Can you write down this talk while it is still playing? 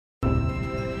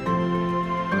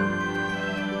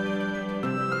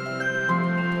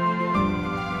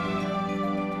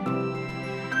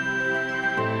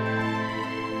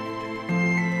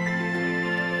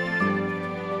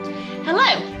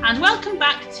and welcome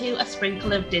back to A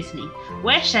Sprinkle of Disney.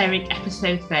 We're sharing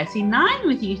episode 39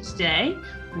 with you today,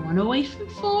 one away from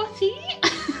 40.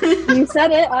 You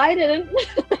said it, I didn't.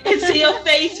 I could see your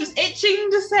face was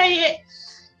itching to say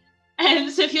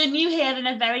it. So if you're new here, then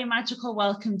a very magical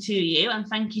welcome to you, and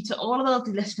thank you to all of the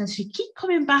lovely listeners who keep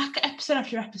coming back episode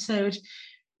after episode.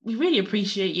 We really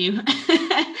appreciate you.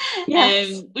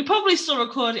 Yes. We probably still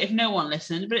record it if no one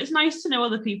listened, but it's nice to know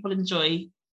other people enjoy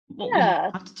what we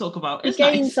have to talk about. You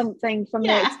gain something from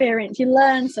the experience. You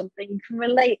learn something. You can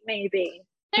relate, maybe.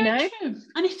 Very true.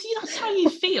 And if that's how you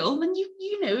feel, then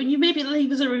you know, and you maybe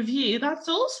leave us a review. That's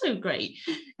also great.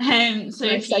 So nice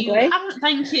if you segue. haven't,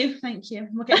 thank you.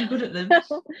 We're getting good at them.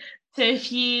 So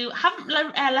if you haven't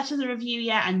left us a review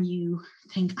yet, and you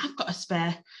think I've got a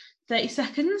spare 30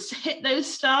 seconds to hit those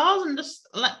stars and just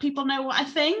let people know what I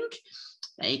think,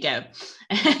 there you go.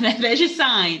 There's your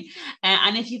sign.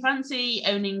 And if you fancy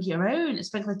owning your own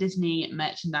Sprinkle of Disney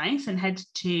merchandise, then head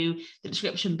to the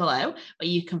description below, where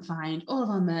you can find all of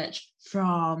our merch,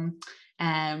 from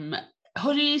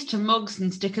hoodies to mugs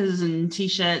and stickers and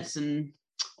t-shirts and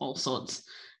all sorts.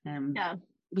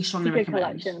 We strongly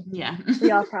recommend. Collection. Yeah,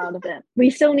 we are proud of it. We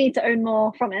still need to own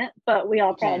more from it, but we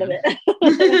are proud of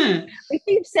it. We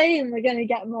keep saying we're going to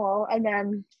get more, and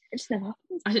then it just never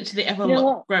happens. I literally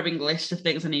ever grabbing list of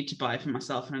things I need to buy for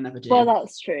myself, and I never do. Well,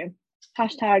 that's true.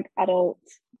 Hashtag adult.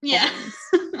 Yeah.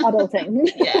 Adulting.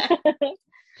 Yeah.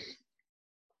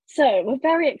 So we're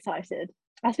very excited,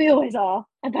 as we always are,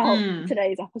 about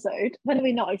today's episode. When are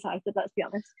we not excited? Let's be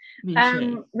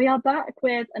honest. We are back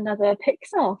with another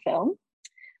Pixar film,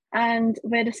 and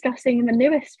we're discussing the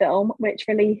newest film, which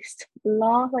released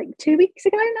 2 weeks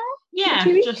ago now. Yeah,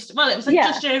 it was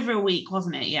just over a week,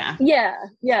 wasn't it? Yeah.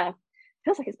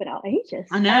 Feels like it's been out ages.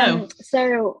 I know.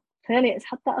 So clearly it's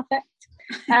had that effect.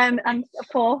 And of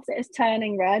course it is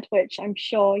Turning Red, which I'm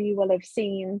sure you will have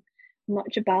seen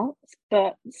much about,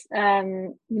 but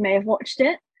you may have watched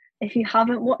it. If you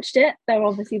haven't watched it, there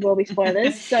obviously will be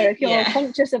spoilers. So if you're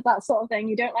conscious of that sort of thing,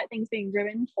 you don't like things being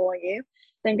ruined for you,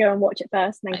 then go and watch it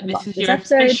first and then come back to this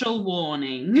episode. This is your official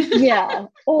warning. Yeah.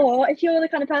 Or if you're the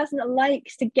kind of person that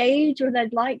likes to gauge whether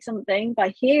they'd like something by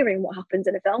hearing what happens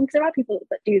in a film, because there are people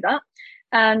that do that,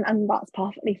 and that's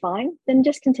perfectly fine, then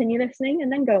just continue listening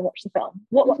and then go and watch the film.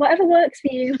 Whatever works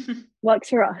for you works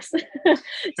for us.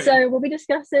 So we'll be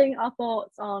discussing our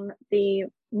thoughts on the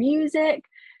music,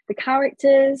 the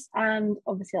characters, and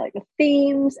obviously the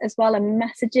themes as well, and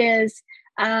messages,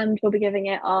 and we'll be giving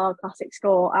it our classic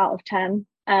score out of 10,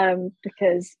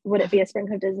 because would it be a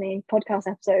Sprinkle of Disney podcast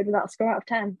episode without a score out of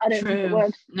 10? I don't think it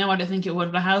would. No, I don't think it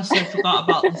would, but I also forgot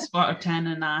about the score out of 10,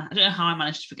 and I don't know how I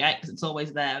managed to forget, because it's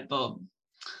always there, but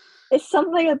it's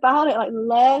something about it,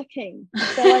 lurking. I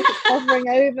feel like it's hovering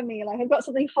over me. I've got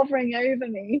something hovering over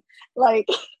me,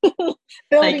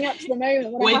 building up to the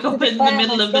moment. When wake up in the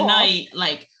middle of the night,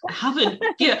 I haven't.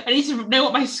 I need to know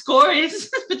what my score is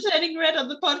for Turning Red on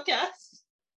the podcast.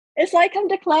 It's like I'm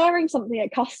declaring something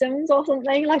at customs or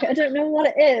something. I don't know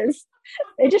what it is.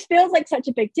 It just feels like such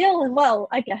a big deal. And well,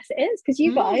 I guess it is, because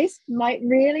you guys might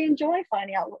really enjoy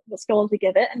finding out what scores we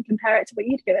give it and compare it to what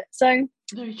you'd give it. So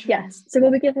very true. Yes, so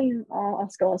we'll be giving our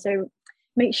score. So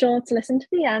make sure to listen to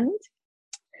the end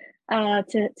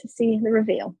to see the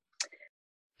reveal.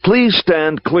 Please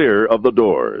stand clear of the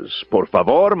doors. Por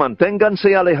favor,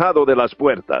 manténganse alejado de las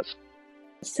puertas.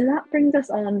 So that brings us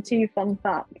on to fun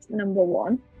fact number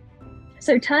 1.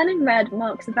 So Turning Red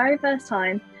marks the very first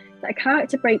time that a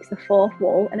character breaks the fourth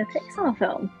wall in a Pixar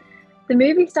film. The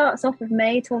movie starts off with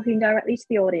May talking directly to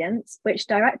the audience, which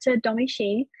director Domee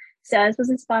Shi says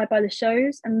was inspired by the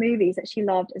shows and movies that she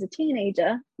loved as a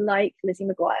teenager, like Lizzie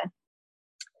McGuire.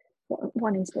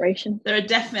 One inspiration. There are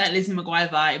definitely Lizzie McGuire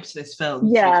vibes to this film.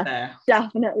 Yeah,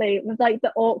 definitely. With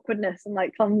the awkwardness and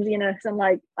clumsiness, and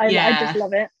I just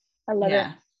love it. I love it.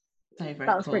 Very, very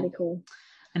That's cool. Really cool.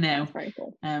 I know. That's very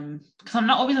cool. Because I'm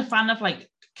not always a fan of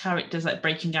characters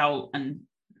breaking out and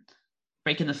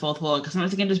breaking the fourth wall, because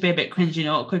sometimes it can just be a bit cringy and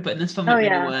awkward, but in this film it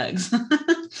really works.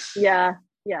 Yeah.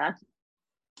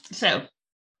 So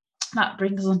that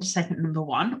brings us on to segment number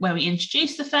 1, where we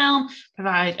introduce the film,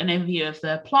 provide an overview of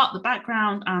the plot, the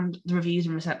background, and the reviews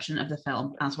and reception of the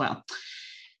film as well.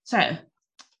 So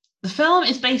the film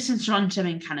is based in Toronto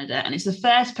in Canada, and it's the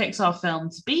first Pixar film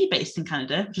to be based in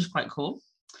Canada, which is quite cool.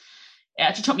 It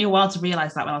actually took me a while to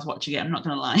realise that when I was watching it, I'm not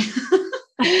going to lie.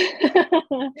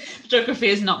 Geography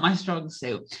is not my strong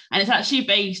suit. And it's actually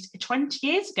based 20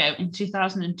 years ago in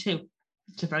 2002.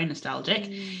 So very nostalgic.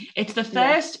 It's the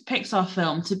first Pixar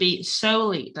film to be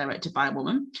solely directed by a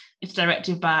woman. It's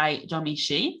directed by Domee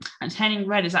Shi, and Turning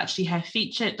Red is actually her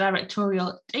feature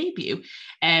directorial debut.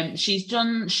 She's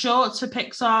done shorts for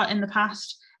Pixar in the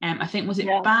past. I think, was it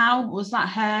Bao? Was that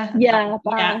her? Yeah,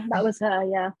 Bao. Yeah. That was her,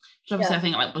 yeah. Which obviously I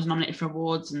think was nominated for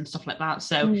awards and stuff like that.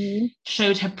 So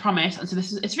showed her promise. And so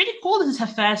it's really cool. This is her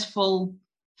first full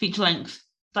feature-length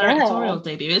directorial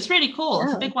debut. It's really cool.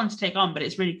 It's a big one to take on, but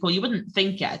it's really cool. You wouldn't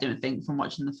think it, I don't think, from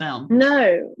watching the film.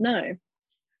 No.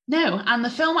 And the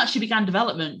film actually began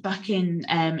development back in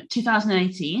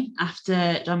 2018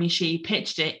 after Domee Shi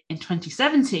pitched it in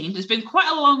 2017. It's been quite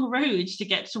a long road to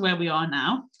get to where we are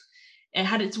now. It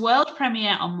had its world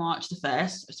premiere on March the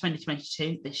 1st of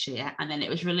 2022 this year, and then it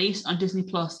was released on Disney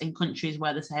Plus in countries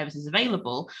where the service is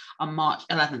available on March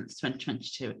 11th,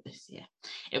 2022 this year.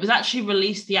 It was actually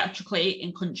released theatrically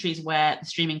in countries where the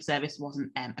streaming service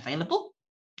wasn't available.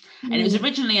 And it was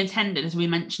originally intended, as we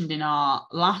mentioned in our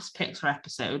last Pixar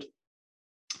episode,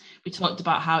 we talked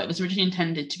about how it was originally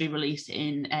intended to be released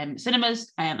in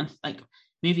cinemas and like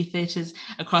movie theatres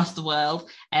across the world,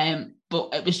 but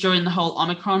it was during the whole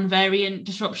Omicron variant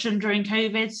disruption during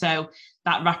COVID, so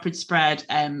that rapid spread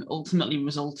ultimately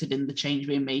resulted in the change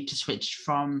being made to switch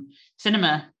from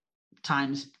cinema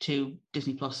times to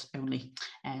Disney Plus only.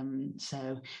 So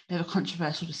a bit of a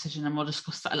controversial decision, and we'll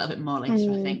discuss that a little bit more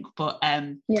later, I think, but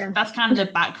that's kind of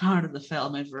the background of the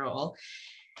film overall.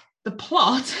 The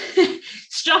plot,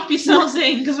 strap yourselves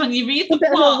in, because when you read the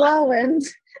plot, when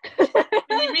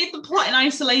you read the plot in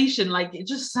isolation, like, it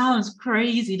just sounds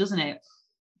crazy, doesn't it?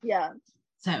 Yeah.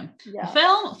 So the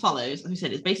film follows, like we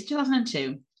said, it's based in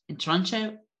 2002 in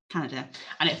Toronto, Canada,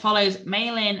 and it follows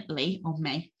Mei-Lin Lee, or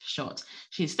May for short.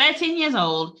 She's 13 years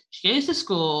old, she goes to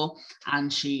school,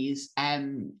 and she's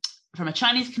from a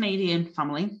Chinese Canadian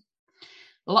family.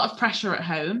 A lot of pressure at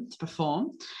home to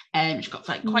perform. She's got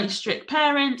like quite strict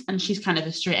parents, and she's kind of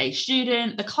a straight A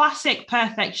student, the classic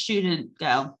perfect student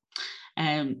girl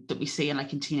that we see in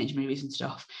like in teenage movies and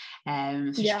stuff.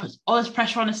 So she puts all this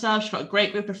pressure on herself. She's got a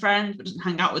great group of friends, but doesn't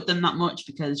hang out with them that much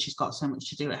because she's got so much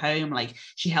to do at home. Like,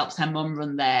 she helps her mum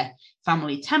run their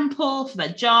family temple for their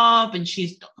job, and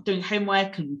she's doing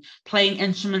homework and playing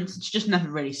instruments, and she just never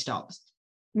really stops.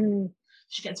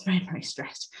 She gets very, very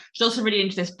stressed. She's also really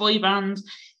into this boy band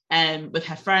with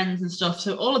her friends and stuff.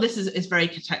 So all of this is very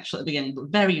contextual at the beginning, but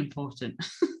very important,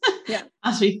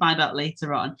 as we find out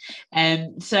later on.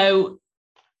 So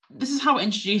this is how we're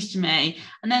introduced to May.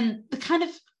 And then the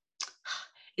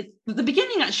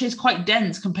beginning actually is quite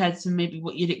dense compared to maybe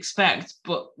what you'd expect,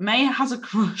 but May has a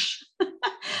crush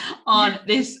on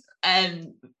this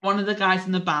one of the guys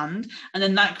in the band, and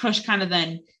then that crush kind of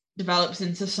then develops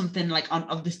into something like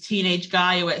of this teenage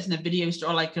guy who works in a video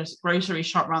store, like a grocery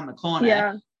shop around the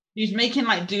corner. He's making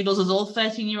like doodles, as all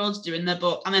 13-year-olds do in their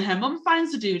book, and then her mum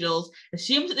finds the doodles,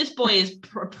 assumes that this boy is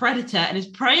a predator and is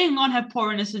preying on her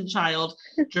poor innocent child,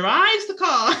 drives the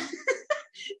car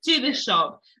to this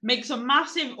shop, makes a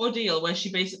massive ordeal where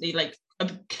she basically like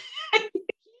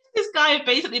this guy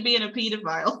basically being a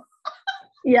paedophile.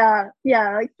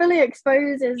 Like fully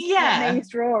exposes May's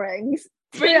drawings.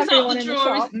 Brings out the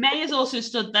drawers. May has also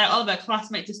stood there. All of her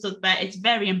classmates have stood there. It's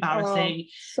very embarrassing.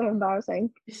 So embarrassing.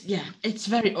 It's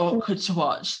very awkward to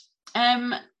watch.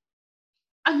 And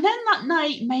then that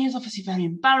night, May is obviously very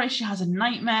embarrassed. She has a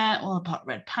nightmare all about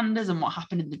red pandas and what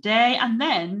happened in the day. And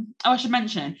then, I should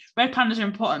mention, red pandas are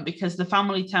important because the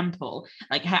family temple,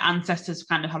 like her ancestors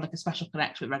kind of have like a special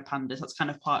connection with red pandas. That's kind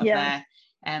of part of their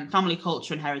family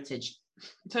culture and heritage.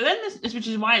 So then this, which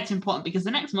is why it's important, because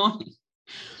the next morning,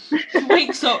 she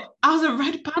wakes up as a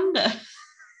red panda.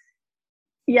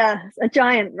 Yes, a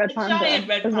giant red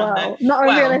panda. Well. Not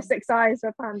a realistic size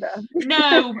red panda.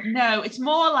 No, it's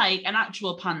more like an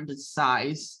actual panda's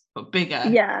size, but bigger.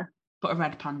 Yeah. But a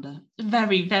red panda.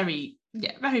 Very, very,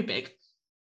 very big.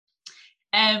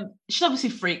 She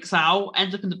obviously freaks out,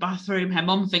 ends up in the bathroom. Her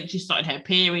mum thinks she started her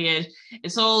period.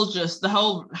 It's all just, the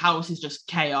whole house is just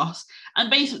chaos. And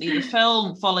basically the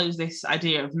film follows this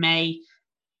idea of May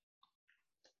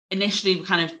initially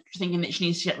kind of thinking that she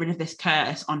needs to get rid of this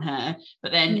curse on her,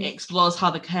 but then it explores how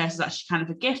the curse is actually kind of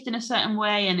a gift in a certain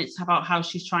way, and it's about how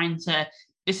she's trying to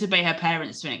disobey her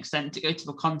parents to an extent to go to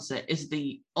a concert is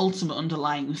the ultimate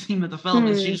underlying theme of the film.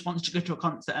 Is she just wants to go to a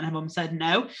concert and her mum said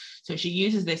no, so she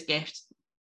uses this gift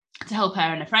to help her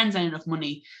and her friends earn enough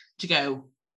money to go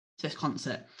to this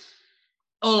concert.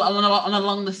 All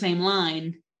along the same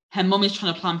line, her mum is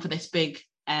trying to plan for this big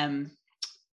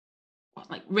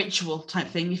like ritual type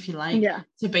thing, if you like,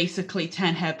 to basically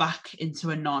turn her back into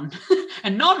a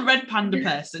non-red panda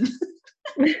person.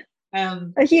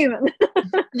 A human.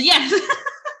 Yes.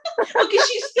 Because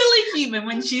human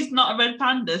when she's not a red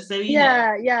panda. So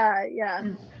yeah.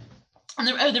 And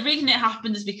the reason it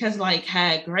happened is because like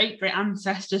her great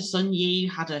ancestor Sun Yi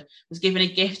was given a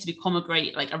gift to become a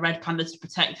red panda to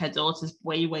protect her daughters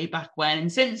way back when.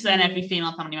 And since then, every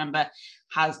female family member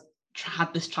has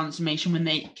had this transformation when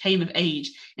they came of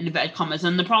age, in inverted commas.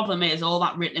 And the problem is all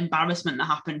that embarrassment that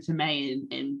happened to May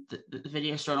in the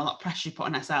video store, and all that pressure she put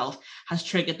on herself has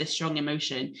triggered this strong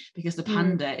emotion, because the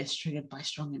panda is triggered by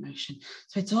strong emotion.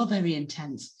 So it's all very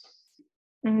intense.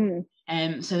 So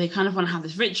they kind of want to have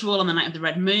this ritual on the night of the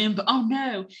red moon, but oh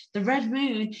no, the red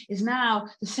moon is now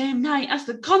the same night as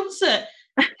the concert.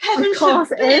 Heaven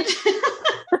forbid.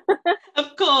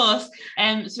 Of course.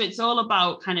 So it's all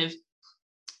about kind of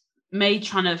May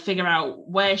trying to figure out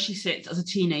where she sits as a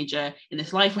teenager in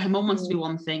this life where her mum wants to be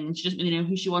one thing and she doesn't really know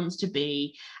who she wants to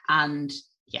be. And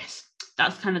yes,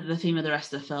 that's kind of the theme of the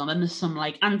rest of the film. And there's some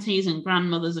like aunties and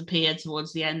grandmothers appear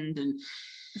towards the end, and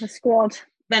the squad.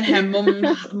 Then her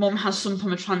mum has some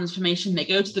form of transformation. They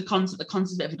go to the concert. The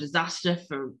concert's a bit of a disaster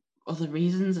for other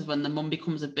reasons, as when the mum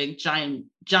becomes a big giant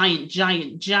red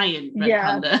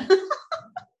panda.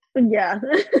 Yeah.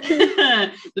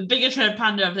 The biggest red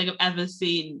panda I think I've ever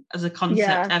seen as a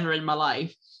concept ever in my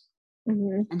life.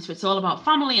 And so it's all about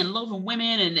family and love and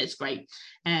women, and it's great.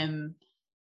 And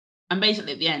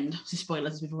basically at the end, so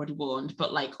spoilers as we've already warned,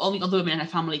 but like all the other women in her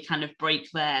family kind of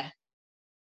break their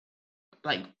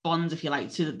like bonds, if you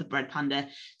like, to the red panda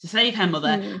to save her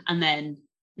mother, and then,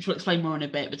 which we'll explain more in a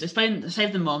bit, but to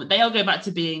save the mom, they all go back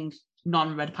to being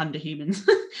non-red panda humans.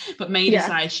 But May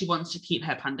decides she wants to keep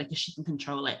her panda because she can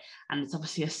control it, and it's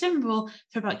obviously a symbol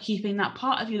for about keeping that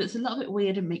part of you that's a little bit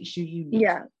weird and makes you unique.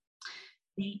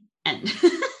 The end.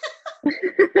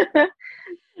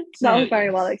 That was very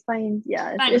well explained.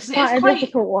 It's quite a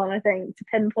difficult one, I think, to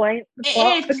pinpoint the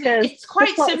plot, because it's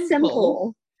quite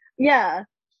simple.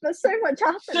 But so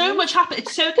much happens.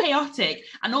 It's so chaotic,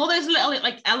 and all those little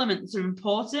like elements are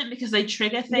important because they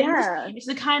trigger things. It's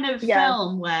the kind of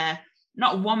film where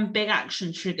not one big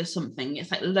action triggers something.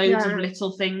 It's like loads of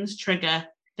little things trigger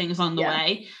things on the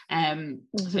way. So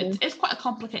it's quite a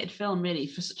complicated film, really,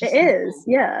 for such a simple. It is,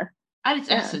 yeah. At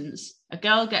its essence, a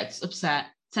girl gets upset,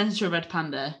 turns into a red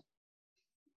panda,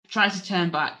 tries to turn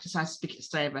back, decides to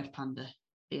stay a red panda.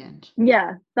 The end.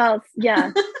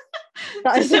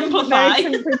 That is simplify.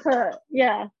 Very simply put.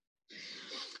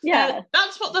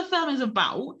 That's what the film is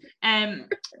about.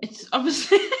 It's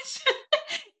obviously,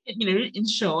 in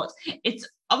short, it's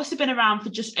obviously been around for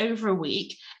just over a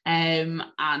week,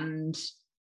 and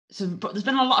so but there's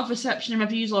been a lot of reception and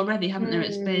reviews already, haven't there?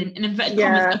 It's been, in inverted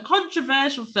commas, a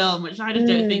controversial film, which I just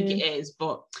don't think it is,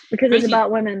 but because it's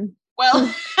about women.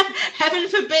 Well, heaven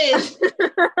forbid.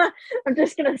 I'm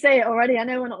just going to say it already. I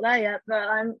know we're not there yet, but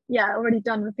I'm already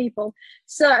done with people.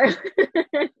 So.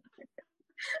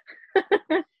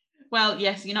 Well,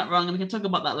 yes, you're not wrong. And we can talk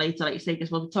about that later, like you say, because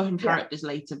we'll be talking characters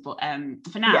later. But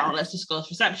for now, let's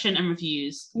discuss reception and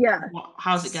reviews.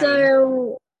 How's it going?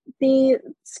 So the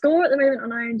score at the moment on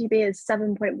IMDb is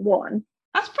 7.1.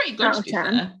 That's pretty good, to be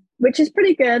fair. Which is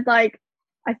pretty good. Like,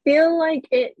 I feel like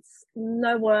it's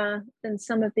lower than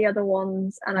some of the other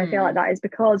ones, and I feel like that is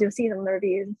because you'll see them in the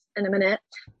reviews in a minute.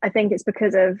 I think it's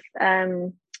because of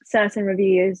certain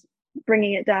reviews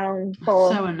bringing it down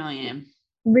for so annoying,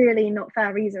 really not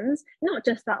fair reasons. Not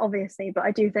just that, obviously, but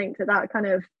I do think that kind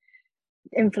of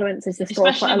influences the score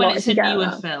especially quite a when lot. It's a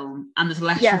newer film and there's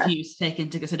less reviews to take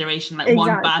into consideration. Like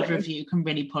one bad review can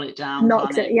really pull it down.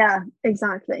 Knocks it.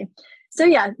 Exactly. So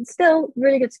still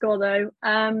really good score though.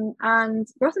 And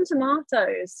Rotten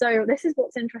Tomatoes. So this is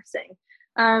what's interesting.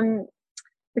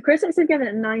 The critics have given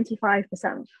it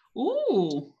 95%.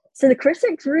 Ooh. So the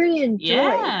critics really enjoy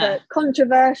the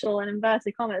controversial and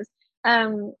inverted commas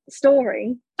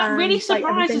story. That really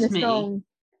surprises me. Film.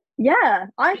 Yeah,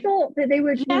 I thought that they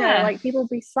would, like people would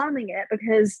be slamming it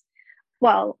because,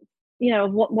 well,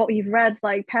 what you've read,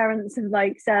 like parents have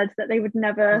like said that they would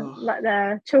never let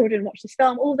their children watch this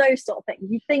film, all those sort of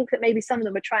things. You'd think that maybe some of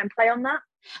them would try and play on that,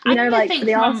 like for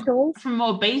the articles. From a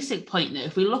more basic point though,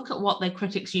 if we look at what their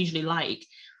critics usually like,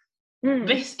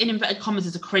 this, in inverted commas,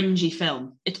 is a cringy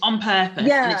film. It's on purpose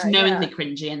and it's knowingly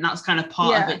cringy, and that's kind of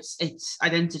part of its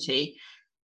identity.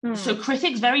 So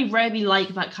critics very rarely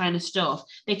like that kind of stuff.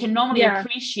 They can normally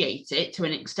appreciate it to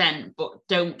an extent, but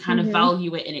don't kind of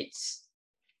value it in its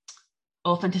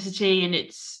authenticity and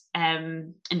its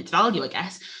value, I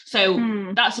guess.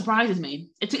 So that surprises me.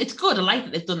 It's good. I like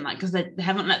that they've done that because they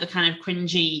haven't let the kind of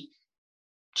cringy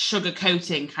sugar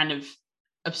coating kind of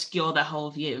obscure their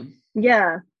whole view.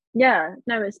 No,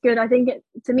 it's good. I think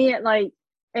it like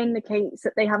indicates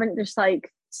that they haven't just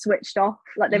like switched off,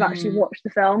 like they've actually watched the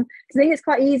film. Because I think it's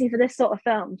quite easy for this sort of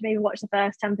film to maybe watch the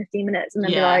first 10-15 minutes and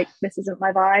then be like, this isn't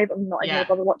my vibe, I'm not even gonna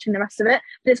bother watching the rest of it.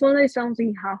 But it's one of those films where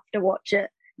you have to watch it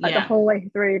like the whole way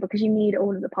through, because you need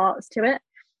all of the parts to it.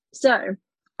 So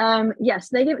yes,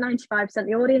 they gave it 95%.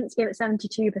 The audience gave it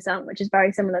 72%, which is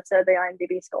very similar to the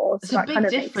IMDb scores. It's a big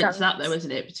difference, that though,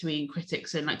 isn't it, between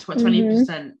critics and like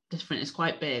 20% different is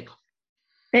quite big.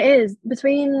 It is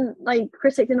between like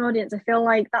critics and audience. I feel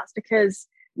like that's because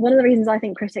one of the reasons I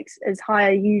think critics is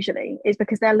higher usually is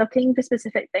because they're looking for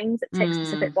specific things that tick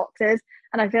specific boxes,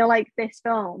 and I feel like this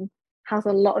film has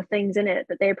a lot of things in it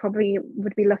that they probably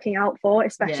would be looking out for,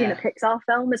 especially in a Pixar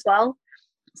film as well.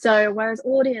 So whereas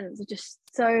audience are just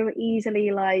so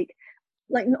easily like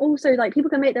also like people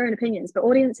can make their own opinions, but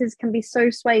audiences can be so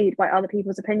swayed by other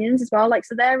people's opinions as well. Like,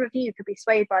 so their review could be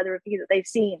swayed by the review that they've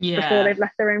seen before they've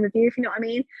left their own review, if you know what I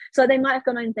mean. So they might have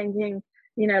gone in thinking,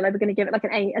 you know, like we're going to give it like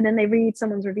an 8, and then they read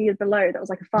someone's review below that was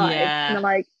like a 5, and they're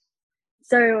like,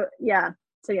 so yeah.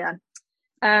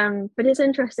 But it's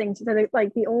interesting. So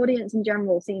like the audience in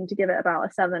general seem to give it about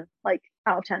a 7, like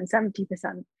out of 10,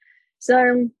 70%.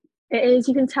 So it is,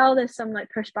 you can tell there's some like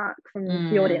pushback from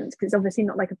the audience because it's obviously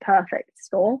not like a perfect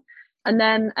score. And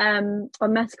then on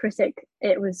Metacritic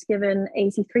it was given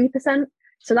 83%,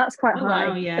 so that's quite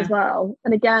high as well.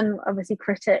 And again, obviously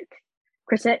critics,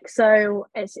 so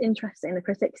it's interesting, the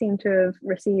critics seem to have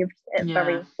received it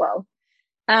very well.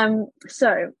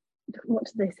 So what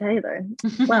did they say though?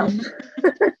 Well,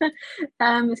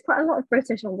 there's quite a lot of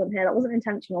British ones on here. That wasn't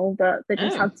intentional, but they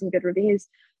just had some good reviews.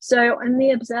 So in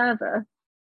The Observer,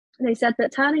 they said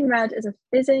that Turning Red is a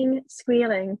fizzing,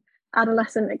 squealing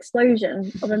adolescent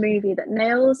explosion of a movie that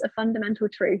nails a fundamental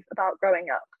truth about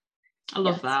growing up. I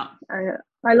love that.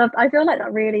 I feel like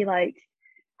that really like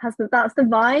that's the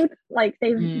vibe. Like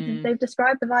they've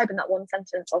described the vibe in that one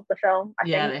sentence of the film, I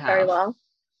think, very well.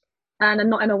 And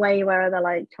not in a way where they're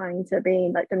like trying to be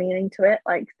like demeaning to it.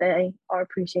 Like they are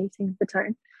appreciating the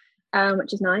tone,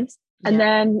 which is nice. And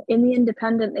then in The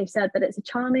Independent, they've said that it's a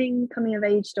charming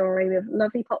coming-of-age story with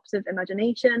lovely pops of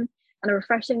imagination and a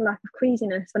refreshing lack of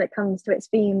queasiness when it comes to its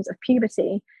themes of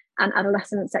puberty and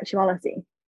adolescent sexuality.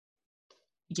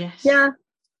 Yes.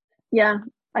 Yeah.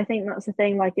 I think that's the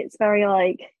thing. Like, it's very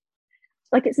like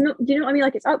it's not, do you know what I mean?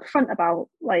 Like, it's upfront about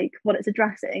like what it's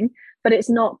addressing, but it's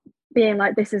not being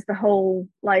like, this is the whole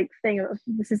like thing,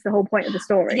 this is the whole point of the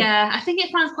story. Yeah, I think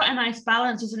it finds quite a nice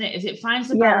balance, isn't it? Is it finds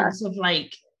the balance of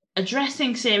like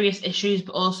addressing serious issues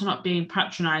but also not being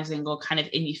patronizing or kind of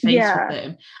in your face with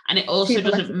them, and it also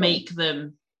doesn't make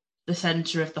them the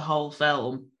center of the whole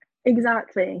film.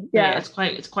 Exactly. It's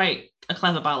quite a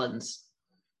clever balance.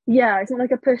 It's not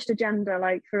like a pushed agenda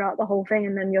like throughout the whole thing,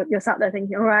 and then you're sat there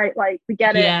thinking, all right, like we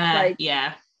get it. Like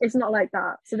it's not like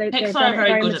that. So Pixar are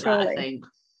very good at that, I think.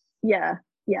 Yeah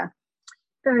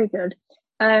very good.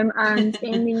 And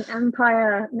in the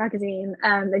Empire magazine,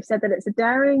 they've said that it's a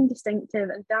daring, distinctive,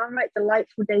 and downright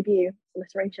delightful debut,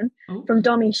 alliteration, from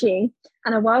Domee Shi,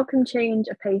 and a welcome change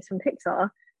of pace from Pixar.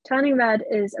 Turning Red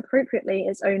is appropriately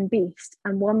its own beast,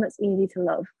 and one that's easy to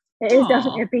love. It is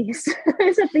definitely a beast.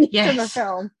 It's a beast of a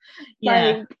film.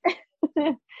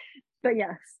 But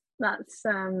yes, that's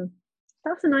a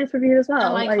nice review as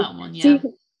well. I like that one. So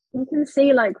you can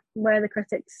see like where the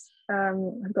critics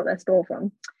have got their score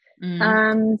from.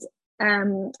 And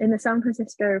in the San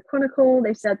Francisco Chronicle,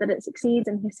 they've said that it succeeds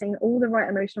in hitting all the right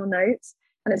emotional notes,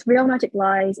 and its real magic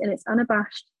lies in its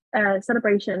unabashed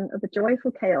celebration of the joyful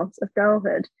chaos of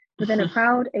girlhood within a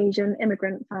proud Asian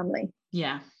immigrant family.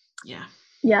 Yeah,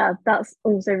 that's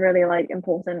also really like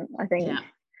important, I think,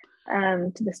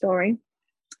 to the story.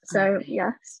 So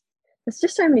yes, there's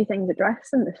just so many things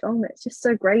addressed in the film. It's just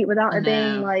so great without it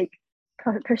being like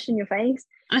pushed in your face.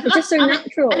 It's just so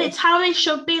natural, and it's how they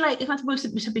should be. Like, if that's what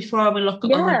we said before, we look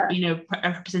at other,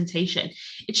 representation.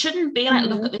 It shouldn't be like,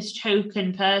 look at this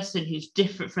token person who's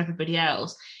different from everybody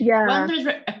else. When there's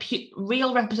a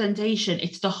real representation,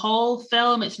 it's the whole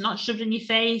film. It's not shoved in your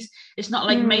face. It's not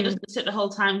like made us sit the whole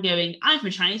time going, "I'm from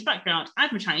a Chinese background. I'm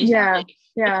from a Chinese family."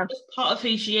 It's just part of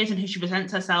who she is and who she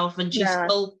presents herself, and she's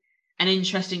still an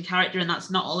interesting character, and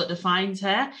that's not all that defines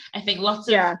her. I think lots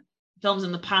of films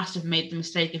in the past have made the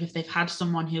mistake of, if they've had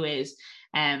someone who is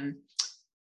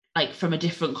like from a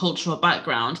different cultural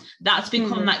background, that's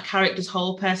become that character's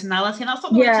whole personality, and that's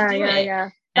not the way to do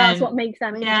it. That's what makes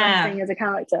them interesting as a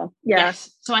character. Yes.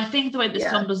 So I think the way this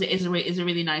film does it is a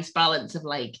really nice balance of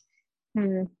like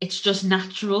it's just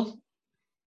natural.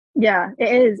 It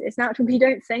is. It's natural because you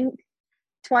don't think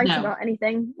twice about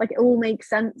anything. Like, it all makes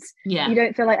sense. You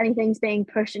don't feel like anything's being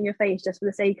pushed in your face just for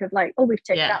the sake of like, oh, we've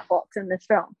ticked that box in this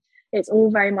film. it's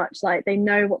all very much like they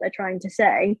know what they're trying to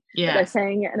say, but they're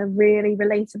saying it in a really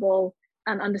relatable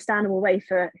and understandable way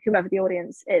for whoever the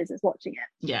audience is that's watching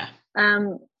it. Yeah.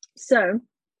 So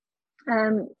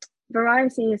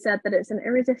Variety has said that it's an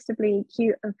irresistibly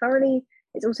cute and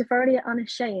it's also thoroughly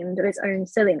unashamed of its own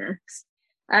silliness.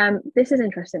 This is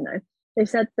interesting though. They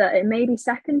said that it may be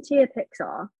second tier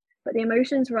Pixar, but the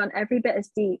emotions run every bit as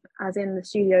deep as in the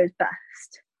studio's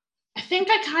best. I think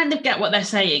I kind of get what they're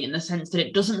saying in the sense that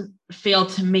it doesn't feel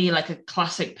to me like a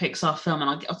classic Pixar film, and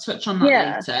I'll touch on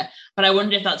that later. But I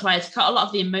wonder if that's why it's cut a lot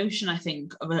of the emotion, I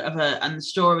think, and the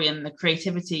story and the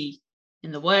creativity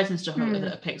in the words and stuff of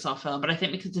a Pixar film. But I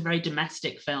think because it's a very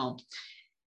domestic film,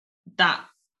 that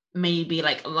maybe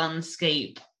like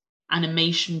landscape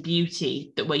animation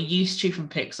beauty that we're used to from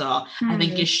Pixar, I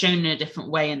think is shown in a different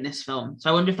way in this film. So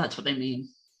I wonder if that's what they mean.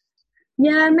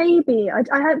 Yeah, maybe.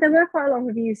 I heard there were quite a lot of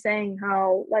reviews saying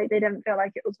how like they didn't feel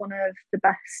like it was one of the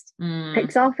best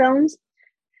Pixar films.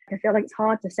 I feel like it's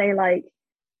hard to say like,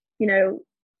 you know,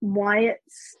 why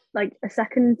it's like a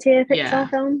second tier Pixar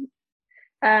film.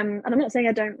 And I'm not saying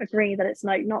I don't agree that it's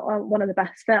like not one of the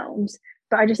best films,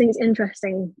 but I just think it's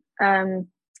interesting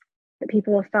that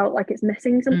people have felt like it's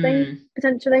missing something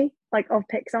potentially like of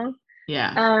Pixar.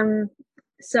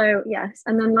 So yes,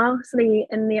 and then lastly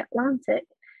in The Atlantic,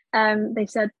 they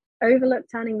said, overlook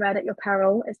Turning Red at your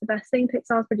peril. It's the best thing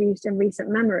Pixar's produced in recent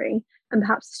memory, and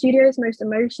perhaps the studio's most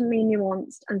emotionally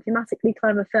nuanced and thematically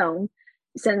clever film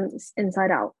since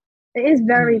Inside Out. It is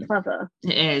very clever.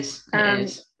 It is. And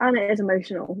it is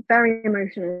emotional, very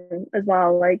emotional as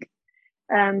well. Like,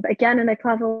 but again, in a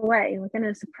clever way, like in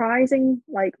a surprising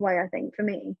like way, I think for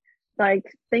me, like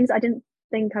things I didn't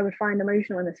think I would find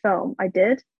emotional in this film, I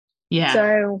did. Yeah.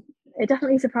 So it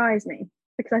definitely surprised me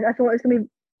because I thought it was going to be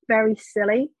very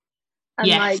silly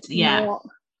and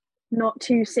not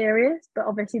too serious, but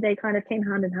obviously they kind of came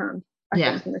hand in hand, I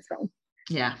think, in this film.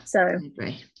 Yeah. So I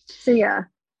agree. So yeah.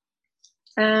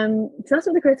 So that's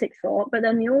what the critics thought, but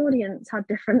then the audience had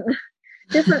different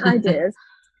ideas.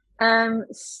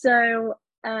 So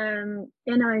in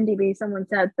IMDb, someone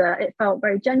said that it felt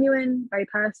very genuine, very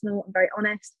personal, and very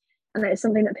honest, and that it's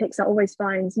something that Pixar always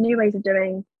finds new ways of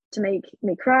doing to make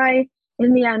me cry.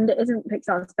 In the end, it isn't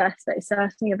Pixar's best, but it's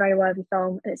certainly a very worthy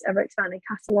film in its ever-expanding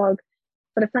catalogue,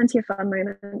 but of plenty of fun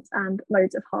moments and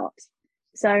loads of heart.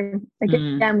 So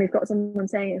again, we've got someone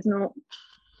saying it's not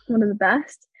one of the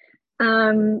best.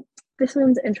 This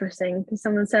one's interesting because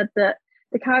someone said that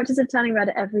the characters of Turning Red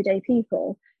are everyday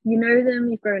people. You know them,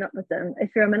 you've grown up with them.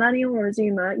 If you're a millennial or a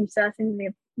Zoomer, you've certainly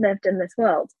lived in this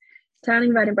world.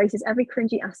 Turning Red embraces every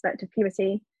cringy aspect of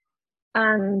puberty,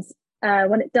 and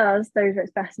when it does, those are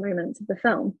its best moments of the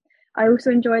film. I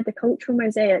also enjoyed the cultural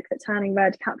mosaic that Turning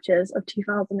Red captures of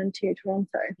 2002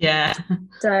 Toronto. Yeah.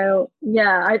 So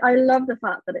yeah, I love the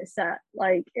fact that it's set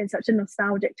like in such a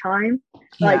nostalgic time,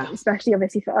 like especially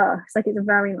obviously for us, like it's a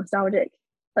very nostalgic.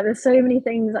 Like there's so many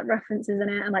things like references in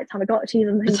it, and like Tamagotchis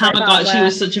and things like that. The Tamagotchi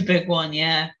was such a big one,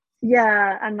 yeah.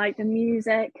 Yeah, and like the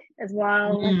music as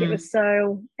well. Like it was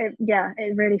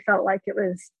it really felt like it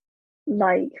was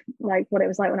like what it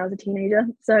was like when I was a teenager.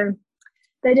 So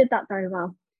they did that very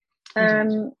well.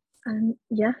 And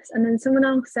yes, and then someone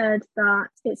else said that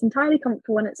it's entirely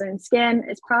comfortable in its own skin,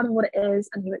 it's proud of what it is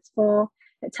and who it's for,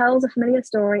 it tells a familiar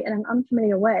story in an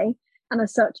unfamiliar way, and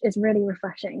as such is really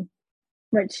refreshing.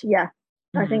 Which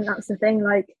I think that's the thing,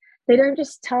 like they don't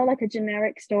just tell like a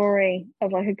generic story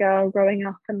of like a girl growing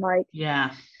up, and like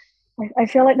I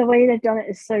feel like the way they've done it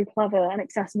is so clever and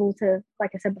accessible to,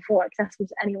 like I said before, accessible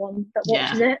to anyone that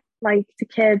watches it, like to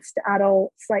kids, to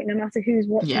adults, like no matter who's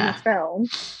watching this film,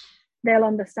 they'll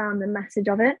understand the message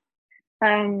of it.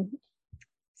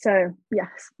 So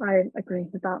yes, I agree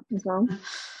with that as well.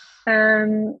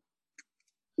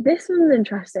 This one's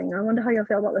interesting. I wonder how you'll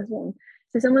feel about this one.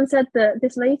 So someone said that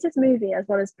this latest movie, as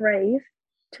well as Brave,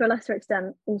 to a lesser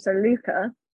extent also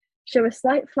Luca, show a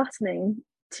slight flattening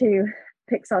to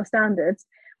Pixar standards,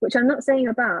 which I'm not saying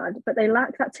are bad, but they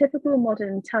lack that typical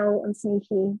modern tell and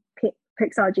sneaky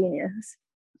Pixar genius.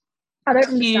 I don't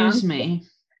understand. Excuse me.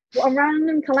 What a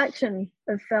random collection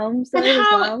of films though, as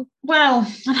well. Well,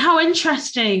 and how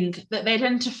interesting that they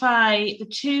identify the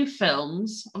two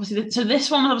films. Obviously, so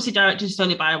this one was obviously directed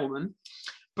solely by a woman.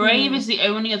 Brave is the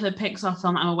only other Pixar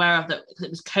film I'm aware of that it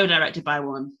was co-directed by a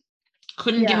woman.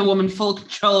 Couldn't give a woman full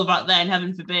control back then,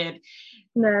 heaven forbid.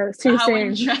 No, it's too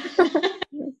soon.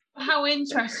 How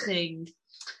interesting.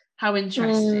 How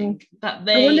interesting that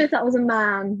they. I wonder if that was a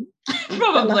man.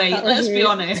 Probably. Let's be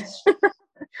honest.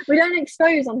 We don't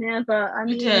expose on here, but I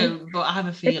mean, we do. But I have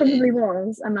a feeling it probably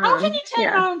was a man. How can you turn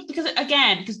around?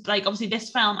 Because like obviously this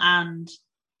film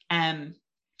and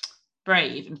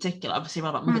Brave in particular, obviously,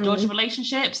 about mother-daughter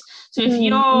relationships. So if Mm,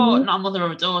 you're mhm. not a mother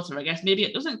or a daughter, I guess maybe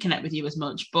it doesn't connect with you as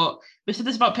much. But we said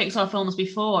this about Pixar films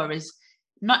before: is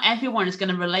not everyone is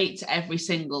going to relate to every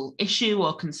single issue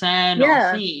or concern or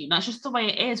Yeah, theme. That's just the way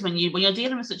it is when you're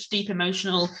dealing with such deep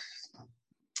emotional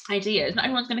ideas. Not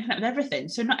everyone's going to connect with everything.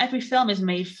 So not every film is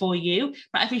made for you.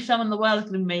 Not every film in the world is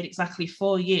going to be made exactly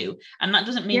for you. And that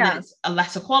doesn't mean that yeah, it's a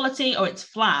lesser quality or it's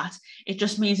flat. It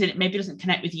just means that it maybe doesn't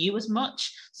connect with you as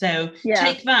much. So yeah.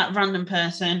 take that, random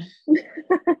person.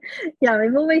 Yeah,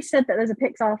 we've always said that there's a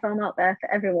Pixar film out there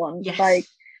for everyone. Yes. Like,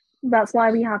 that's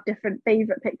why we have different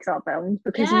favorite Pixar films,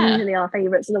 because Yeah. usually our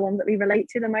favorites are the ones that we relate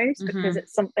to the most, because Mhm.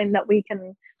 it's something that we've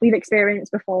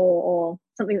experienced before, or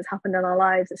something that's happened in our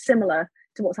lives that's similar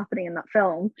to what's happening in that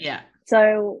film. Yeah.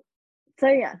 So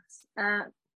yes,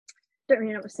 don't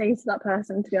really know what to say to that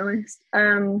person, to be honest.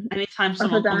 Anytime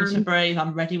someone comes to Brave,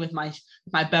 I'm ready with my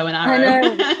bow and I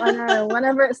arrow. know.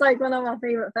 Whenever it's like one of our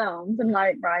favorite films, I'm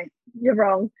like, right, you're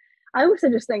wrong. I also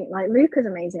just think like Luca's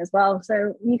amazing as well,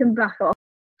 so you can back off.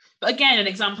 But again, an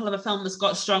example of a film that's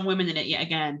got strong women in it yet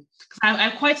again. I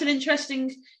have quite an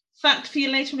interesting fact for you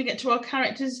later when we get to our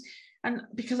characters. And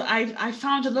because I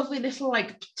found a lovely little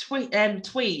like tweet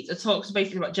that talks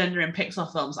basically about gender in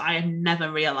Pixar films I have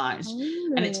never realised.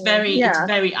 And it's very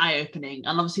eye-opening.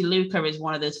 And obviously Luca is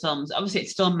one of those films. Obviously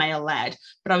it's still male-led,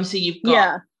 but obviously you've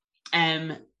got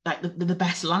like the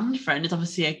best land friend is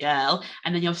obviously a girl.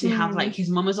 And then you obviously have like his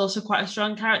mum is also quite a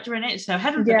strong character in it. So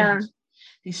heaven forbid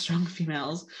these strong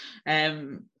females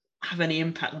have any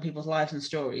impact on people's lives and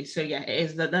stories. So yeah, it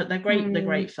is they're great. They're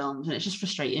great films, and it's just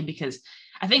frustrating because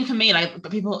I think for me, like,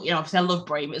 but people, obviously I love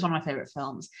Brave. It's one of my favorite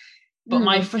films, but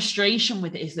my frustration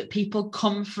with it is that people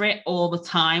come for it all the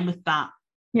time with that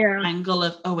angle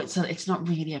of it's not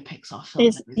really a Pixar film.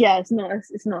 It's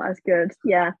not as good.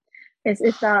 Yeah,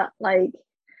 it's that like,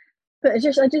 but I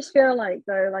just feel like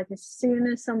though, like as soon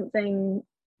as something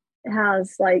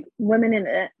has like women in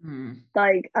it,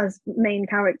 like as main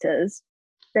characters,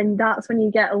 then that's when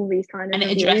you get all these kind of and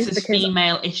it addresses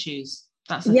female issues.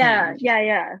 That's the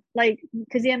thing. Like,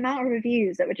 because the amount of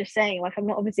reviews that were just saying, like, I've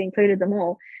not obviously included them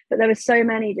all, but there were so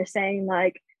many just saying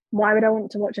like, why would I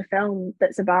want to watch a film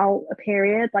that's about a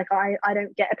period? Like, I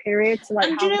don't get a period, so like,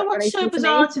 and do you know what's so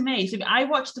bizarre to me? So I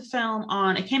watched the film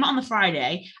it came out on the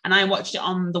Friday, and I watched it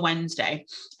on the Wednesday.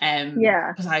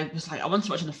 Because I was like, I want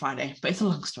to watch it on the Friday, but it's a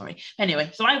long story. Anyway,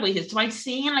 so I waited. So I'd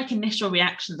seen like initial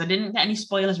reactions. I didn't get any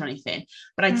spoilers or anything,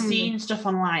 but I'd seen stuff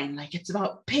online like it's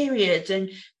about periods and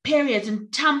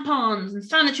tampons and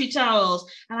sanitary towels,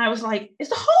 and I was like, is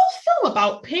the whole film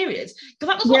about periods? Because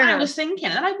that was what I was thinking.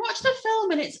 And I watched the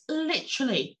film, and it's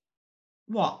literally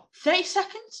 30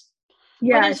 seconds.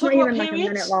 It's not even like a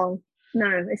minute long.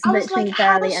 No, it's literally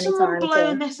barely any time. How has someone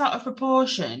blown this out of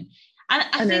proportion? And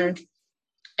I think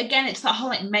again, it's that whole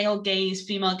like male gaze,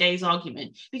 female gaze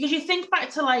argument, because you think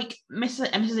back to like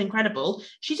Mrs. Incredible.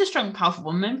 She's a strong, powerful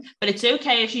woman, but it's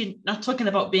okay if she's not talking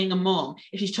about being a mom,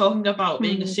 if she's talking about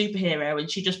being a superhero and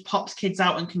she just pops kids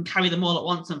out and can carry them all at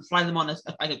once and fly them on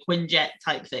like a Quinjet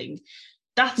type thing.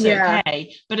 That's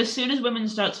okay. But as soon as women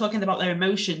start talking about their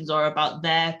emotions or about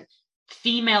their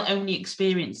female only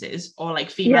experiences or like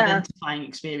female identifying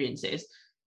experiences,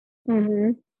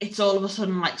 it's all of a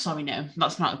sudden like, sorry, no,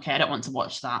 that's not okay. I don't want to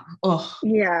watch that. But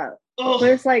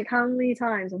it's like, how many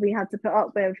times have we had to put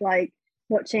up with like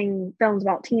watching films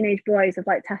about teenage boys with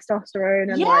like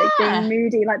testosterone and like being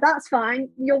moody? Like, that's fine,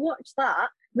 you'll watch that.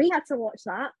 We had to watch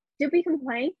that. Did we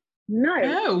complain?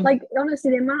 No. Like,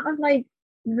 honestly, the amount of like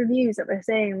reviews that we're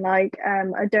seeing, like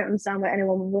I don't understand why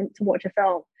anyone would want to watch a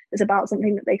film that's about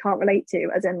something that they can't relate to,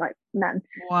 as in like men.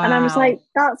 And I'm just like,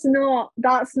 that's not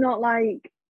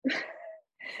like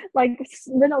like,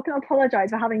 we're not going to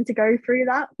apologize for having to go through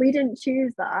that. We didn't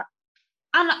choose that.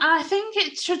 And I think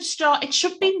it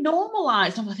should be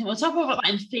normalised. I think we'll talk about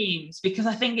that in themes, because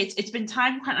I think it's been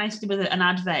timed quite nicely with an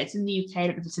advert. It's in the UK, I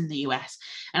don't know if it's in the US,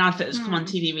 an advert that's come on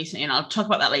TV recently, and I'll talk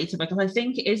about that later, because I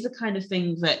think it is the kind of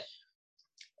thing that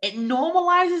it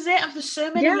normalizes it, and for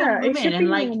so many young women, and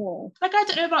like I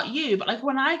don't know about you, but like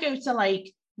when I go to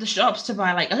like the shops to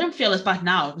buy, like, I don't feel as bad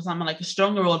now because I'm like a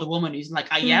stronger older woman who's like,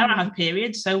 I have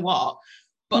periods, so what?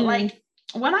 But like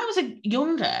when I was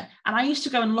younger, and I used to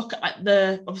go and look at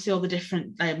like obviously all the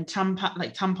different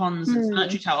tampons and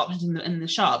sanitary towel options in the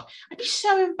shop, I'd be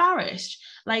so embarrassed.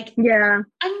 Like, and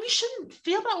we shouldn't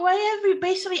feel that way.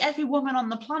 Basically every woman on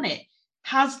the planet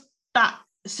has that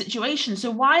situation.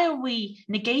 So why are we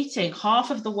negating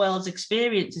half of the world's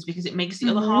experiences because it makes the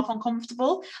other half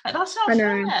uncomfortable? Like, that's not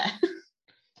fair.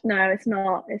 No, it's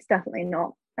not. It's definitely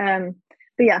not.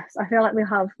 But yes, I feel like we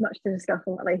have much to discuss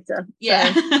on that later.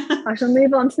 Yeah. So I shall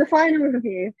move on to the final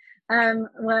review.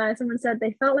 where someone said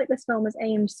they felt like this film was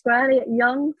aimed squarely at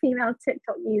young female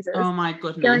TikTok users Oh my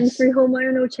goodness. going through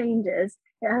hormonal changes.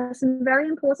 It has some very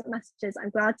important messages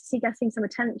I'm glad to see getting some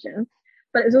attention,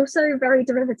 but it was also very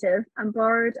derivative and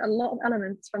borrowed a lot of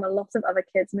elements from a lot of other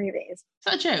kids' movies. Is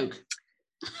that a joke?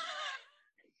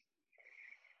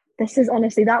 This is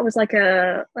honestly, that was like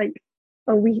a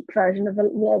weak version of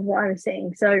what I was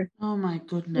seeing. So, oh my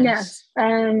goodness. Yes.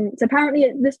 So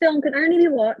apparently this film can only be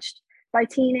watched by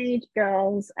teenage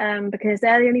girls because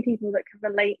they're the only people that can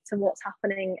relate to what's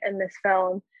happening in this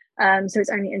film. So it's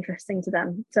only interesting to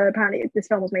them. So apparently this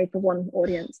film was made for one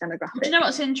audience demographic. Do you know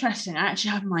what's interesting? I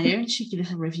actually have my own cheeky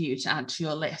little review to add to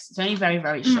your list. It's only very,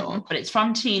 very short, but it's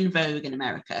from Teen Vogue in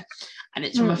America. And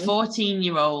it's from a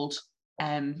 14-year-old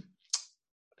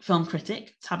film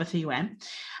critic, Tabitha Yuen.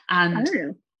 And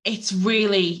it's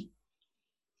really,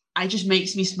 it just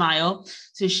makes me smile.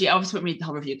 So she obviously won't read the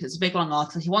whole review because it's a big long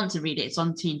article. If you want to read it, it's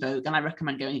on Teen Vogue, and I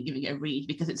recommend going and giving it a read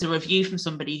because it's a review from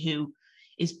somebody who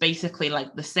is basically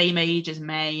like the same age as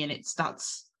May, and it's not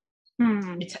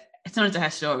her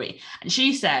story. And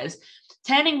she says,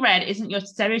 Turning Red isn't your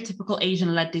stereotypical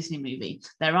Asian-led Disney movie.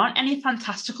 There aren't any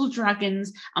fantastical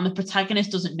dragons, and the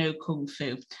protagonist doesn't know kung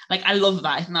fu. Like, I love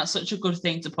that. I think that's such a good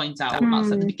thing to point out.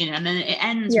 That's at the beginning. And then it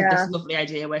ends with this lovely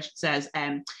idea where she says,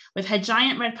 with her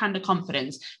giant red panda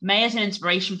confidence, May is an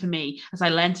inspiration for me as I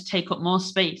learn to take up more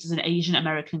space as an Asian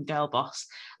American girl boss.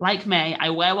 Like May,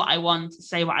 I wear what I want,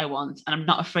 say what I want, and I'm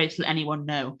not afraid to let anyone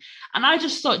know. And I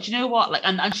just thought, you know what? Like,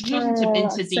 and she goes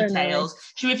into details. So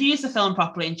nice. She reviews the film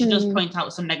properly, and she does point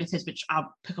out some negatives, which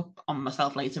I'll pick up on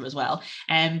myself later as well.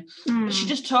 But she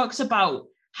just talks about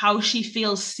how she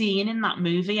feels seen in that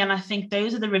movie, and I think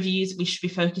those are the reviews that we should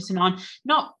be focusing on,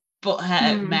 not but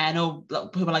men or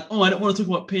who are like, oh, I don't want to talk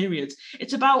about periods.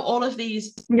 It's about all of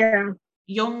these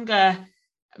younger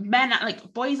men,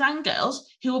 like boys and girls,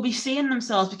 who will be seeing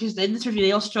themselves, because in this review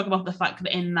they also talk about the fact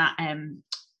that in that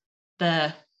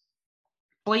the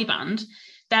boy band,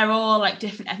 they're all like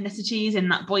different ethnicities in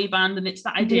that boy band, and it's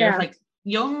that idea of like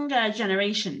younger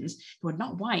generations who are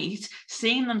not white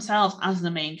seeing themselves as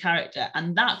the main character.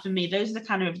 And that, for me, those are the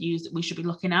kind of reviews that we should be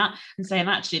looking at and saying,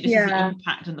 actually, this is the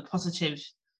impact and the positive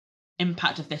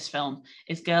impact of this film,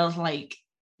 is girls like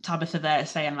Tabitha there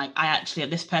saying, like, I actually,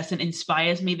 this person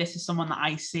inspires me, this is someone that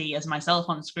I see as myself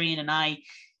on screen, and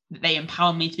they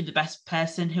empower me to be the best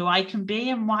person who I can be.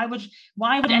 And why would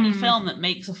any film that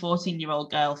makes a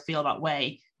 14-year-old girl feel that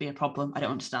way be a problem? I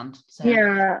don't understand. So,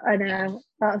 yeah, I know.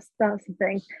 That's the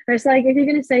thing. It's like, if you're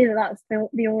going to say that that's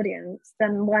the audience,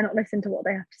 then why not listen to what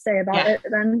they have to say about it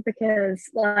then? Because,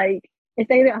 like, if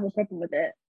they don't have a problem with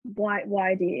it,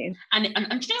 why do you? And do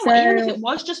you know what? Even if it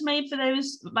was just made for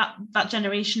that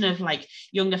generation of like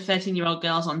younger 13-year-old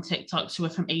girls on TikTok who are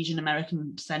from Asian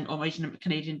American descent or Asian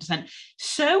Canadian descent,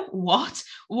 so what?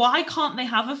 Why can't they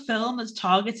have a film that's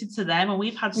targeted to them? And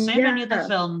we've had so many other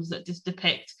films that just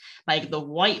depict like the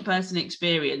white person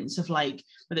experience of, like,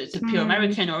 whether it's a pure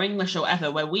American or English or whatever,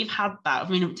 where we've had that. I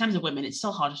mean, in terms of women, it's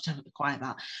still hard to acquire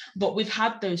that, but we've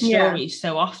had those stories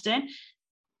so often.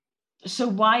 So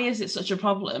why is it such a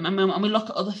problem? I mean, when we look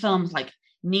at other films, like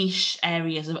niche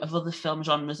areas of other film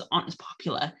genres aren't as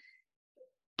popular,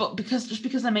 but because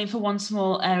they're made for one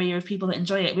small area of people that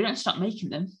enjoy it, we don't stop making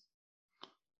them.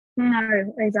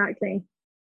 No, exactly.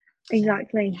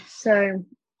 So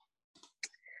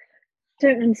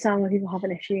don't understand why people have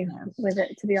an issue with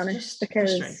it, to be honest,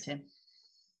 because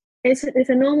it's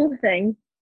a normal thing,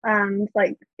 and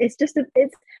like it's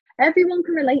everyone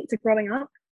can relate to growing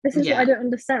up. This is what I don't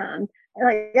understand.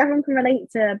 Like, everyone can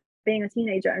relate to being a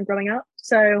teenager and growing up.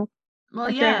 So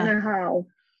I don't know how.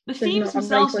 The themes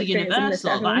themselves are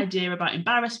universal. That idea about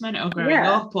embarrassment or growing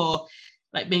up, or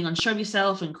like being unsure of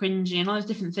yourself and cringy and all those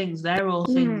different things. They're all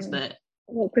things that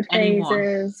awkward anyone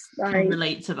phases, can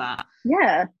relate to that.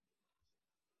 Yeah.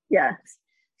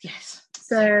 Yes.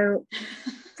 So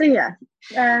yeah.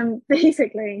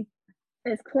 Basically,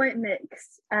 it's quite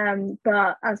mixed.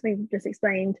 But as we've just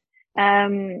explained,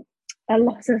 a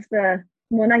lot of the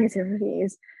more negative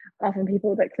reviews are from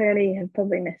people that clearly have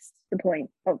probably missed the point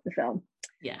of the film.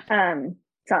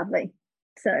 Sadly.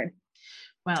 So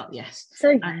well, yes.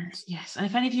 And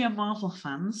if any of you are Marvel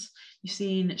fans, you've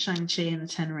seen Shang-Chi and the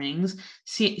Ten Rings.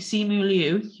 Simu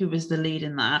Liu, who was the lead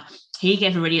in that, he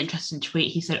gave a really interesting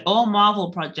tweet. He said, all Marvel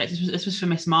projects, this was for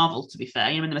Miss Marvel, to be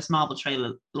fair, when the Miss Marvel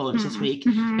trailer launched this week, for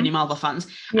any Marvel fans,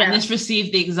 and this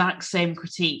received the exact same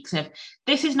critiques of,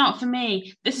 this is not for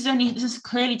me, this is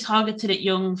clearly targeted at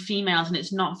young females, and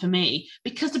it's not for me,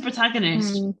 because the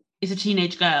protagonist is a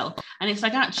teenage girl. And it's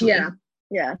like, actually,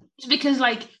 it's because,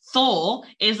 like, Thor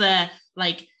is a,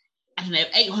 like, I don't know,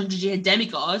 800-year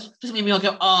demigod, doesn't mean we all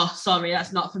go, oh, sorry,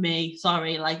 that's not for me.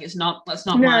 Sorry, like that's not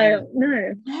mine.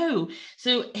 No.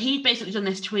 So he basically done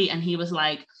this tweet and he was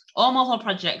like, all Marvel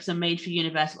projects are made for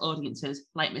universal audiences,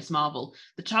 like Miss Marvel.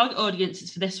 The target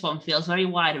audiences for this one feels very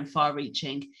wide and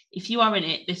far-reaching. If you are in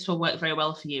it, this will work very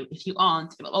well for you. If you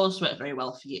aren't, it will also work very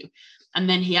well for you. And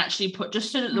then he actually put,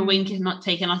 just so that the wink is not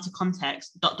taken out of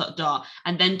context, ...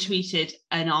 and then tweeted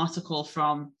an article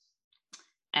from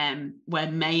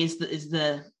where May is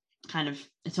the kind of,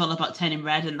 it's all about turning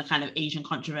red and the kind of Asian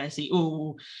controversy.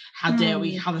 Oh, how dare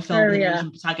we have a film with an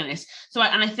Asian protagonist? So,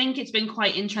 and I think it's been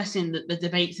quite interesting that the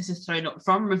debates this has thrown up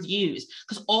from reviews,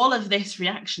 because all of this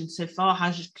reaction so far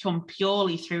has just come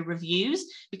purely through reviews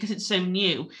because it's so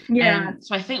new.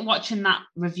 So I think watching that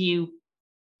review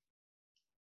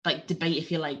like debate,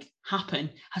 if you like, happen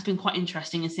has been quite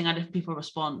interesting, and seeing how different people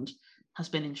respond has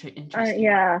been interesting.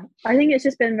 I think it's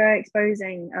just been very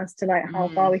exposing as to like how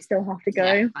far we still have to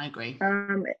go. I agree.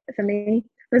 For me,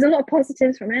 there's a lot of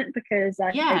positives from it, because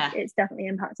it's definitely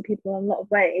impacted people in a lot of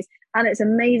ways, and it's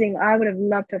amazing. I would have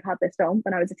loved to have had this film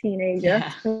when I was a teenager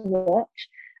to watch.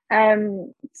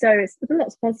 So it's a lot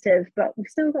of positive, but we've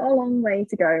still got a long way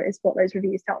to go, is what those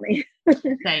reviews tell me.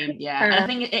 Same, and I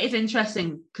think it is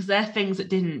interesting because they're things that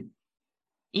didn't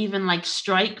even like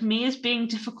strike me as being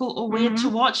difficult or weird to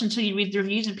watch until you read the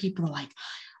reviews and people are like,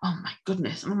 oh my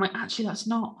goodness, and I'm like, actually that's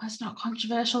not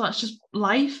controversial, that's just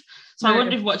life. So I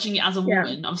wonder if watching it as a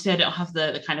woman, obviously I don't have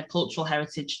the kind of cultural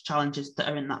heritage challenges that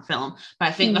are in that film, but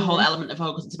I think the whole element of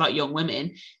because it's about young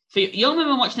women, for young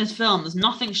women watching this film, there's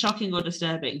nothing shocking or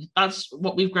disturbing. That's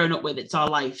what we've grown up with, it's our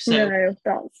life. So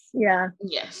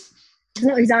yes, it's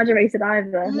not exaggerated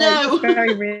either. No, it's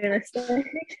very realistic.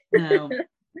 No.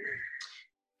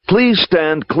 Please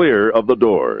stand clear of the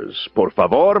doors. Por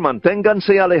favor,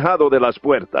 manténganse alejado de las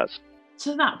puertas.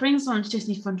 So that brings us on to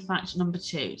Disney fun fact number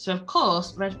 2. So of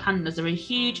course, red pandas are a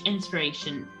huge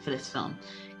inspiration for this film,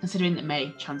 considering that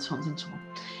May transforms into one.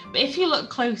 But if you look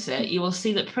closer, you will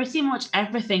see that pretty much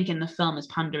everything in the film is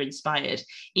panda inspired.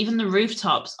 Even the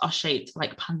rooftops are shaped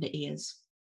like panda ears.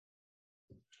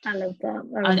 I love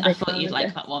that. I thought you'd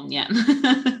like that one, yeah.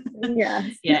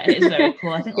 Yes. Yeah, it is very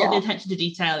cool. I think all the attention to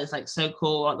detail is like so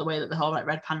cool, like the way that the whole like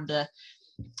red panda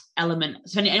element.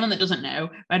 So anyone that doesn't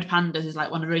know, red pandas is like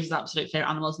one of Rosie's absolute favorite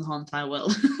animals in the whole entire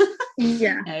world.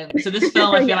 So this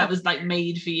film I feel like was like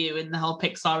made for you, in the whole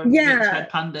Pixar of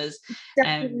red pandas.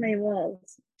 Definitely was.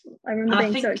 I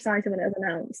remember being so excited when it was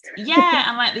announced.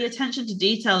 And like the attention to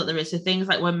detail that there is, so things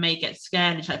like when May gets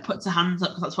scared and she like puts her hands up,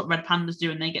 because that's what red pandas do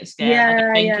when they get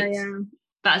scared.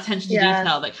 That attention to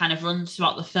detail that kind of runs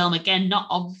throughout the film. Again, not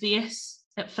obvious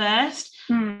at first,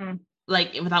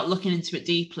 like without looking into it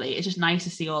deeply. It's just nice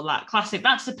to see all that classic.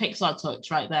 That's the Pixar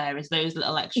touch right there, is those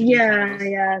little extra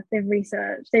details. They've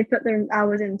researched, they've put their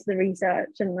hours into the research,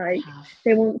 and like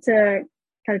they want to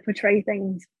kind of portray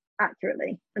things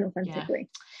accurately and authentically.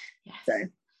 So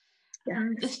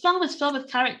this film is filled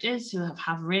with characters who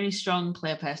have really strong,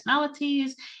 clear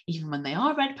personalities, even when they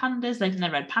are red pandas. Even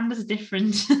their red pandas are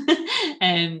different.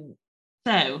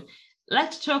 So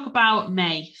let's talk about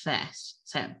May first.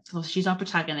 So she's our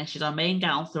protagonist, she's our main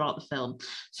gal throughout the film.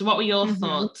 So what were your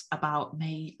thoughts about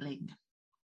Mei Ling?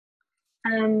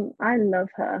 I love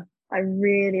her. I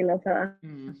really love her.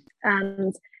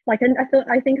 And like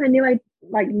I think I knew I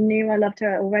loved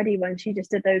her already when she just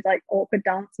did those like awkward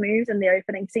dance moves in the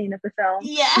opening scene of the film.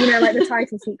 You know, like the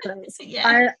title sequence.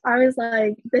 I was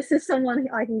like, this is someone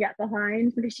I can get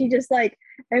behind, because she just like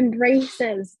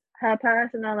embraces her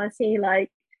personality.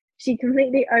 Like she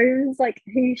completely owns like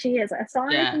who she is,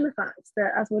 aside from the fact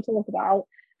that, as we'll talk about,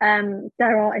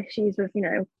 there are issues with, you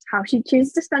know, how she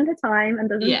chooses to spend her time and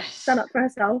doesn't stand up for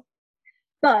herself.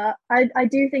 But I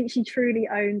do think she truly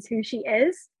owns who she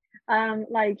is.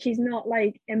 Like she's not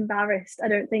like embarrassed, I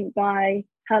don't think, by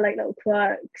her like little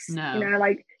quirks. You know,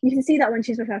 like you can see that when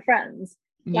she's with her friends.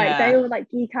 Like they all like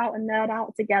geek out and nerd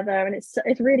out together, and it's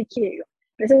really cute.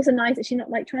 But it's also nice that she's not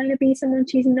like trying to be someone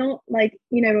she's not, like,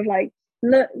 you know, with like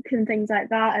look and things like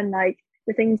that, and like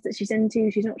the things that she's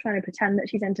into. She's not trying to pretend that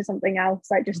she's into something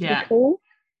else, like just to be cool.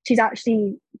 She's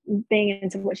actually being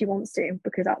into what she wants to,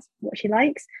 because that's what she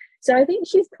likes. So I think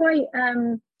she's quite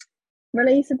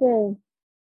relatable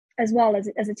as well as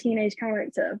a teenage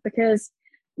character, because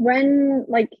when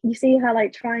like you see her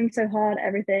like trying so hard at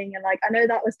everything, and like I know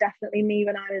that was definitely me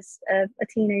when I was a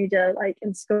teenager, like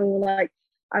in school, like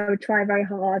I would try very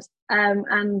hard,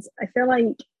 and I feel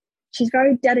like she's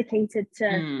very dedicated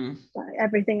to like,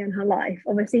 everything in her life.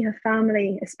 Obviously her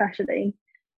family especially,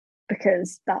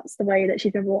 because that's the way that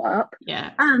she's been brought up,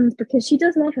 and because she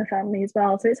does love her family as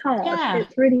well. So it's hard.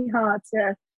 It's really hard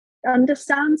to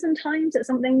understand sometimes that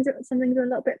something's a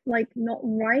little bit like not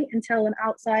right until an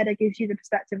outsider gives you the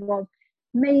perspective of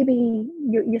maybe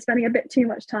you're spending a bit too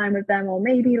much time with them, or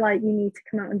maybe like you need to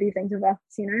come out and do things with us,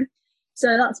 you know.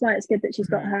 So that's why it's good that she's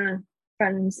got her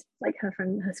friends, like her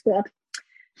squad.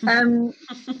 But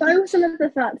I also love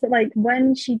the fact that like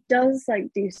when she does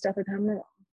like do stuff with her mom,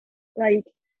 like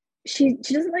she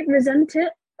doesn't like resent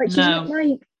it, like she's not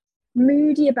like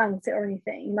moody about it or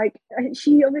anything. Like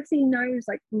she obviously knows,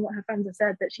 like from what her friends have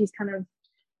said, that she's kind of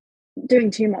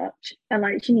doing too much and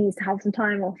like she needs to have some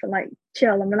time off and like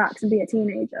chill and relax and be a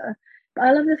teenager. But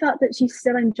I love the fact that she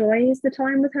still enjoys the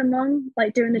time with her mom,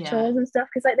 like doing the chores and stuff,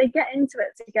 because like they get into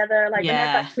it together, like when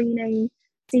there's that cleaning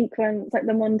sequence, like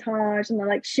the montage, and they're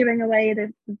like shooing away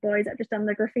the boys that just done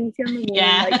the graffiti on the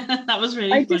wall. Like, that was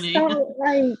really I funny. just felt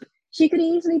like she could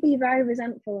easily be very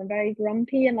resentful and very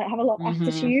grumpy and like have a lot of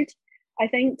attitude, I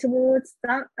think, towards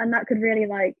that, and that could really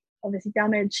like obviously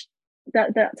damage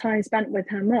that time spent with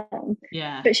her mom.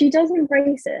 But she does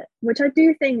embrace it, which I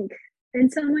do think in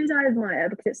some ways I admire,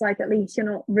 because it's like at least you're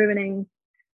not ruining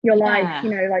your life, you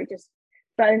know, like just,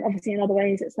 but obviously in other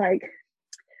ways it's like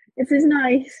this is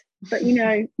nice, but you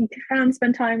know, you can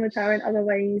spend time with her in other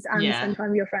ways and spend time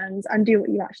with your friends and do what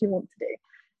you actually want to do.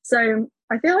 So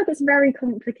I feel like it's very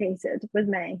complicated with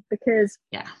May, because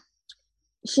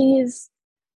she's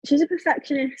a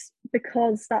perfectionist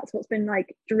because that's what's been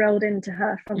like drilled into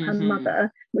her from her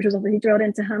mother, which was obviously drilled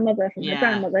into her mother from her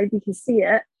grandmother. You can see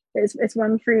it's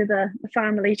run through the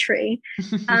family tree.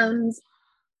 And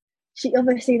she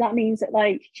obviously, that means that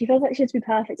like she feels like she has to be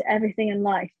perfect at everything in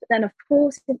life. But then of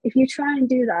course if you try and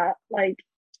do that, like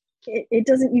it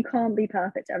doesn't, you can't be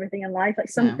perfect at everything in life. Like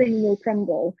something will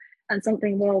crumble and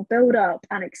something will build up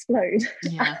and explode.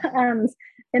 And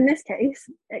in this case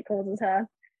it causes her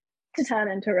to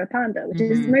turn into a panda, which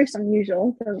is most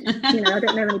unusual. So, you know, I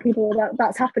don't know many people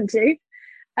that's happened to.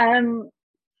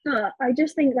 But I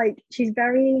just think like she's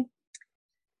very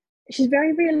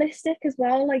realistic as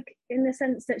well, like in the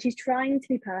sense that she's trying to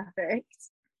be perfect,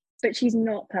 but she's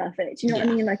not perfect. You know what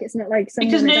I mean? Like it's not like someone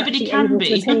because is nobody actually can able be.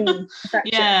 to attain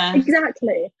perfection.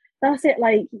 Exactly. That's it.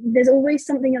 Like there's always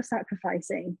something you're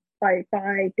sacrificing by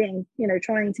being, you know,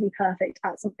 trying to be perfect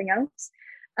at something else.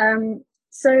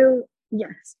 So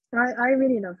yes, I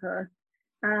really love her,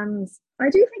 and I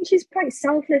do think she's quite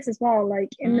selfless as well, like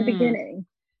in the beginning,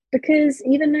 because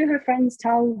even though her friends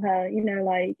tell her, you know,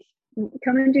 like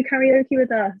come and do karaoke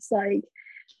with us, like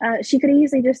she could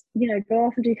easily just, you know, go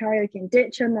off and do karaoke and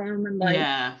ditch her mum and like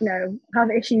you know,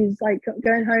 have issues like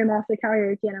going home after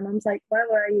karaoke and her mum's like, where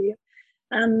were you?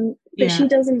 But she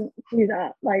doesn't do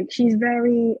that. Like she's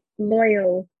very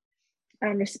loyal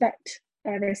and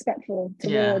respectful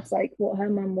towards like what her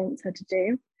mum wants her to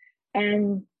do.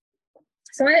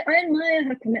 So I admire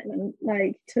her commitment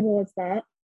like towards that,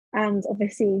 and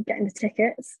obviously getting the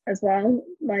tickets as well.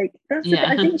 Like that's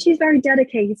I think she's very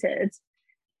dedicated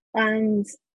and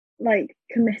like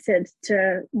committed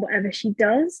to whatever she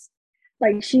does.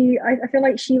 Like I feel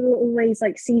like she will always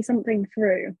like see something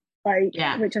through, like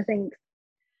which I think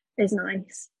is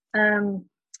nice.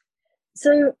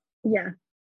 So yeah,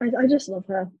 I just love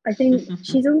her. I think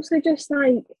she's also just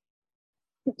like,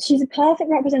 she's a perfect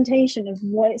representation of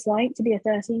what it's like to be a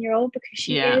 13-year-old, because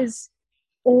she is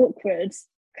awkward,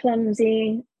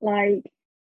 clumsy, like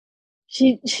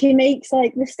she makes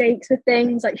like mistakes with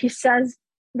things, like she says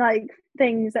like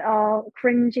things that are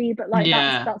cringy, but like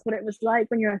that's what it was like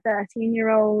when you're a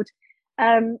 13-year-old.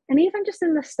 And even just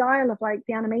in the style of like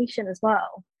the animation as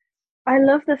well, I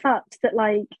love the fact that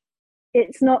like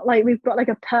it's not like we've got like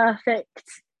a perfect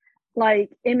like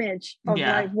image of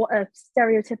like what a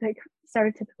stereotypical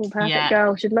perfect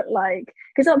girl should look like,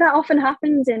 because that often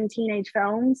happens in teenage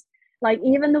films. Like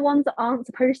even the ones that aren't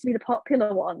supposed to be the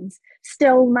popular ones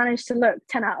still manage to look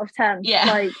 10 out of 10,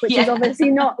 like which is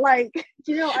obviously not like,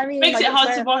 do you know what I mean? Makes like, it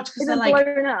hard to watch because they're like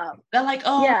blown up. They're like,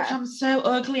 oh I'm so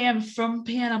ugly and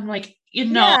frumpy, and I'm like, you're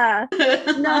not.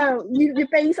 No, you're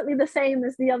basically the same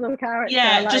as the other character.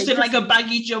 Like, just in like a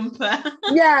baggy jumper.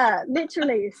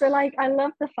 Literally. So like I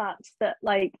love the fact that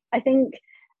like I think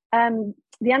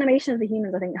the animation of the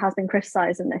humans I think has been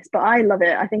criticized in this, but I love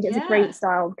it. I think it's a great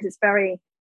style because it's very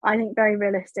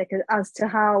realistic as to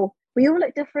how we all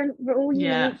look different, we're all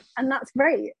unique, and that's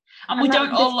great. And we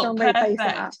don't all look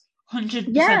perfect 100%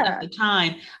 of the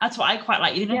time. That's what I quite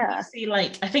like. You know, you see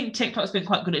like, I think TikTok's been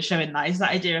quite good at showing that, is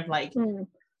that idea of like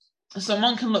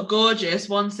someone can look gorgeous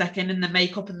one second in the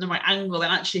makeup and the right angle,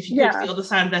 and actually if you go to the other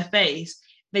side of their face,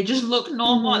 they just look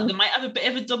normal. They might have a bit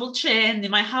of a double chin, they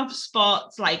might have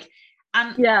spots, like,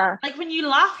 and like when you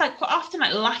laugh, like quite often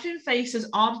like laughing faces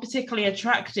aren't particularly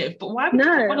attractive, but why would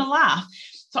you want to laugh?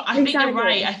 So I think you're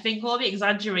right. I think all the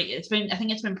exaggerated, I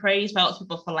think it's been praised by lots of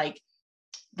people for like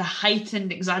the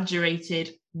heightened,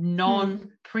 exaggerated,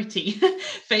 non-pretty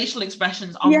facial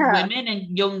expressions of women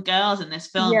and young girls in this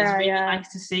film is really nice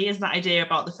to see. Is that idea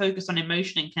about the focus on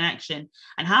emotion and connection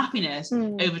and happiness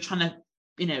over trying to,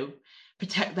 you know,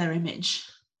 protect their image.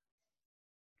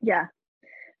 Yeah.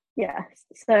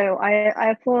 So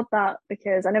I applaud that,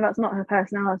 because I know that's not her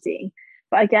personality,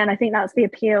 but again, I think that's the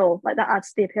appeal. Like, that adds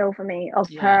to the appeal for me of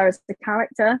her as the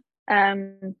character.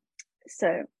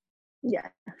 So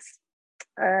yes.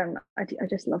 I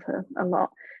just love her a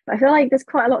lot, but I feel like there's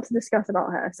quite a lot to discuss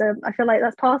about her, so I feel like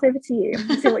let's pass over to you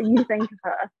and see what you think of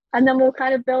her, and then we'll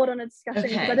kind of build on a discussion,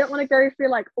 because I don't want to go through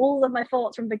like all of my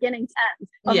thoughts from beginning to end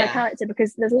of my character,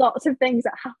 because there's lots of things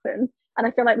that happen, and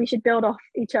I feel like we should build off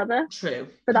each other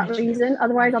for that reason.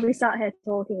 Otherwise I'll be sat here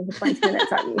talking for 20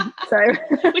 minutes at you, so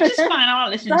which is fine.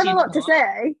 I'll listen. So I have a lot to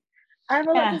say. I have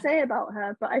a lot to say about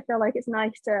her, but I feel like it's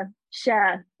nice to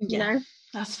share, you know?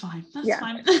 That's fine. That's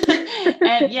fine.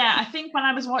 I think when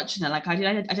I was watching it, like I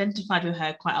identified with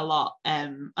her quite a lot.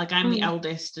 Like I'm the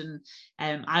eldest, and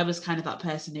I was kind of that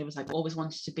person who was like always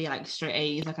wanted to be like straight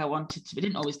A's, like I wanted to, but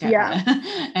didn't always get there.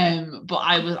 But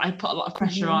I put a lot of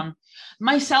pressure on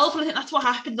myself, and I think that's what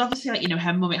happens. Obviously, like, you know,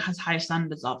 her mum, it has high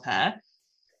standards of her.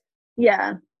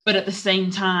 Yeah. But at the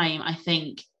same time, I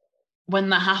think when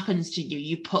that happens to you,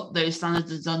 you put those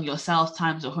standards on yourself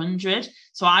times 100.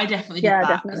 So I definitely did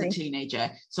that as a teenager.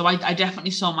 So I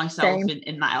definitely saw myself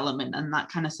in that element and that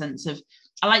kind of sense of,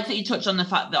 I like that you touched on the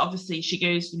fact that obviously she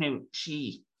goes, you know,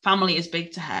 family is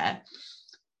big to her,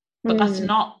 but that's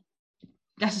not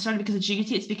necessarily because of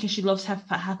duty, it's because she loves her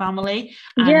family.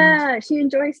 And she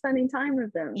enjoys spending time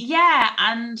with them.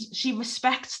 And she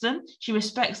respects them. She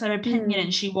respects their opinion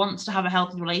and she wants to have a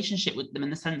healthy relationship with them, in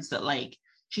the sense that, like,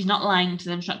 she's not lying to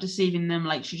them, she's not deceiving them.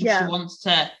 Like, she wants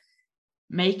to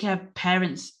make her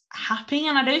parents happy,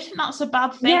 and I don't think that's a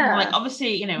bad thing. Like,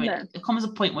 obviously, you know, it comes a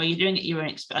point where you're doing it at your own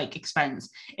expense,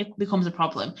 it becomes a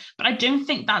problem, but I don't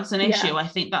think that's an issue. I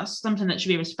think that's something that should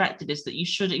be respected, is that you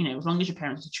should, you know, as long as your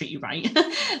parents treat you right,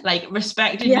 like,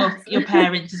 respecting your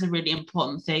parents is a really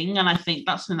important thing. And I think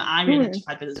that's something that I really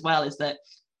identified with as well, is that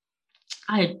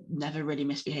I had never really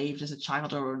misbehaved as a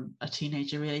child or a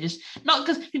teenager, really. Just not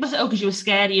because people say, oh, because you were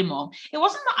scared of your mum. It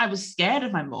wasn't that I was scared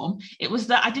of my mum. It was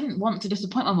that I didn't want to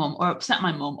disappoint my mum or upset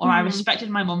my mum, or I respected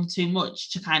my mum too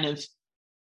much to kind of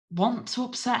want to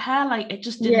upset her. Like, it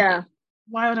just didn't.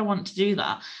 Why would I want to do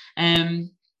that?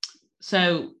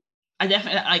 So I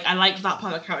definitely, like, I liked that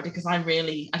part of the character because I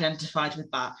really identified with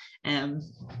that.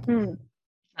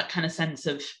 That kind of sense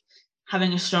of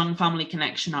having a strong family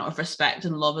connection out of respect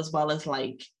and love, as well as,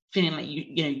 like, feeling like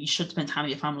you know you should spend time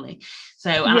with your family. So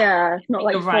it's not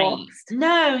like forced.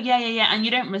 No, and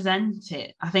you don't resent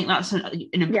it. I think that's an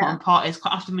important part. Is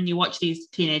quite often when you watch these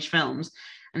teenage films,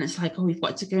 and it's like, oh, we've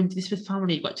got to go into this with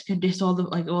family, you've got to go into this, all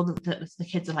the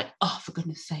kids are like, oh, for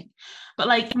goodness sake. But,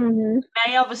 like,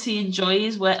 May obviously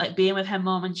enjoys being with her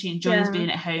mom, and she enjoys being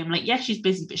at home. Like, she's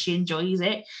busy, but she enjoys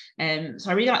it.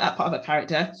 So I really like that part of her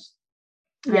character.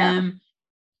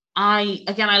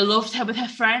 I loved her with her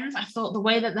friends. I thought the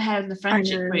way that the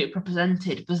friendship group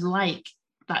represented was like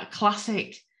that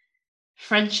classic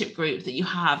friendship group that you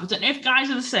have. I don't know if guys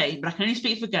are the same, but I can only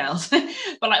speak for girls.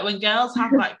 But, like, when girls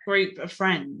have that group of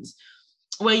friends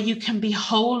where you can be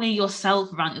wholly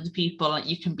yourself around other people, like,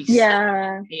 you can be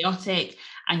so chaotic,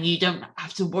 and you don't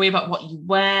have to worry about what you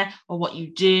wear or what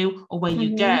you do or where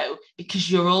you go,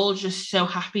 because you're all just so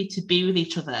happy to be with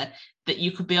each other, that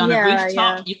you could be on a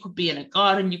rooftop, you could be in a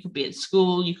garden, you could be at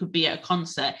school, you could be at a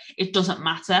concert. It doesn't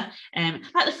matter.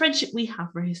 Like the friendship we have,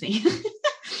 Rosie. But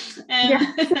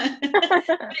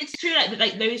it's true,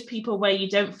 like those people where you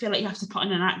don't feel like you have to put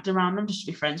on an act around them just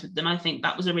to be friends with them. I think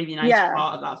that was a really nice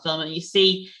part of that film, and you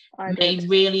see May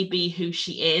really be who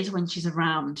she is when she's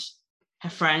around her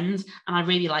friends, and I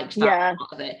really liked that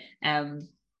part of it.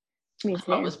 Me too.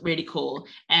 That was really cool.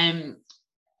 I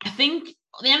think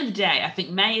at the end of the day, I think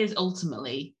May is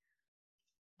ultimately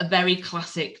a very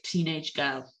classic teenage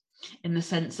girl, in the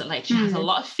sense that, like, she has a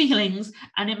lot of feelings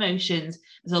and emotions.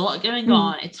 There's a lot going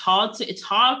on. It's hard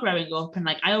growing up, and,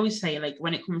 like, I always say, like,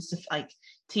 when it comes to, like,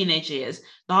 teenage years,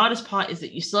 the hardest part is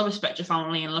that you still respect your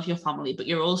family and love your family, but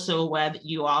you're also aware that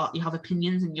you have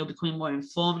opinions, and you're becoming more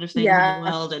informed of things in the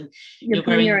world, and you're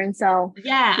growing your own self.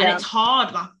 And it's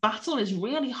hard. That battle is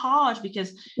really hard,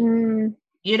 because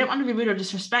you don't want to be rude or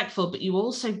disrespectful, but you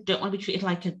also don't want to be treated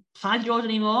like a 5-year-old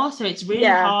anymore. So it's really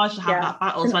hard to have that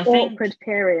battle. It's an awkward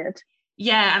period.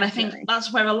 Yeah, and I think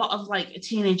that's where a lot of, like,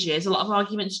 teenage years, a lot of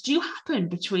arguments do happen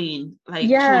between, like,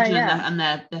 children and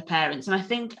their parents. And I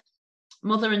think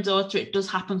mother and daughter, it does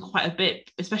happen quite a bit,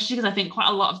 especially because I think quite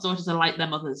a lot of daughters are like their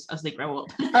mothers as they grow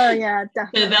up. Oh yeah,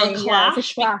 definitely. So they'll clash.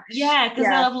 It's a clash. Yeah, because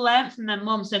they'll have learned from their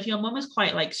mum. So if your mum is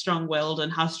quite like strong-willed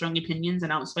and has strong opinions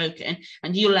and outspoken,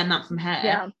 and you learn that from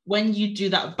her, when you do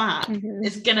that back,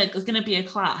 it's gonna be a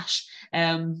clash.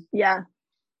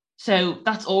 So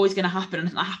that's always going to happen. And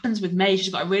that happens with May.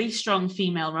 She's got a really strong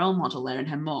female role model there in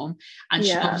her mum. And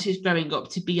she obviously is growing up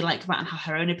to be like that and have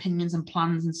her own opinions and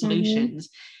plans and solutions.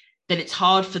 That it's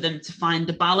hard for them to find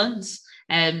the balance.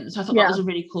 So I thought that was a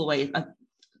really cool way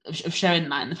of showing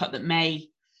that, and the fact that May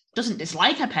doesn't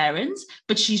dislike her parents,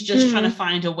 but she's just trying to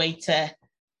find a way to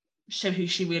show who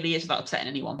she really is without upsetting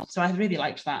anyone. So I really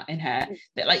liked that in her.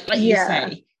 That like you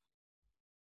say,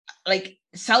 like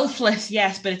selfless,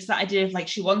 yes, but it's that idea of like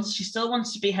she still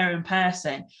wants to be her own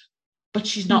person, but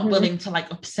she's not willing to like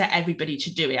upset everybody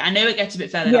to do it. I know it gets a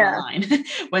bit further down the line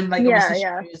when like obviously she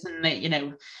goes and they, you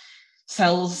know,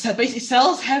 sells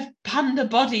her panda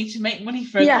body to make money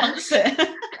for a concert.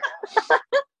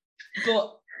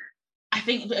 But I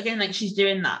think again, like she's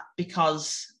doing that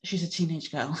because she's a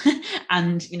teenage girl,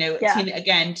 and you know,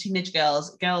 teenage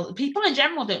girls, people in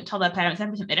general don't tell their parents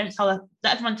everything. They don't let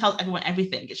everyone tell everyone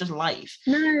everything. It's just life.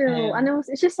 No, and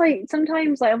also, it's just like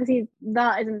sometimes, like obviously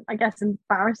that isn't, I guess,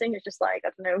 embarrassing. It's just like, I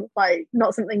don't know, like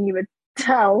not something you would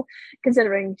tell,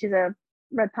 considering she's a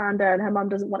red panda and her mum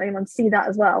doesn't want anyone to see that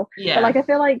as well. But like I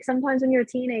feel like sometimes when you're a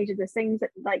teenager, there's things that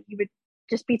like you would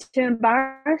just be too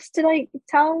embarrassed to like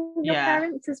tell your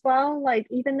parents as well, like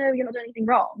even though you're not doing anything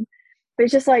wrong, but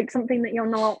it's just like something that you're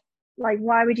not like,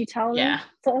 why would you tell them,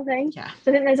 sort of thing. So I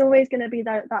think there's always going to be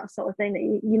that sort of thing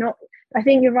that you're not, I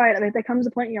think you're right, like, there comes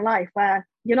a point in your life where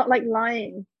you're not like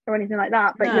lying or anything like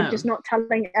that, but you're just not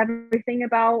telling everything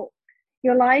about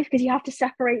your life, because you have to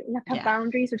separate, you have to have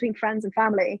boundaries between friends and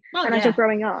family. As you're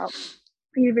growing up,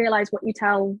 you realize what you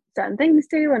tell certain things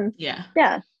to, and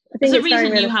I think there's a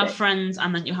reason you have friends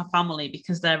and then you have family,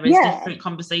 because there is different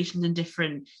conversations and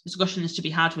different discussions to be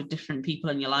had with different people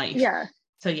in your life.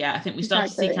 So I think we start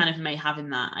to see kind of May having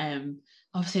that.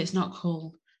 Obviously it's not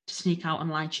cool to sneak out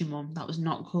and lie to your mum. That was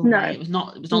not cool. No, right?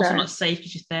 It was also not safe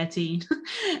because she's 13.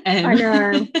 I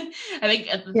know. I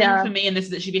think the thing for me in this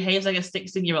is that she behaves like a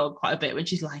 16-year-old quite a bit when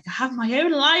she's like, I have my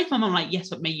own life. And I'm like, yes,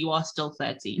 but May, you are still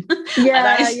 13.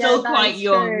 That is still quite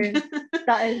young.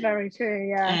 That is very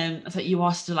true. It's like you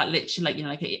are still like literally like, you know,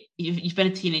 like you've been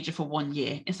a teenager for 1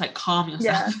 year. It's like, calm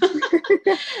yourself.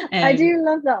 I do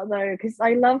love that though, because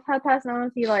I love her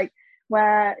personality, like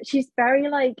where she's very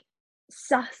like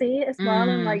sassy as well,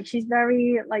 and like she's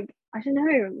very like, I don't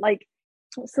know, like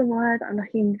what's the word I'm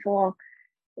looking for,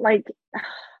 like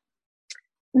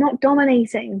not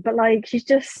dominating, but like she's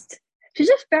just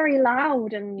very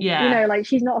loud, and you know, like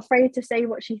she's not afraid to say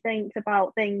what she thinks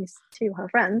about things to her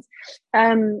friends,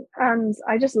 and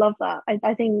I just love that.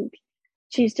 I think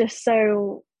she's just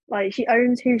so like, she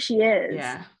owns who she is,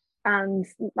 and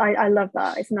I love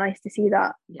that. It's nice to see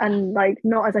that, and like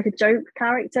not as like a joke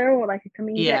character or like a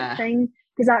comedic thing,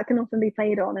 because that can often be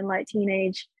played on in like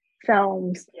teenage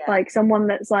films, like someone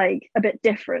that's like a bit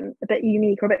different, a bit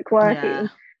unique or a bit quirky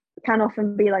can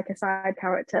often be like a side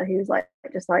character who's like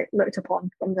just like looked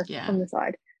upon from the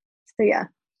side. So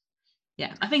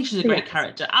I think she's a great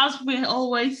character. As we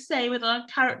always say with our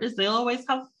characters, they always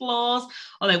have flaws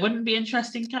or they wouldn't be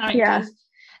interesting characters.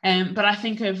 But I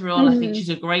think overall, I think she's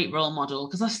a great role model,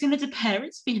 because I've seen it to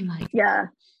parents being like,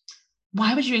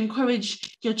 why would you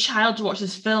encourage your child to watch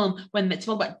this film when it's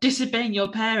all about disobeying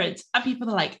your parents? And people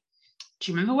are like,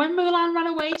 do you remember when Mulan ran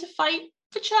away to fight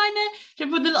for China? Do you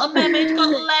remember when the Little Mermaid got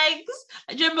legs?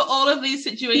 Do you remember all of these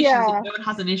situations that no one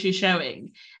has an issue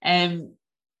showing? And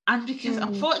because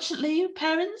unfortunately,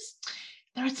 parents,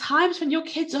 there are times when your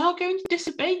kids are going to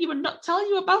disobey you and not tell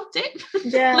you about it.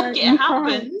 Like it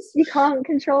happens. You can't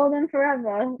control them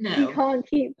forever. No. You can't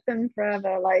keep them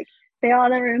forever. Like they are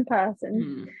their own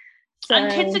person. So,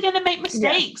 and kids are going to make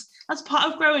mistakes. That's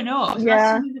part of growing up.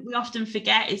 That's something that we often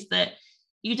forget, is that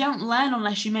you don't learn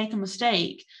unless you make a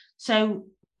mistake. So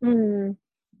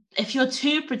if you're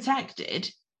too protected,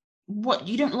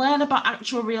 you don't learn about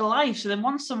actual real life. So then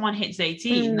once someone hits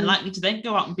 18, they're likely to then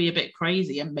go out and be a bit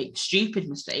crazy and make stupid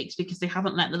mistakes because they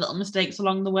haven't learned the little mistakes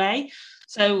along the way.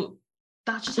 So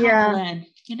that's just how to learn,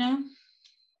 you know?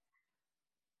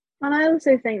 And I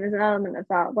also think there's an element of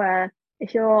that where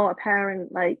if you're a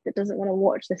parent like that doesn't want to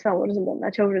watch this film or doesn't want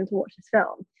their children to watch this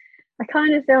film, I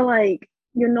kind of feel like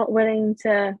you're not willing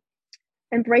to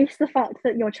embrace the fact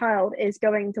that your child is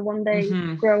going to one day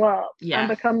grow up and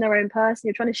become their own person.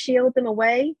 You're trying to shield them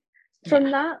away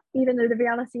from that, even though the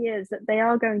reality is that they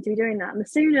are going to be doing that. And the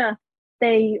sooner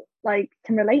they like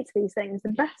can relate to these things, the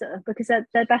better, because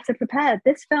they're better prepared.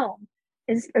 This film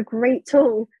is a great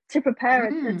tool to prepare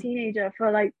a teenager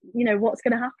for, like, you know, what's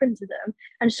going to happen to them,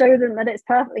 and show them that it's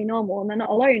perfectly normal and they're not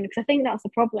alone. Because I think that's the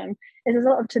problem, is there's a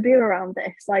lot of taboo around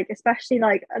this, like, especially,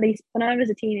 like, at least when I was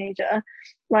a teenager,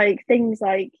 like things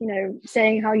like, you know,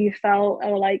 saying how you felt,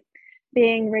 or like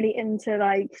being really into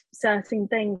like certain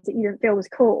things that you didn't feel was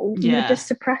cool, you would just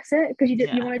suppress it because you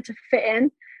wanted to fit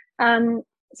in.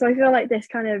 So I feel like this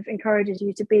kind of encourages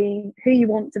you to be who you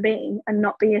want to be and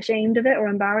not be ashamed of it or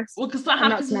embarrassed. Well, because that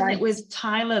happens, isn't it, with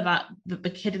Tyler, that the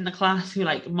kid in the class who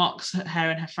like mocks her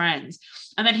and her friends,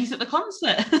 and then he's at the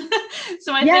concert.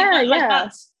 So I think like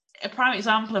that's a prime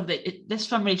example of this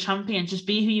film really champions just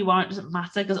be who you are. It doesn't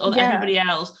matter, because everybody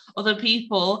else, other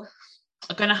people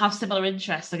are going to have similar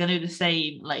interests. They're going to do the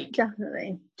same. Like,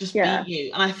 definitely, just be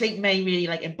you. And I think May really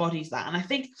like embodies that. And I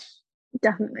think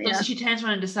definitely, once she turns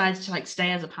around and decides to like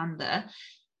stay as a panda,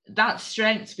 that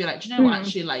strength to be like, do you know what,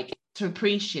 actually, like, to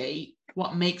appreciate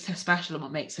what makes her special and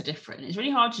what makes her different. It's really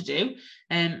hard to do.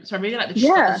 So I really like that she's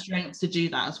got the strength to do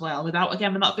that as well,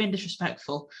 without being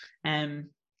disrespectful. I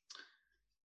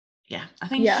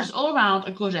think it's just all around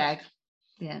a good egg.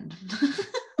 The end.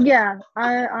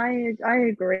 I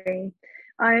agree.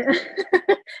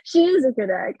 She is a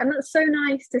good egg, and it's so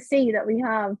nice to see that we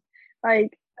have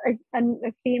like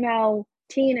a female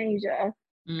teenager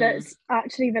that's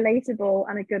actually relatable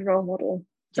and a good role model.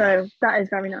 So that is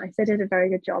very nice. They did a very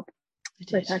good job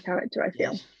with her character, I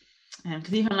feel.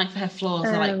 Because even like for her flaws,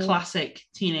 they're like classic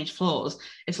teenage flaws.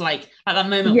 It's like at that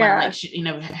moment when, like, she, you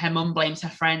know, her mum blames her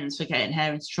friends for getting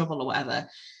her into trouble or whatever,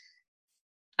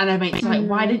 and her mate's like,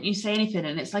 why didn't you say anything?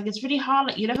 And it's like, it's really hard.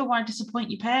 Like, you never want to disappoint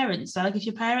your parents. So like, if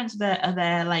your parents are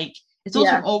there, like, it's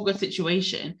also an awkward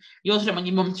situation. You also don't want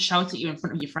your mum to shout at you in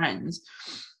front of your friends.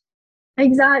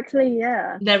 Exactly.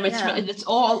 It's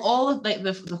all of like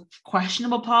the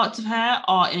questionable parts of her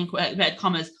are, in inverted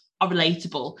commas, are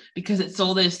relatable, because it's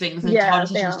all those things and hard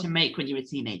decisions to make when you're a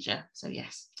teenager. So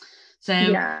yes. So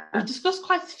we've discussed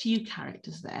quite a few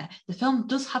characters there. The film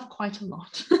does have quite a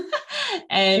lot.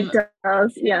 It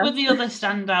does, Who were the other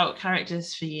standout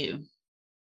characters for you?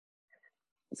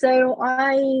 So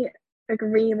I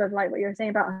agree with like what you were saying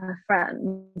about her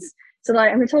friends. So like,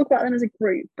 I'm going to talk about them as a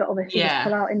group, but obviously just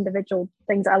pull out individual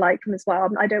things I like them as well.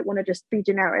 I don't want to just be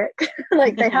generic.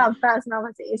 Like, they have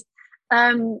personalities.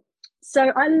 So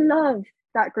I love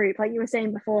that group. Like you were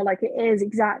saying before, like, it is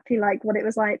exactly like what it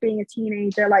was like being a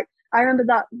teenager. Like, I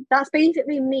remember that's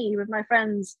basically me with my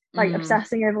friends, like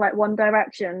obsessing over like One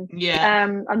Direction,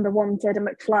 and The Wanted and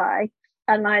McFly,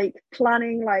 and like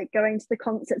planning like going to the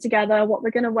concert together, what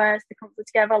we're gonna wear to the concert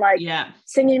together, like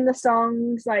singing the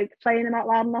songs, like playing them out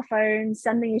loud on our phones,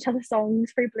 sending each other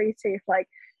songs through Bluetooth. Like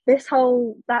that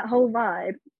whole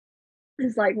vibe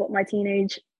is like what my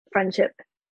teenage friendship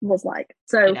was like.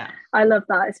 So I love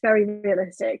that. It's very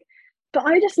realistic. But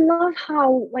I just love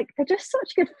how like they're just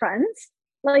such good friends.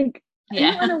 Like,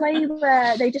 not in a way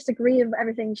where they just agree with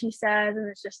everything she says and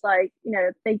it's just like, you know,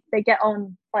 they get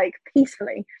on like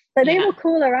peacefully. But they will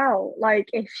call her out, like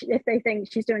if they think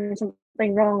she's doing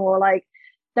something wrong, or like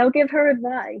they'll give her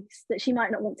advice that she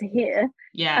might not want to hear.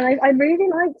 And I really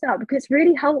like that, because it's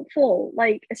really helpful,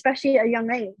 like especially at a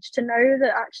young age, to know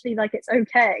that actually like it's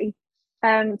okay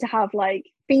to have like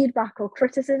feedback or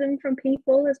criticism from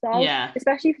people as well,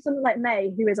 especially for someone like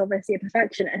May, who is obviously a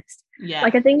perfectionist.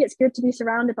 Like, I think it's good to be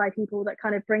surrounded by people that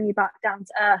kind of bring you back down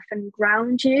to earth and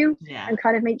ground you, and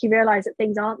kind of make you realize that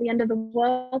things aren't the end of the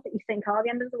world that you think are the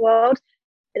end of the world.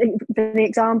 The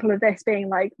example of this being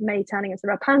like May turning into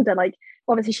a panda, like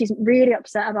obviously she's really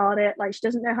upset about it, like she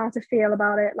doesn't know how to feel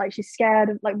about it, like she's scared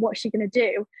of like what's she gonna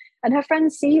do, and her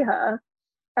friends see her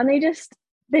and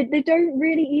they don't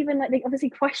really even like, they obviously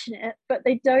question it, but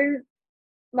they don't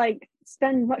like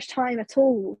spend much time at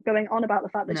all going on about the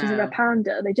fact that she's a red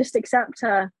panda. They just accept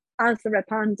her as the red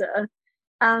panda,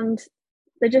 and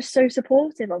they're just so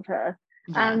supportive of her.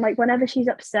 And like whenever she's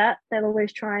upset, they'll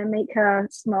always try and make her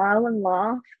smile and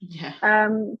laugh.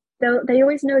 They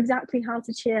always know exactly how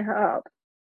to cheer her up.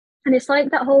 And it's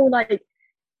like that whole like,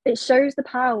 it shows the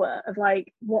power of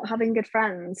like what having good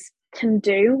friends can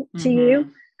do to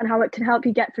you, and how it can help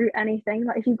you get through anything.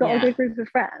 Like if you've got a good group of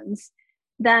friends,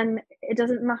 then it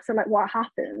doesn't matter like what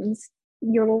happens,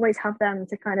 you'll always have them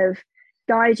to kind of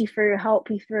guide you through, help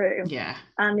you through,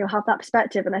 and you'll have that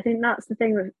perspective. And I think that's the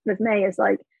thing with May, is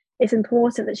like, it's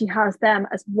important that she has them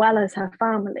as well as her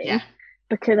family,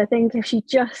 because I think if she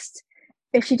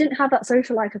didn't have that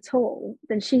social life at all,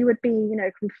 then she would be, you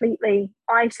know, completely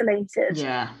isolated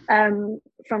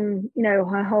from, you know,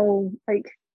 her whole like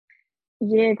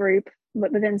year group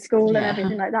within school and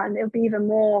everything like that, and it would be even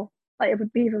more like, it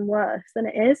would be even worse than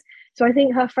it is. So I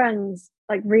think her friends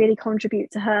like really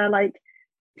contribute to her like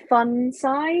fun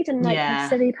side and like her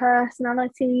silly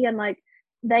personality, and like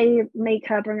they make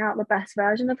her bring out the best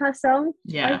version of herself,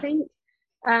 I think.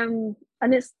 And I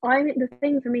think the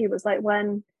thing for me was like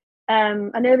when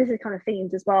I know this is kind of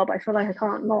themed as well, but I feel like I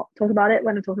can't not talk about it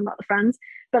when I'm talking about the friends.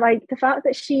 But like the fact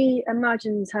that she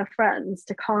imagines her friends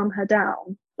to calm her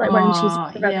down, like when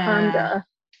she's the Red Panda,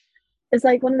 is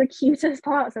like one of the cutest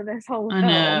parts of this whole film. I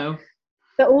know.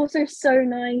 But also so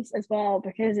nice as well,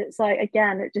 because it's like,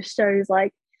 again, it just shows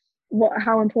like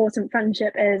how important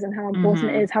friendship is and how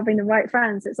important it is having the right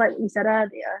friends. It's like what you said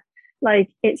earlier,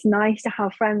 like it's nice to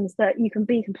have friends that you can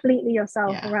be completely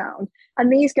yourself around,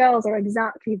 and these girls are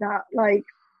exactly that. Like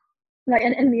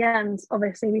in the end,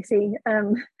 obviously we see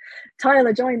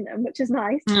Tyler join them, which is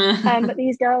nice. But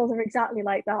these girls are exactly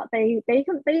like that. They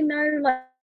know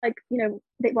like you know,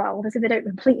 well, obviously they don't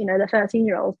completely know, they're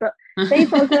 13-year-olds, but they've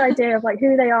got a good idea of like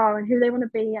who they are and who they want to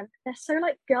be, and they're so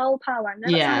like girl power. I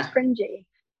know that sounds cringy,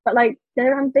 but like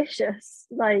they're ambitious,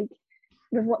 like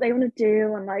with what they want to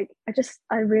do, and like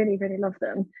I really really love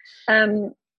them.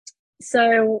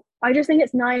 So I just think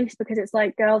it's nice because it's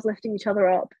like girls lifting each other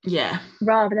up,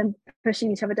 rather than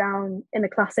pushing each other down in the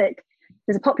classic,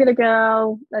 there's a popular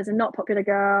girl, there's a not popular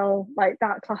girl, like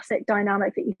that classic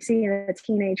dynamic that you see in a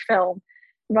teenage film,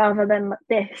 rather than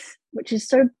this, which is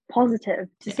so positive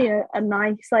to see a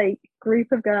nice like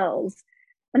group of girls.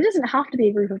 And it doesn't have to be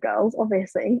a group of girls,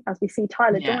 obviously, as we see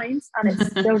Tyler joins, and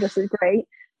it's still just as great.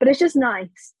 But it's just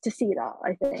nice to see that,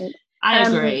 I think. I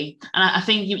agree. And I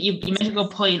think you made a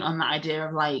good point on that idea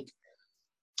of like,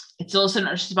 it's also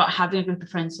not just about having a group of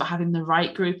friends, but having the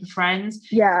right group of friends.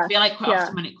 I feel like quite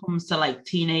often when it comes to like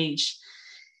teenage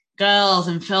girls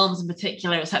and films in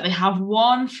particular, it's like they have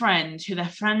one friend who they're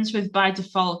friends with by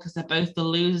default because they're both the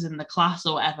losers in the class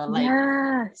or whatever.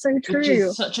 Like, so true. Which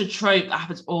is such a trope that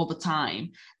happens all the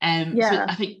time. So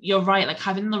I think you're right. Like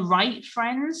having the right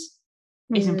friends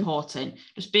is important.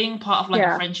 Just being part of like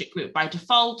a friendship group by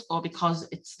default, or because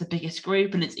it's the biggest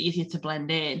group and it's easier to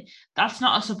blend in, that's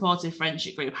not a supportive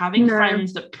friendship group. Having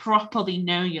friends that properly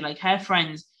know you, like her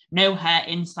friends know her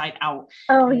inside out.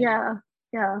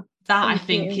 That I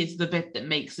think is the bit that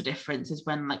makes the difference, is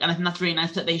when like, and I think that's really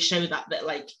nice that they show that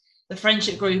like the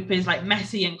friendship group is like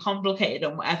messy and complicated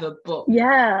and whatever, but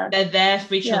they're there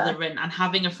for each other, and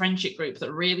having a friendship group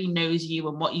that really knows you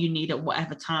and what you need at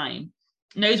whatever time,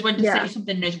 knows when to say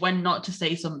something, knows when not to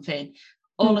say something,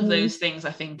 all of those things.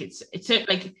 I think it's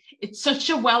like it's such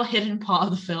a well hidden part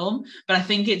of the film, but I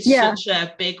think it's such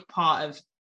a big part of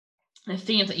the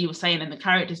themes that you were saying and the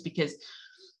characters, because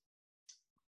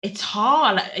it's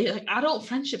hard. Like adult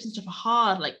friendships and stuff are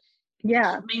hard. Like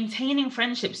maintaining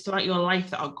friendships throughout your life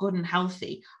that are good and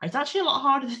healthy, it's actually a lot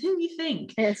harder than you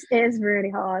think. It is really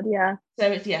hard.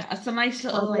 So it's a nice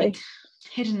little like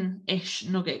hidden-ish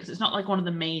nugget, because it's not like one of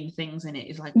the main things in it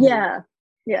is like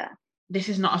this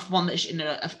is not one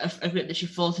that a group that she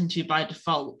falls into by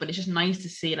default, but it's just nice to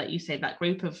see, like you say, that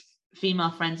group of female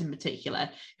friends in particular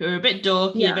who are a bit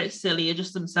dorky, a bit silly, are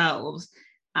just themselves,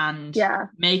 and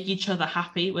make each other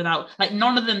happy without like,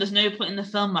 none of them, there's no point in the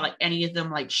film where like any of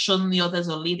them like shun the others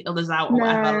or leave the others out or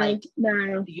whatever. Like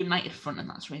the united front, and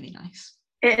that's really nice.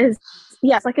 It is.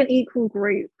 It's like an equal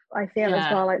group, I feel,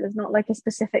 as well. Like there's not like a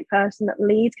specific person that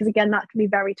leads, because again that can be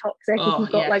very toxic if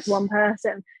you've got like one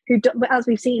person who as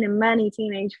we've seen in many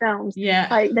teenage films,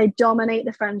 like they dominate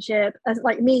the friendship, as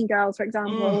like Mean Girls, for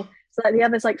example. So like the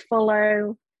others like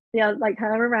follow like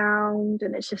her around,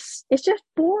 and it's just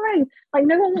boring. Like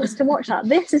no one wants to watch that.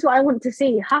 This is what I want to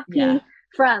see: happy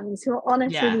friends who are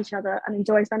honest with each other and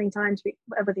enjoy spending time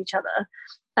with each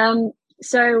other.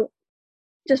 So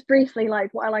just briefly,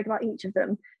 like what I like about each of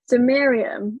them. So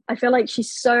Miriam, I feel like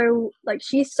she's so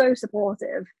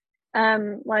supportive.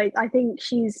 Like I think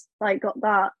she's like got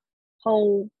that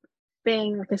whole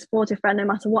being like a supportive friend no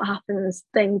matter what happens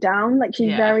thing down. Like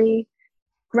she's very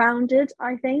grounded,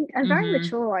 I think, and very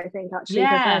mature, I think, actually,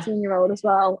 for a 13-year-old as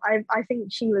well. I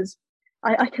think she was,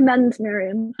 I commend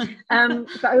Miriam.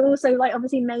 But I also like,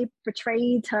 obviously May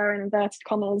betrayed her in inverted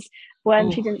commas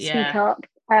when she didn't speak up.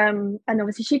 And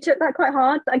obviously she took that quite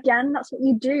hard, but again, that's what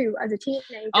you do as a teenager.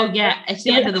 It's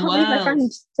the end of the world. My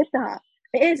friend did that.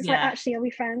 It is. It's like, actually, are we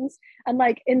friends? And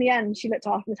like in the end, she looked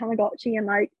after the Tamagotchi, and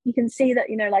like you can see that,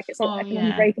 you know, like it's like an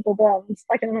unbreakable bond,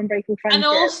 like an unbreakable friendship. And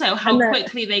also how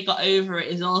quickly they got over it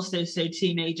is also so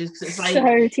teenagers, because it's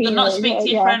like you'll not speak to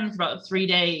your friend for about 3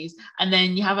 days, and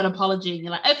then you have an apology, and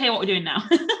you're like, okay, what we're doing now?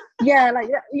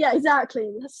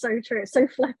 Exactly. That's so true. It's so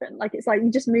flippant. Like it's like you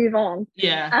just move on.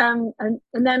 And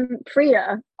then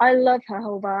Priya, I love her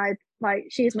whole vibe. Like,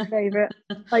 she's my favorite.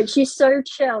 Like, she's so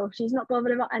chill. She's not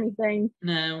bothered about anything.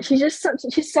 No. She's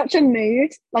such a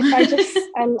mood. Like,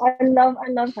 I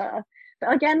love her.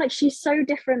 But again, like, she's so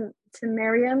different to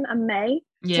Miriam and May.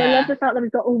 Yeah. So I love the fact that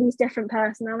we've got all these different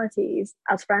personalities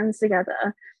as friends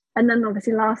together. And then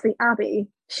obviously lastly, Abby,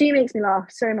 she makes me laugh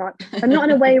so much. And not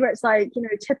in a way where it's like, you know,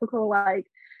 typical, like,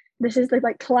 this is the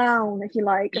like clown, if you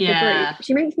like, of the group.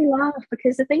 She makes me laugh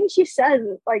because the things she says,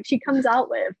 like, she comes out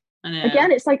with,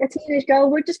 again, it's like a teenage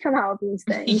girl would just come out of these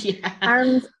things.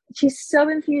 And she's so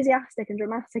enthusiastic and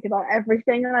dramatic about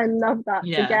everything, and I love that.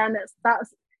 Again,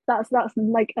 that's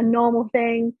like a normal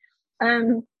thing.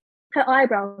 Her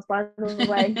eyebrows, by the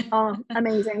way, are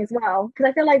amazing as well,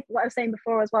 because I feel like what I was saying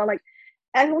before as well, like,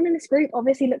 everyone in this group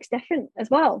obviously looks different as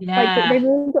well. Like, they've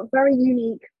all got very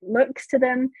unique looks to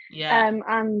them,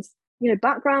 and, you know,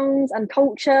 backgrounds and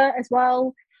culture as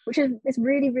well, which is, it's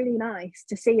really, really nice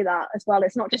to see that as well.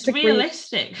 It's not just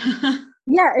realistic.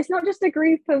 It's not just a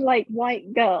group of like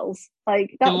white girls.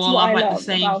 Like, that's all what have, I like, love the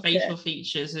same about facial it.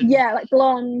 features. Like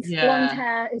blonde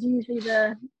hair is usually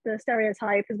the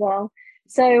stereotype as well.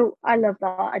 So I love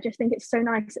that. I just think it's so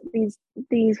nice that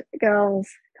these girls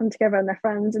come together and they're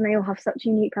friends, and they all have such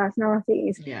unique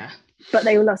personalities. But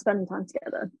they all love spending time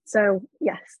together. So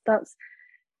yes, that's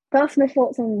my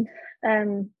thoughts on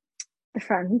the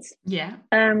Friends.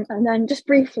 And then just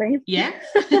briefly,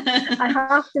 I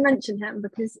have to mention him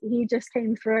because he just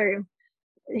came through.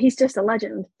 He's just a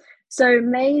legend. So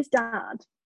May's dad,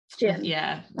 Jim,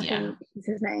 I think is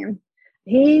his name.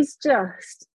 He's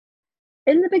just,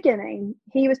 in the beginning,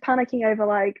 he was panicking over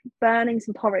like burning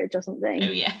some porridge or something.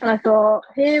 And I thought,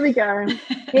 here we go.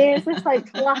 Here's this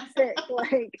like classic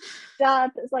like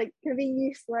dad that's like gonna be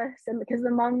useless, and because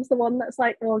the mum's the one that's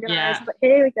like organized. But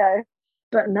here we go.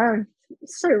 But no,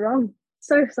 so wrong.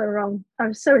 So wrong.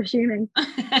 I'm so assuming.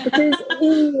 Because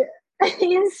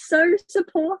he is so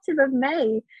supportive of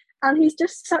May, and he's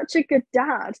just such a good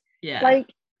dad. Like,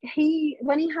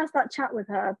 when he has that chat with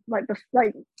her,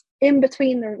 like in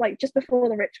between the, like, just before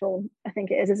the ritual, I think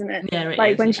it is, isn't it?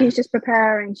 Like, when she's just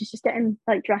preparing, she's just getting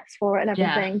like dressed for it and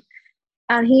everything.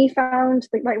 And he found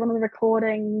like one of the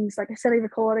recordings, like a silly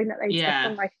recording that they took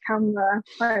on like a camera,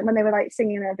 like, when they were like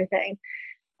singing and everything.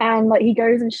 And like, he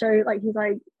goes and shows, like, he's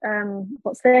like,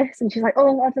 what's this? And she's like,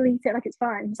 oh, I'll delete it, like, it's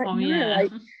fine. He's like,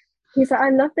 like, he's like,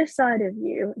 I love this side of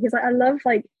you. He's like, I love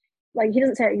like he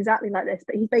doesn't say it exactly like this,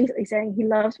 but he's basically saying he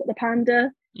loves what the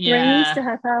panda brings to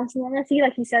her personality.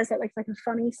 Like, he says that like, it's like a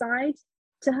funny side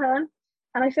to her.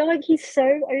 And I feel like he's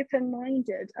so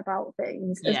open-minded about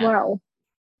things as well.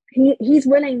 He's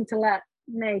willing to let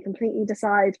May completely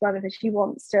decide whether she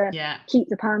wants to keep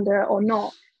the panda or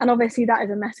not. And obviously that is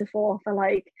a metaphor for,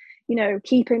 like, you know,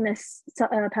 keeping this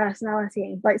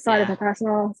personality, like, side of her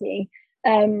personality,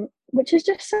 which is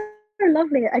just so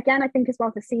lovely. Again, I think as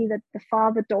well to see the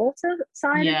father-daughter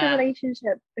side of the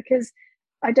relationship, because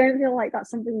I don't feel like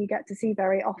that's something you get to see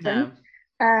very often.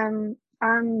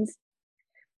 And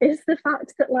it's the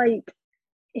fact that, like,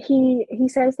 he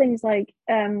says things like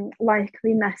life can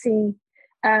be messy,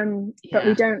 but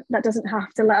we don't, that doesn't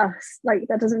have to let us, like,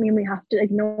 that doesn't mean we have to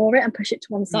ignore it and push it to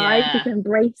one side. We can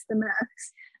embrace the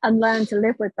mess and learn to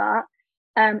live with that,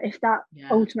 if that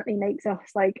ultimately makes us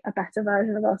like a better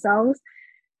version of ourselves.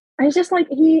 And it's just like,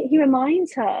 he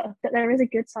reminds her that there is a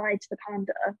good side to the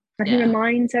panda, and he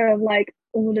reminds her of like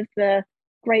all of the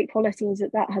great qualities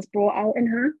that has brought out in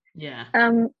her.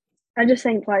 I just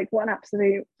think, like, what an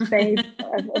absolute babe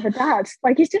of a dad.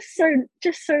 Like, he's just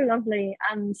so lovely.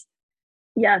 And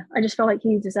I just feel like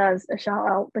he deserves a shout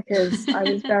out, because I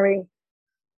was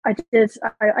I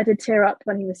did tear up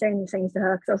when he was saying these things to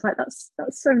her, because I was like,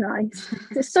 that's so nice.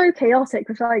 It's so chaotic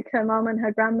with like her mum and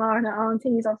her grandma and her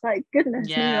aunties. I was like, goodness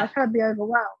me, like, I'd be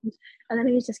overwhelmed. And then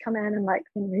he's just come in and like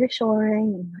been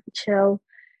reassuring and like chill.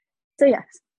 So yes,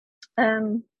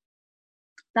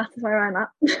 that is where I'm at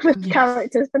with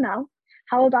characters for now.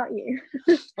 How about you?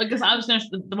 Because I was going to,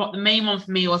 the main one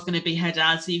for me was going to be her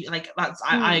dad. So, like, that's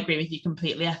I agree with you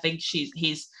completely. I think he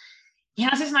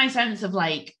has this nice sense of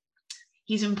like,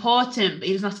 he's important, but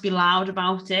he doesn't have to be loud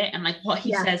about it, and like what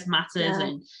he says matters.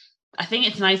 And I think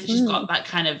it's nice that she's got that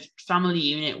kind of family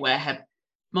unit where her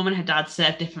mum and her dad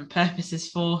serve different purposes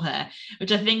for her,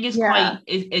 which I think is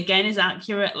is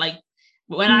accurate. Like,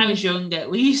 when I was younger,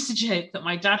 we used to joke that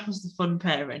my dad was the fun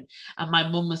parent and my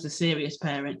mum was the serious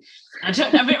parent. I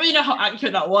don't really know how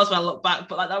accurate that was when I look back,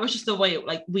 but like, that was just the way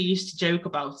like we used to joke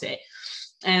about it.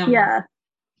 My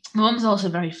mum's also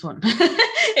very fun.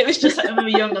 It was just like, when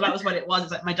we were younger, that was what it was.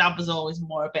 It's like, my dad was always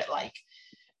more a bit like,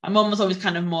 my mum was always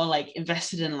kind of more like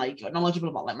invested in, like, knowledgeable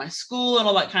about like my school and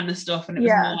all that kind of stuff. And it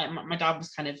was more like my dad was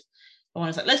kind of one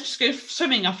was like, let's just go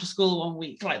swimming after school 1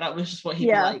 week. Like that was just what he'd be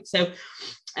Yeah. like. So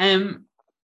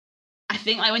I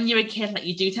think like when you're a kid, like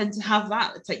you do tend to have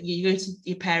that. It's like you go to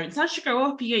your parents as you grow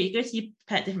up, you go to your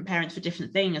different parents for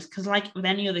different things, because like with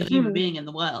any other human being in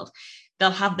the world,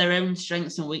 they'll have their own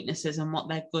strengths and weaknesses and what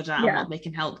they're good at and what they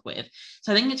can help with.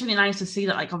 So I think it's really nice to see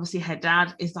that, like, obviously her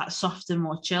dad is that softer,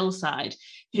 more chill side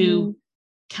who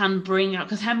can bring out,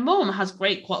 because her mum has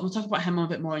great quality. We'll talk about her mum a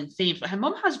bit more in themes, but her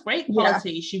mum has great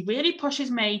quality. She really pushes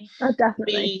May to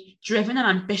be driven and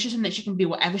ambitious, and that she can be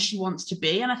whatever she wants to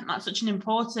be. And I think that's such an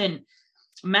important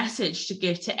message to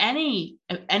give to any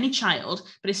child,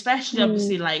 but especially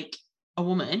obviously like a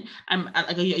woman and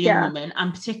like a young woman,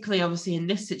 and particularly obviously in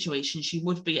this situation she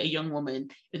would be a young woman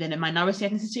within a minority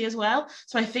ethnicity as well.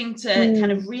 So I think to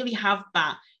kind of really have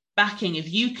that backing,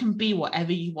 if you can be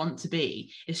whatever you want to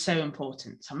be, is so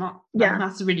important. So I'm not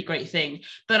that's a really great thing,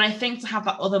 but I think to have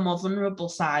that other more vulnerable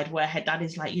side where her dad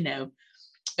is like, you know,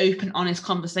 open, honest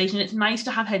conversation. It's nice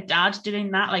to have her dad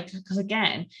doing that, like, because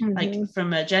again, like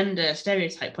from a gender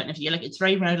stereotype point of view, like it's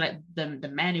very rare like the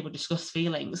men who would discuss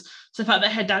feelings. So the fact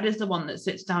that her dad is the one that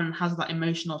sits down and has that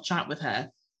emotional chat with her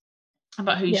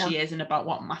about who she is and about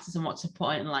what matters and what's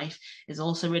important in life is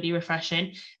also really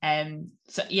refreshing.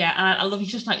 So yeah, and I love he's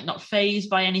just like not fazed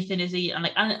by anything, is he? And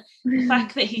like, and the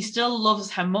fact that he still loves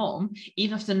her mum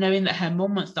even after knowing that her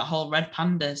mum wants that whole red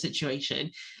panda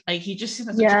situation. Like he just seems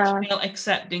like such a chill,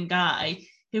 accepting guy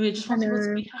who just wants people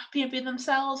to be happy and be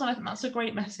themselves, and I think that's a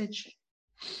great message.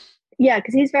 Yeah,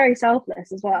 because he's very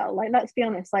selfless as well. Like, let's be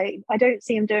honest, like I don't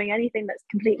see him doing anything that's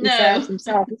completely serves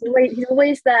himself. He's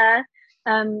always there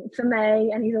for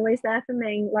May, and he's always there for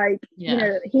Ming. Like, you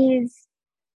know, he's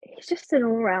just an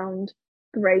all-round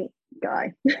great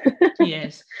guy. he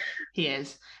is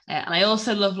and I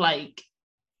also love like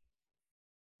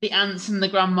the aunts and the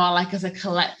grandma, like as a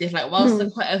collective, like whilst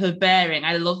they're quite overbearing,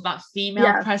 I love that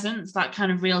female presence, that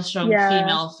kind of real strong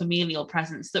female familial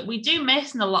presence that we do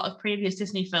miss in a lot of previous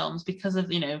Disney films because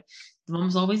of, you know, the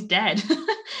mum's always dead. So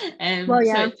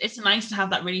it's nice to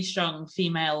have that really strong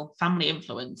female family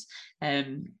influence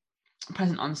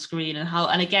present on screen,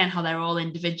 and again how they're all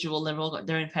individual, they've all got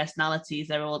their own personalities,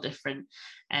 they're all different,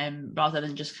 rather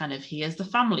than just kind of here's the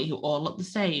family who all look the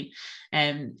same.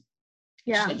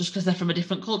 Just because they're from a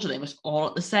different culture, they must all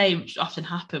look the same, which often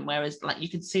happen. Whereas, like, you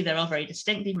can see they're all very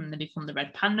distinct. Even when they become the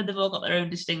Red Panda, they've all got their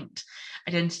own distinct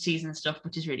identities and stuff,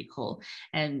 which is really cool.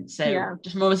 And so,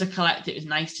 just more as a collective, it was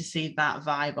nice to see that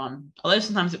vibe on. Although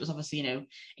sometimes it was obviously, you know,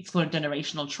 exploring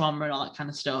generational trauma and all that kind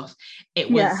of stuff. It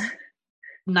was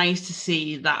nice to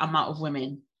see that amount of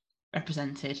women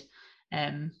represented.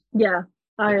 I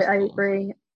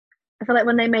agree. I feel like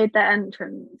when they made their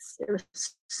entrance, it was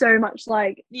so much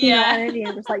like energy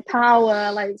and just like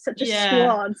power, like such a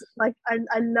squad. Like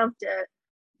I loved it.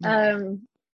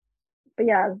 But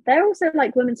yeah, they're also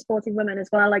like women supporting women as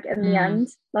well, like in the end,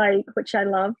 like, which I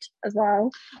loved as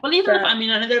well. Well, even if, I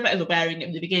mean, I know they're a bit overbearing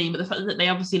at the beginning, but the fact that they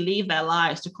obviously leave their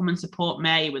lives to come and support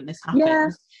May when this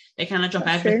happens, they kind of drop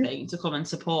everything to come and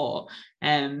support.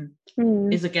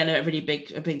 Is again a really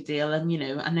big deal. And you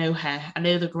know, I know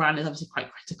the Gran is obviously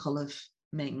quite critical of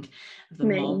Ming, the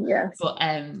mum, but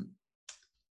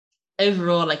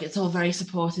overall, like, it's all very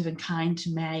supportive and kind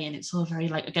to May, and it's all very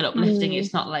like, again, uplifting.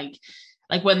 It's not like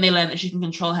when they learn that she can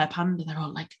control her panda, they're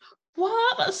all like,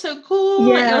 what, that's so cool.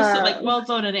 Like well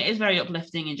done. And it is very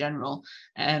uplifting in general.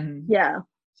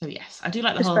 So yes, I do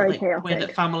like the whole like, way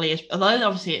that family is, although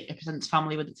obviously it presents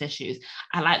family with its issues,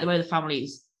 I like the way the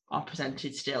families are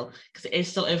presented still, because it is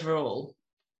still overall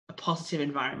a positive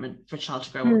environment for a child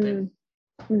to grow up in.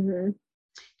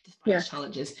 Despite its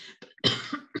challenges.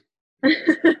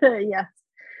 Yes.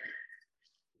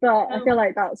 But I feel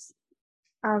like that's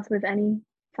as with any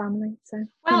family. So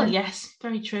yes,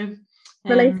 very true.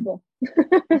 Relatable.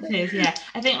 It is, yeah.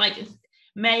 I think like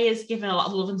May is given a lot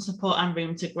of love and support and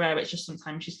room to grow. It's just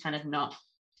sometimes she's kind of not.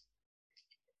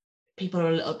 People are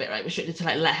a little bit restricted to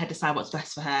like let her decide what's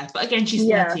best for her. But again, she's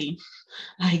 13.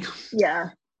 Like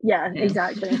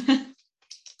exactly.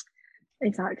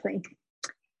 Exactly.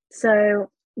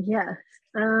 So yes,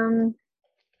 I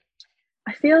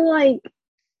feel like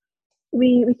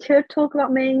we could talk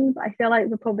about Ming, but I feel like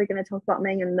we're probably going to talk about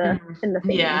Ming in the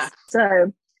themes. So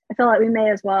I feel like we may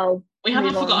as well. We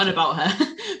haven't forgotten about her,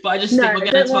 but I just think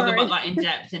we're going to talk about that in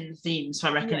depth in the themes. So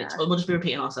I reckon we'll just be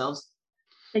repeating ourselves.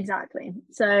 Exactly.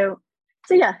 So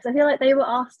yes, I feel like they were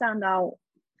our standout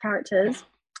characters.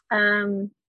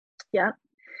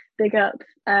 Big up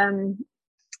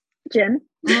Jim.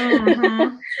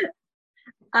 A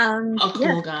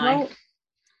cool guy. Well,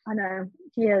 I know.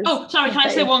 He is. Oh, sorry, my can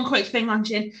I say fave. one quick thing,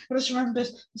 Angie? I just remembered.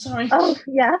 Sorry. Oh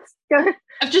yes, go.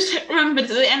 I've just remembered at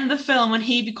the end of the film when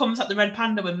he becomes like the Red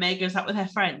Panda when May goes out with her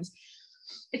friends.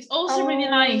 It's also really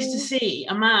nice to see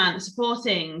a man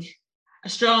supporting a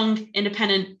strong,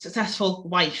 independent, successful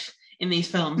wife in these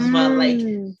films as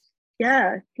well.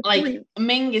 Yeah, like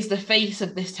Ming is the face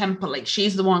of this temple. Like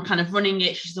she's the one kind of running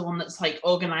it. She's the one that's like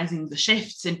organizing the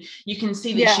shifts, and you can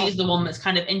see that she's the one that's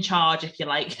kind of in charge, if you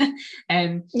like.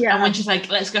 And when she's like,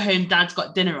 "Let's go home, Dad's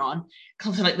got dinner on,"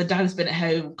 because like the dad's been at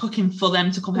home cooking for them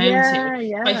to come home to.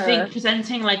 Yeah. But I think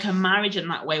presenting like a marriage in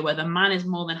that way, where the man is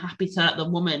more than happy to let the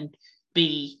woman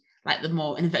be like the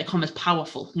more in inverted commas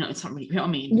powerful. You know, it's not really. You know what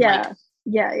I mean? Yeah.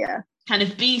 Like, kind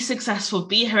of be successful,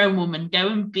 be her own woman, go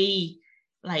and be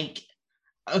like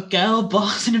a girl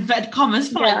boss in inverted commas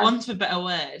for like want of a better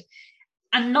word,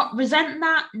 and not resent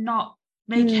that, not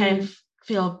make her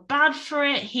feel bad for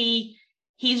it.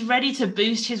 He's ready to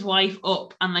boost his wife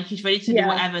up, and like he's ready to do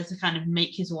whatever to kind of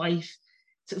make his wife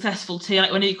successful too.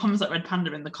 Like when he comes like Red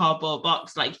Panda in the cardboard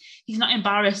box, like he's not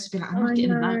embarrassed to be like, I'm not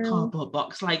getting in that cardboard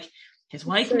box. Like his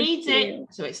wife needs it,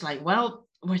 so it's like, well,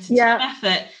 it's a team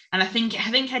effort. And I think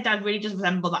her dad really does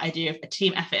resemble that idea of a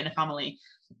team effort in a family.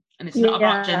 And it's not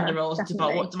about gender roles, definitely.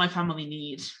 It's about what do my family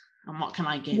need and what can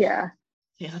I give. Yes,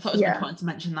 I thought it was important to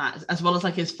mention that, as well as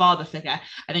like his father figure.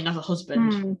 I think as a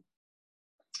husband,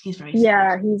 he's very he's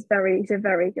a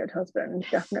very good husband,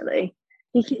 definitely.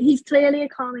 He's clearly a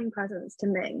calming presence to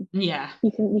Ming. Yeah.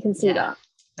 You can see that.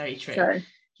 Very true. So,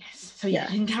 yes. So you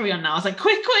can carry on now. I was like,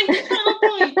 quick.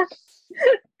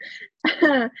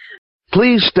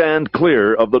 Please stand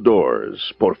clear of the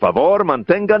doors. Por favor,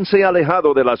 manténganse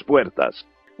alejado de las puertas.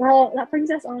 Well, that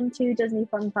brings us on to Disney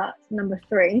Fun Fact number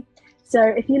 3. So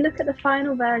if you look at the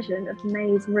final version of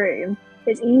May's room,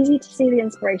 it's easy to see the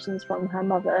inspirations from her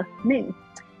mother, Ming.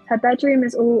 Her bedroom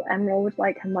is all emerald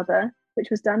like her mother,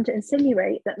 which was done to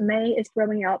insinuate that May is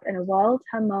growing up in a world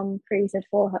her mum created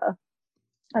for her.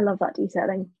 I love that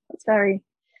detailing.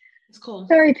 It's cool.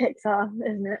 Very Pixar,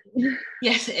 isn't it?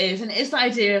 Yes, it is. And it's the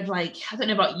idea of like, I don't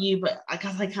know about you, but I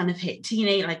guess I kind of hit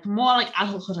teenage, like more like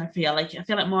adulthood, I feel like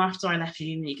more after I left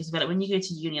uni, because I feel like when you go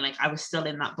to uni, like I was still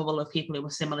in that bubble of people who were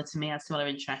similar to me, had similar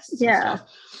interests and stuff.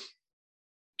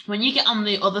 When you get on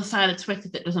the other side of Twitter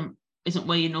that isn't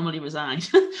where you normally reside,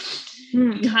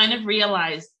 you kind of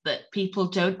realize that people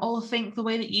don't all think the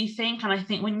way that you think. And I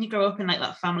think when you grow up in like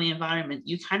that family environment,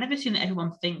 you kind of assume that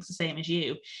everyone thinks the same as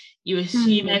you. You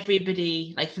assume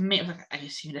everybody, like for me, it was like I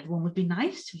assumed everyone would be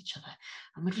nice to each other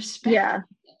and would respect,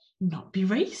 not be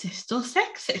racist or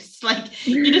sexist. Like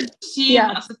you just assume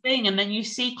that's the thing, and then you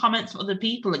see comments from other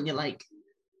people, and you're like,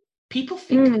 people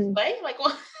think this way. Like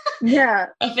what? Yeah,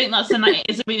 I think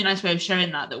it's a really nice way of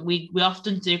showing that we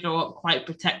often do grow up quite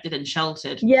protected and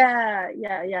sheltered. Yeah.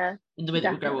 In the way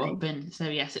that we grow up in. So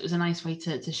yes, it was a nice way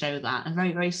to show that, and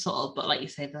very, very subtle, but like you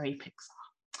say, very Pixar.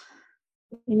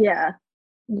 Yeah.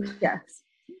 Yes,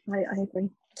 I agree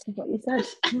with what you said.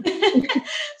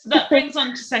 So that brings on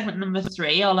to segment number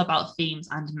 3, all about themes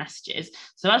and messages.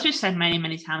 So as we've said many,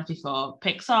 many times before,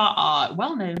 Pixar are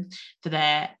well known for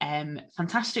their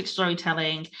fantastic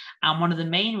storytelling, and one of the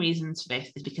main reasons for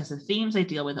this is because the themes they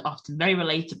deal with are often very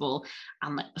relatable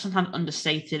and like, sometimes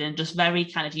understated and just very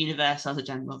kind of universal as a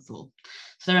general rule.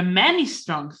 So there are many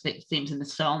strong themes in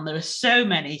this film. There are so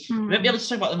many. We won't be able to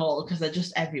talk about them all because they're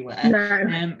just everywhere.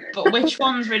 No. But which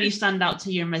ones really stand out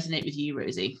to you and resonate with you,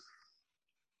 Rosie?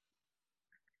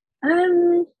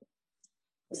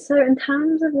 So in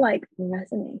terms of like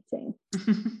resonating,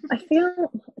 I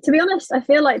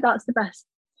feel like that's the best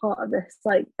part of this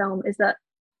like film, is that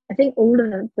I think all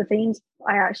of the themes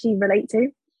I actually relate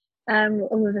to.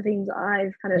 All of the themes that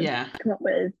I've kind of come up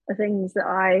with are things that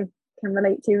I can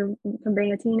relate to from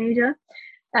being a teenager.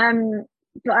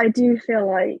 But I do feel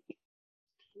like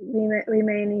we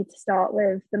may need to start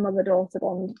with the mother-daughter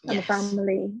bond and the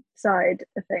family side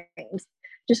of things,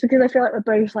 just because I feel like we're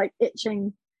both like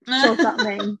itching to that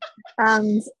name,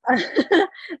 and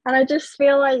I just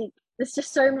feel like there's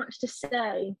just so much to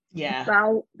say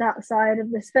about that side of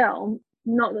this film.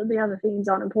 Not that the other themes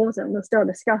aren't important, we'll still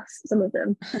discuss some of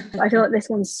them, but I feel like this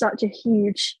one's such a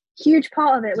huge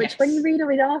part of it, which when you read all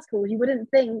these articles you wouldn't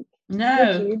think,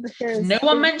 because no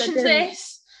one mentions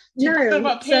this. No,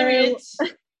 about periods.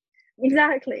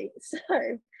 Exactly. So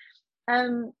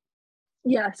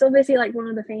so obviously like one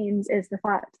of the themes is the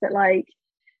fact that like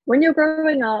when you're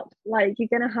growing up, like you're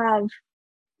gonna have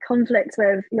conflicts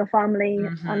with your family,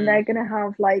 and they're gonna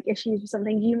have like issues with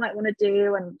something you might want to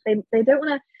do, and they don't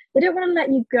want to let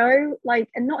you go, like,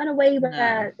 and not in a way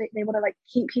where they want to like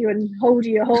keep you and hold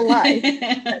you your whole life.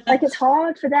 Like it's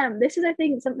hard for them. This is, I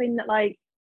think, something that like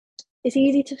it's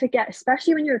easy to forget,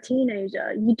 especially when you're a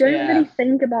teenager. You don't really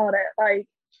think about it like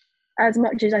as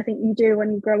much as I think you do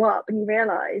when you grow up and you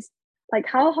realize like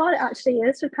how hard it actually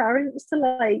is for parents to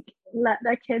like let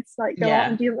their kids like go out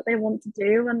and do what they want to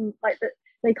do, and like that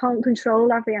they can't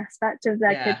control every aspect of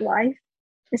their kid's life,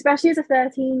 especially as a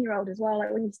 13-year-old as well.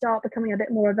 Like when you start becoming a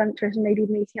bit more adventurous and maybe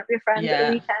meeting up with your friends at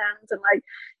the weekends and like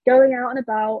going out and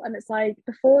about, and it's like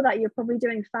before that you're probably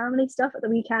doing family stuff at the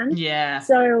weekend.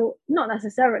 So not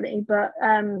necessarily, but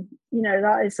you know,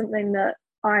 that is something that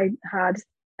I had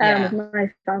with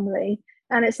my family,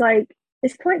 and it's like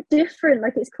it's quite different.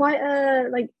 Like it's quite a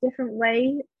like different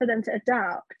way for them to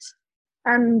adapt,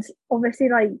 and obviously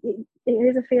like it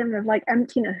is a feeling of like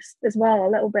emptiness as well, a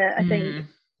little bit. I think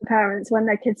parents, when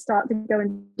their kids start to go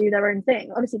and do their own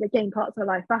thing, obviously they gain parts of their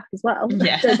life back as well. Don't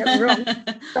get me wrong,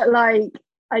 but like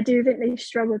I do think they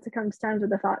struggle to come to terms with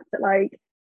the fact that like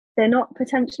they're not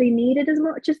potentially needed as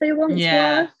much as they once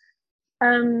were.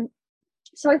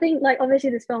 So I think like obviously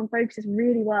this film focuses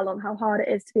really well on how hard it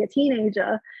is to be a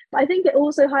teenager, but I think it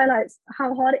also highlights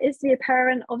how hard it is to be a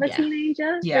parent of a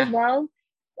teenager as well.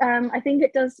 I think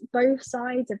it does both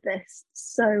sides of this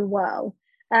so well,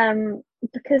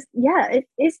 because it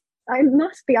is, I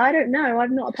must be, I don't know,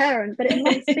 I'm not a parent, but it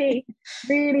must be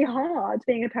really hard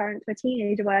being a parent to a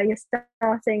teenager where they're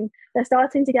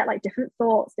starting to get like different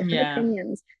thoughts, different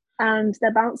opinions, and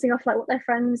they're bouncing off like what their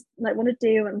friends like want to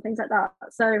do and things like that.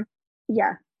 So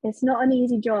it's not an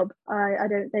easy job, I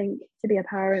don't think, to be a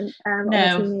parent of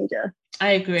a teenager.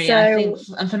 I agree. So, I think,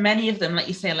 and for many of them, like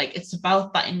you say, like it's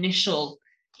about that initial,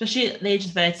 especially at the age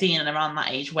of 13 and around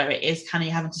that age where it is kind of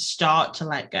having to start to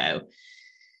let go.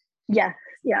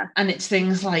 And it's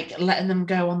things like letting them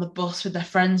go on the bus with their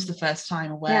friends the first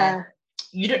time, where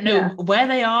you don't know where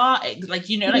they are, like,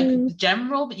 you know, like the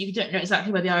general, but you don't know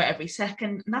exactly where they are every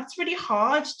second. And that's really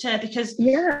hard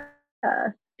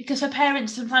because for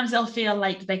parents, sometimes they'll feel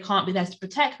like they can't be there to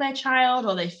protect their child,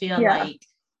 or they feel like,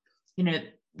 you know,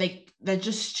 they're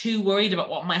just too worried about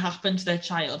what might happen to their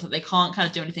child that they can't kind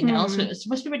of do anything else. So it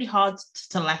must be really hard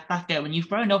to let that go when you've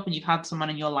grown up and you've had someone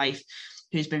in your life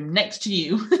who's been next to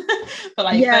you for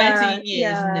like 13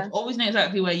 years and they've always known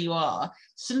exactly where you are.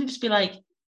 Suddenly just be like,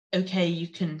 okay, you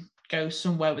can go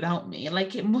somewhere without me.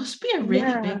 Like it must be a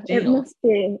really big deal.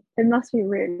 It must be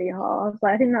really hard.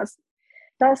 But I think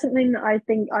that's something that I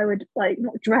think I would like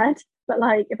not dread, but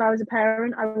like if I was a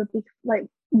parent, I would be like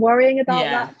worrying about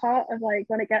that part of like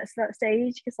when it gets to that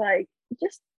stage, because like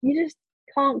you just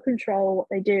can't control what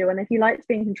they do, and if you like to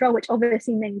be in control, which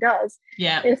obviously Ming does,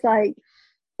 it's like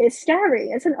it's scary.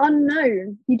 It's an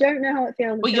unknown. You don't know how it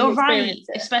feels. Well, you're right,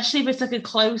 especially if it's like a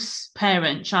close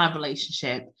parent-child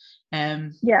relationship.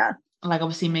 Like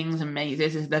obviously Ming's and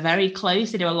Maisie's, they're very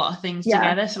close. They do a lot of things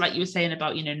together. So like you were saying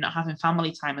about, you know, not having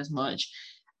family time as much.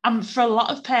 And for a lot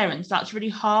of parents, that's really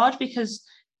hard because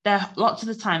lots of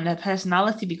the time their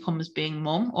personality becomes being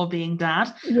mum or being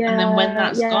dad. And then when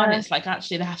that's gone, it's like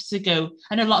actually they have to go.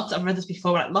 I know I've read this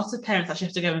before, like lots of parents actually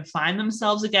have to go and find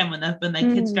themselves again when their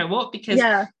kids grow up, because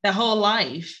their whole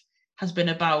life has been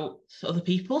about other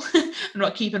people and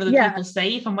about keeping other people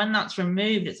safe. And when that's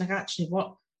removed, it's like actually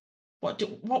what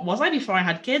was I before I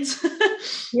had kids?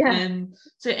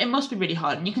 So it must be really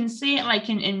hard, and you can see it like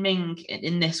in Ming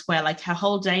in this, where like her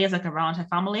whole day is like around her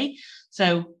family.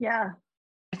 So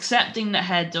accepting that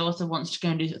her daughter wants to go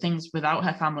and do things without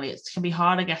her family, it can be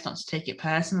hard, I guess, not to take it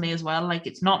personally as well. Like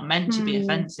it's not meant to be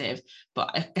offensive,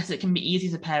 but I guess it can be easy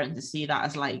as a parent to see that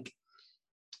as like,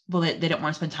 well, they don't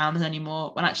want to spend time with us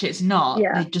anymore, when actually it's not.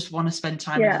 They just want to spend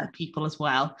time with other people as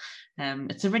well.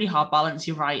 It's a really hard balance,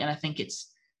 you're right. And I think it's,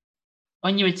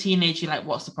 when you're a teenager, you're like,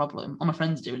 what's the problem? All my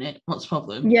friends are doing it. What's the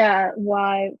problem?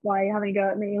 Why are you having a go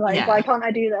at me? Like, why can't I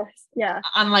do this?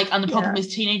 And the problem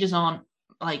is teenagers aren't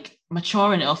like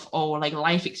mature enough or like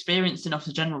life experienced enough, as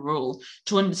a general rule,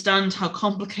 to understand how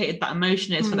complicated that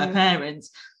emotion is for their parents.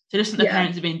 So just think their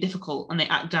parents are being difficult and they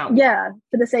act out.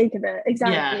 For the sake of it.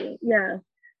 Exactly.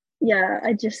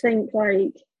 I just think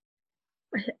like,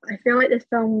 I feel like this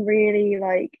film really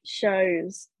like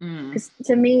shows, because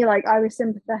to me, like I was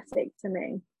sympathetic to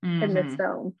Ming in this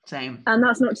film. Same. And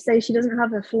that's not to say she doesn't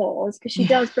have her flaws, because she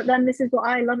does, but then this is what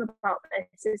I love about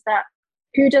this, is that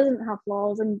who doesn't have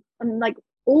flaws, and like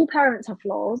all parents have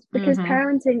flaws, because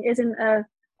parenting isn't a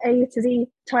to Z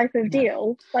type of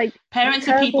deal. Like parents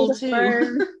are people too.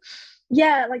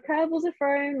 Like curveballs are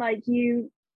thrown, like you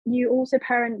also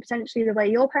parent potentially the way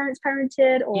your parents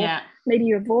parented, or maybe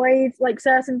you avoid like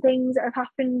certain things that have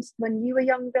happened when you were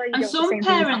younger. You and don't some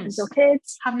parents your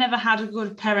kids have never had a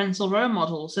good parental role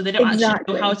model, so they don't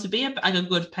actually know how to be a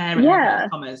good parent.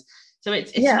 So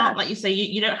it's not like you say,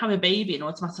 you don't have a baby and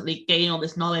automatically gain all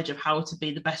this knowledge of how to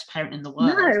be the best parent in the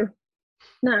world.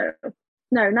 No.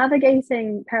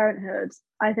 Navigating parenthood,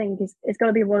 I think, is going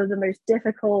to be one of the most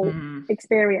difficult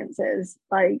experiences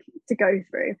like to go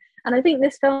through. And I think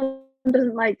this film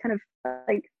doesn't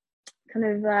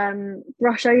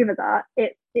brush over that.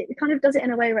 It kind of does it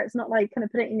in a way where it's not like kind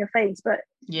of put it in your face, but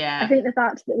I think the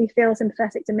fact that we feel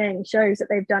sympathetic to Ming shows that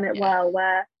they've done it well,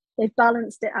 where they've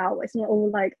balanced it out. It's not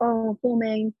all like, oh, poor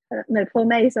Mei,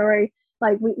 sorry.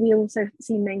 Like we also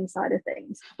see Ming's side of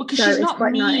things. Because she's not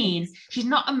mean. Nice. She's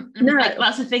not no. Like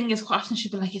that's the thing, is quite often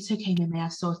she'll be like, it's okay, Mimi,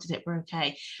 I've sorted it, we're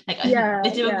okay. Like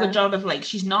they do a good job of like,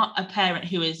 she's not a parent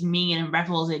who is mean and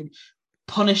revels in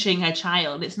punishing her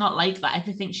child. It's not like that.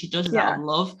 Everything she does is out of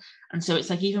love. And so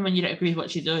it's like, even when you don't agree with what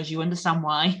she does, you understand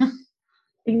why.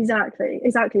 Exactly.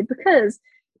 Because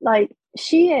like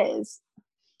she's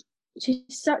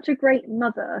such a great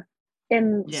mother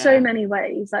in so many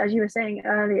ways. Like, as you were saying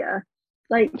earlier,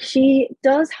 like she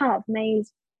does have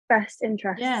Mei's best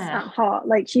interests at heart.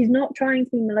 Like she's not trying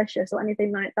to be malicious or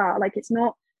anything like that. Like it's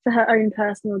not for her own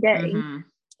personal gain.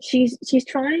 She's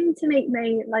trying to make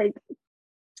Mei like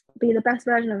be the best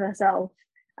version of herself,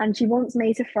 and she wants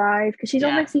Mei to thrive because she's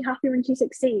obviously happy when she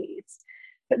succeeds.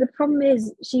 But the problem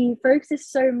is she focuses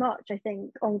so much, I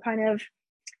think, on kind of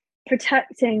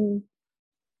protecting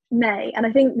Mei, and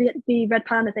I think the Red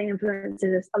Panda thing influences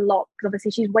this a lot, because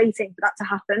obviously she's waiting for that to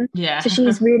happen. So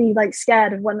she's really like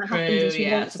scared of when that happens, and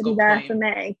she wants to be there for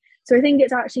Mei. So I think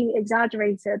it's actually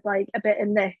exaggerated like a bit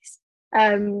in this.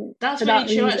 That's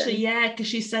really true, actually. Because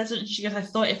she says, she goes, I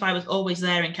thought if I was always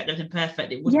there and kept everything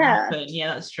perfect, it wouldn't happen.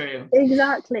 That's true.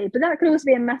 Exactly. But that could also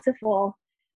be a metaphor,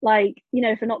 like, you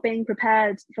know, for not being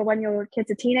prepared for when your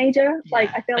kid's a teenager. Like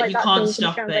I feel like that could also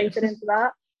be translated into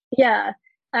that.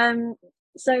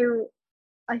 So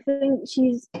I think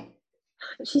she's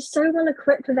so well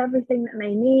equipped with everything that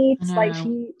Mei needs. Like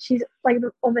she's like,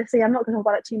 obviously I'm not going to talk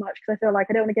about it too much because I feel like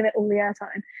I don't want to give it all the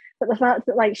airtime, but the fact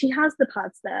that like she has the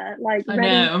pads there, like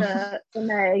ready for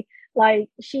Mei, like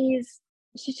she's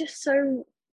just so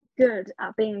good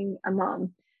at being a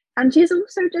mum. And she's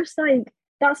also just like,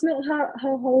 that's not her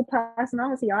whole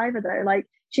personality either though. Like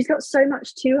she's got so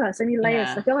much to her, so many layers.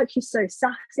 I feel like she's so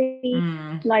sassy.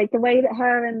 Like the way that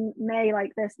her and Mei,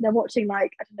 like they're watching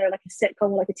like, I don't know, like a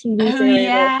sitcom or like a TV series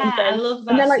or something. I love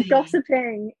that. And they're like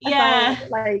gossiping about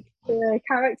like the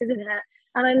characters in it.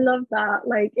 And I love that.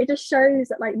 Like it just shows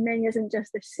that like Ming isn't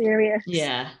just this serious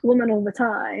woman all the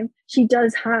time. She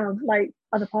does have like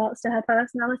other parts to her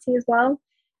personality as well.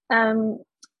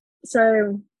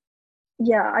 So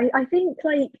yeah, I think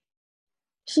like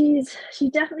she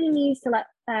definitely needs to let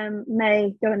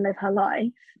Mei go and live her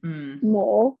life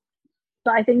more,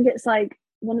 but I think it's like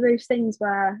one of those things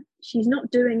where she's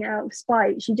not doing it out of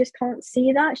spite. She just can't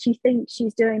see that. She thinks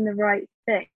she's doing the right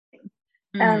thing,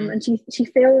 and she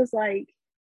feels like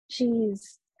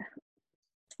she's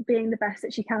being the best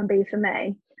that she can be for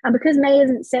Mei. And because Mei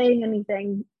isn't saying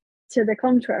anything to the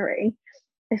contrary,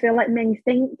 I feel like Ming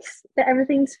thinks that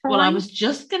everything's fine. Well, I was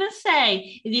just going to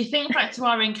say, if you think back to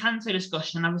our Encanto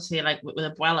discussion, and obviously like with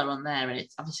Abuela on there, and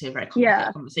it's obviously a very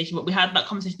complicated conversation, but we had that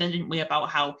conversation then, didn't we, about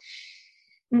how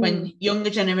when younger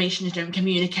generations don't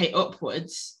communicate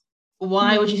upwards,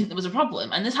 why would you think there was a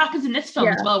problem? And this happens in this film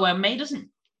as well, where Mei doesn't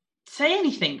say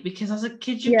anything, because as a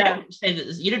kid you don't say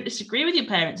that, you don't disagree with your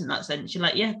parents in that sense. You're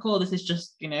like, yeah, cool, this is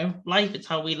just, you know, life, it's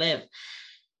how we live.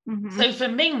 So for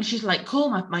Ming, she's like, cool,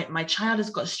 my child has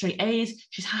got straight A's,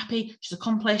 she's happy, she's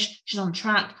accomplished, she's on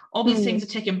track, all these things are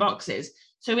ticking boxes.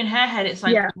 So in her head it's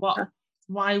like, what,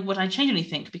 why would I change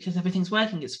anything? Because everything's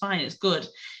working, it's fine, it's good.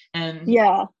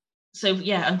 So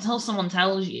until someone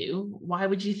tells you, why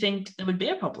would you think there would be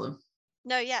a problem?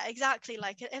 No, yeah, exactly.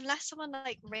 Like unless someone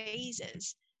like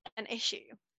raises an issue,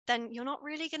 then you're not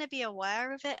really going to be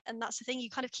aware of it. And that's the thing, you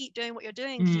kind of keep doing what you're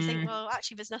doing because you think, well,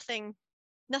 actually there's nothing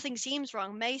seems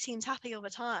wrong. Mei seems happy all the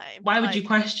time. Why would you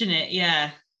question it?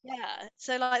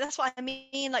 So like that's what I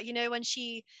mean, like, you know, when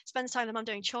she spends time with mum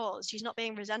doing chores, she's not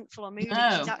being resentful or moody.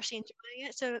 She's actually enjoying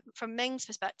it. So from Ming's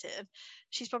perspective,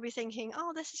 she's probably thinking,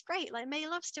 oh, this is great, like Mei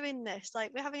loves doing this,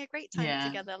 like we're having a great time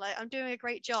together, like I'm doing a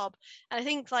great job. And I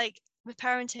think like with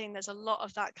parenting there's a lot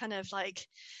of that kind of like,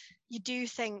 you do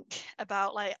think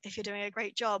about like if you're doing a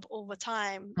great job all the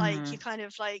time, like you kind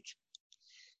of like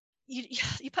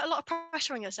you put a lot of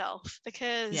pressure on yourself,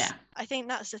 because I think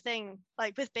that's the thing,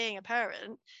 like with being a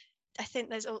parent, I think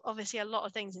there's obviously a lot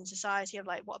of things in society of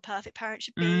like what a perfect parent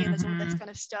should be, and there's all this kind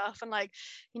of stuff, and like,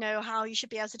 you know, how you should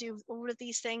be able to do all of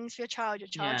these things for your child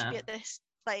should be at this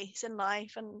place in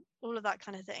life and all of that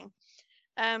kind of thing.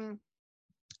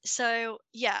 So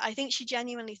yeah, I think she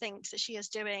genuinely thinks that she is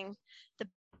doing the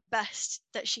best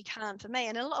that she can for May,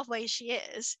 and in a lot of ways she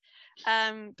is,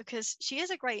 because she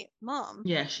is a great mom.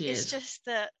 Yeah, she It's is. just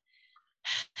that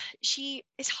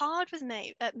it's hard with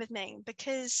Ming,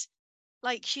 because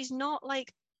like she's not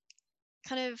like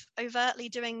kind of overtly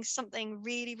doing something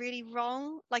really, really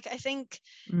wrong. Like I think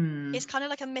it's kind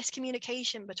of like a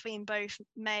miscommunication between both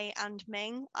May and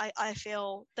Ming. I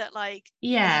feel that like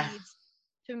leads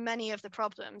to many of the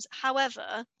problems.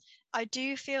 However, I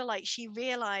do feel like she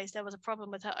realized there was a problem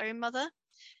with her own mother,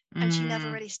 and she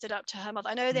never really stood up to her mother.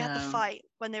 I know they had the fight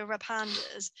when they were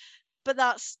pandas, but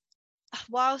that's,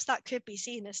 whilst that could be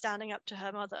seen as standing up to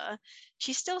her mother,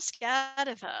 she's still scared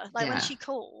of her. Like when she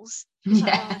calls, she's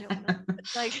like, oh, I don't want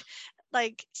to.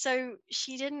 Like, so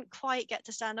she didn't quite get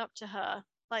to stand up to her.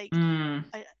 Like, and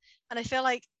I feel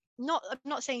like, I'm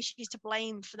not saying she's to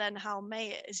blame for then how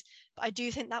May is, but I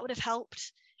do think that would have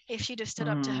helped if she'd have stood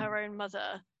up to her own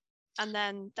mother, and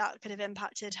then that could have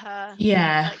impacted her.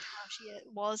 Yeah. Like how she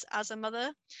was as a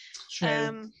mother.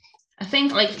 True. I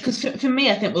think, like, because for me,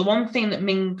 I think the one thing that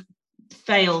Ming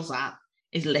fails at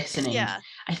is listening. Yeah.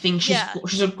 I think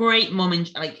she's a great mum in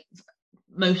like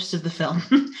most of the film.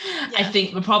 I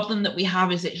think the problem that we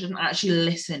have is that she doesn't actually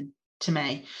listen to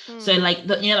May. So like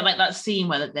like that scene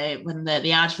where when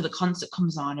the ad for the concert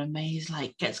comes on and May's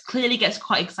like gets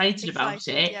quite excited about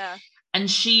it, and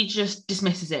she just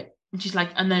dismisses it. And she's like,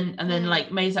 and then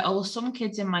like May's like, oh, well, some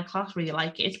kids in my class really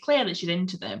like it. It's clear that she's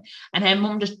into them. And her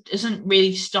mum just doesn't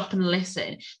really stop and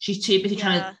listen. She's too busy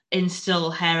trying to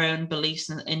instill her own beliefs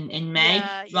in May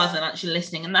rather than actually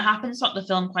listening. And that happens throughout the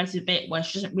film quite a bit, where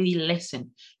she doesn't really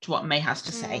listen to what May has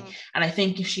to say. And I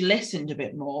think if she listened a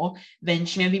bit more, then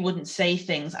she maybe wouldn't say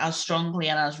things as strongly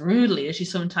and as rudely as she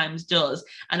sometimes does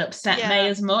and upset May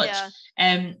as much.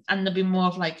 And there'd be more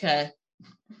of like a,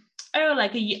 oh,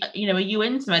 like are you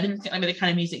into? I didn't think like the kind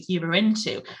of music you were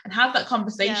into, and have that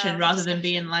conversation rather than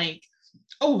being like,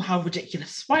 oh, how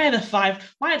ridiculous! Why are there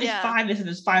five? Why are there five?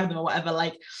 There's five of them or whatever.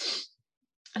 Like,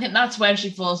 I think that's where she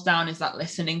falls down, is that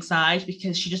listening side,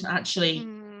 because she doesn't actually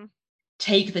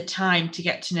take the time to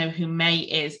get to know who May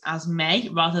is as May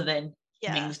rather than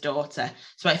Ming's daughter.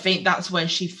 So I think that's where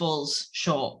she falls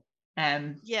short.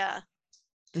 There's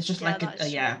just like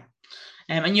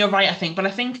and you're right, I think. But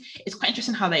I think it's quite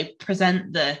interesting how they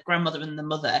present the grandmother and the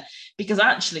mother, because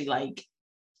actually, like,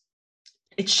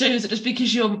 it shows that just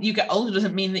because you get older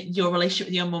doesn't mean that your relationship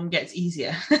with your mum gets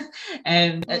easier.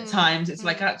 At times, it's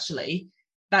like, actually,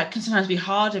 that can sometimes be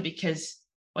harder, because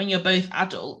when you're both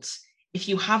adults, if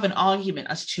you have an argument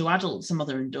as two adults, a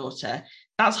mother and daughter,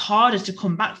 that's harder to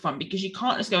come back from, because you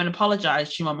can't just go and apologise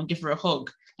to your mum and give her a hug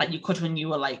like you could when you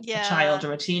were like a child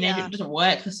or a teenager. It doesn't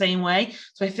work the same way.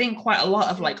 So I think quite a lot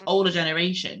of like older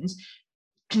generations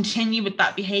continue with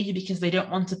that behavior because they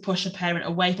don't want to push a parent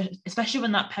away, especially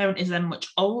when that parent is then much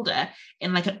older,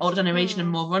 in like an older generation and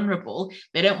more vulnerable.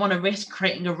 They don't want to risk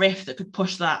creating a rift that could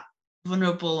push that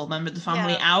vulnerable member of the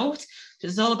family out. So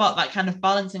it's all about that kind of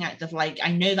balancing act of like,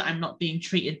 I know that I'm not being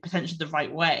treated potentially the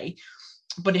right way,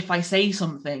 but if I say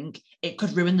something, it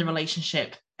could ruin the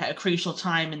relationship at a crucial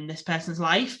time in this person's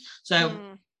life.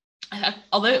 So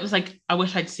although it was like, I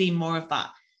wish I'd seen more of that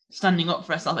standing up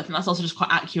for herself, I think that's also just quite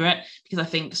accurate, because I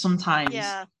think sometimes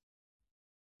it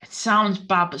sounds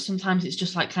bad, but sometimes it's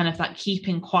just like kind of that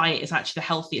keeping quiet is actually the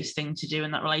healthiest thing to do in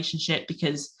that relationship,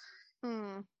 because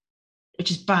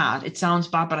which is bad. It sounds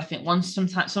bad, but I think once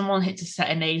sometimes someone hits a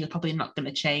certain age, they're probably not going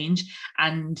to change.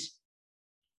 And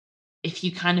if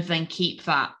you kind of then keep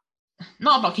that,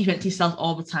 not about keeping it to yourself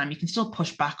all the time, you can still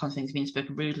push back on things being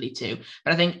spoken rudely to,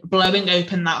 but I think blowing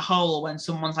open that hole when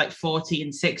someone's like 40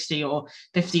 and 60 or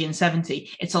 50 and 70,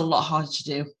 it's a lot harder to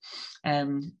do.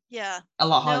 A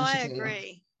lot harder to do. I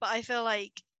agree, but I feel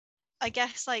like, I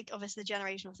guess like obviously the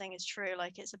generational thing is true,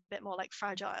 like it's a bit more like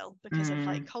fragile because of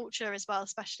like culture as well,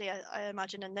 especially I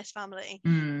imagine in this family,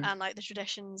 and like the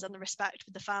traditions and the respect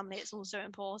with the family, it's also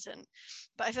important.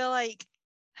 But I feel like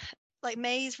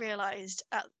May's realized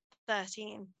at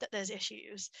 13 that there's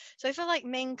issues, so I feel like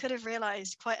Ming could have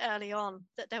realized quite early on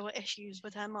that there were issues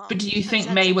with her mom. But do you think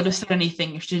May would have said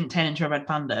anything if she didn't turn into a red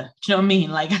panda? Do you know what I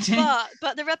mean? Like,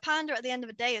 but the red panda at the end of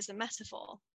the day is a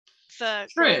metaphor for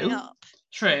growing up.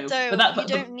 True. So you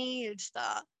don't need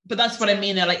that. But that's what I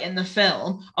mean. They're like in the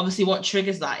film, obviously what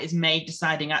triggers that is May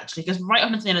deciding actually, because right up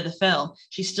until the end of the film,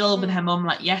 she's still with her mum,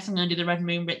 like, yes, I'm going to do the red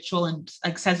moon ritual, and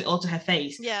like says it all to her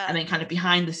face. And then kind of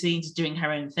behind the scenes doing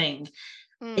her own thing.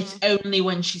 It's only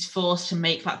when she's forced to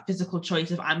make that physical choice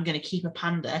of, I'm going to keep a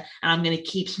panda and I'm going to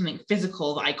keep something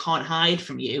physical that I can't hide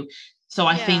from you. So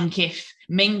I think if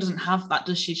Ming doesn't have that,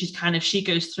 does she? She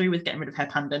goes through with getting rid of her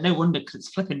panda. No wonder, because it's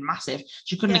flipping massive.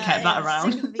 She couldn't have kept that around.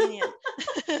 It's inconvenient.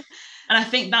 And I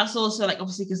think that's also like,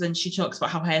 obviously, because then she talks about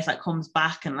how hers like comes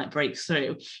back and like breaks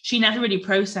through. She never really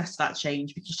processed that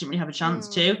change because she didn't really have a chance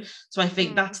to. So I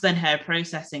think that's then her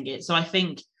processing it. So I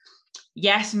think,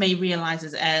 yes, May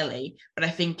realizes early, but I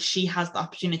think she has the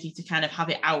opportunity to kind of have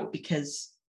it out because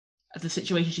of the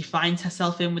situation she finds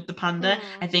herself in with the panda.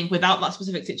 I think without that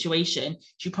specific situation,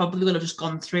 she probably would have just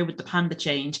gone through with the panda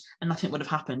change and nothing would have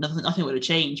happened. Nothing would have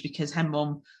changed because her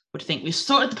mum would think, we've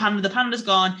sorted the panda's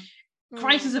gone,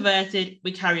 crisis averted,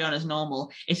 we carry on as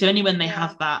normal. It's only when they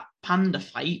have that panda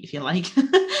fight, if you like,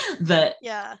 that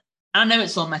I know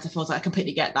it's all metaphors, I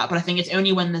completely get that, but I think it's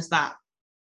only when there's that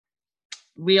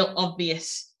real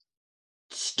obvious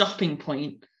stopping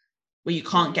point where you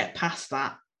can't get past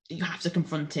that, you have to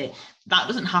confront it. That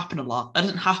doesn't happen a lot. That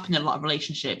doesn't happen in a lot of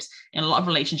relationships. In a lot of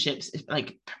relationships,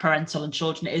 like parental and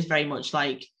children, it is very much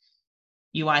like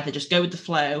you either just go with the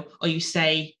flow or you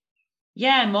say,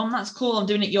 yeah, mum, that's cool, I'm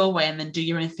doing it your way, and then do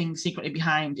your own thing secretly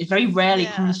behind. It very rarely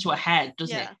comes to a head,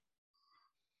 does it?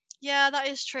 Yeah, that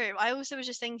is true. I also was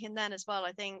just thinking then as well,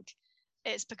 I think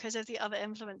it's because of the other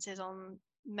influences on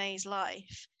May's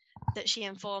life that she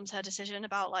informs her decision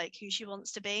about like who she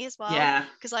wants to be as well. Yeah.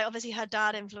 Because like obviously her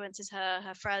dad influences her,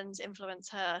 her friends influence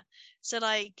her. So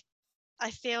like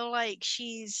I feel like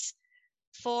she's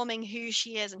forming who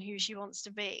she is and who she wants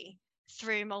to be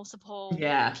through multiple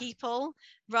people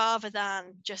rather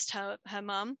than just her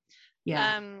mum.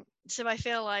 So I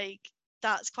feel like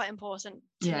that's quite important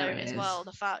to note as well,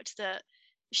 the fact that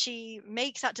she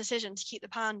makes that decision to keep the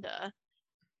panda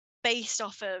based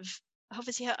off of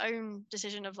obviously her own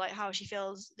decision of like how she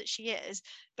feels that she is,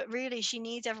 but really she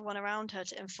needs everyone around her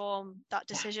to inform that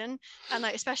decision. And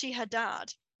like especially her dad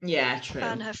true,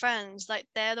 and her friends, like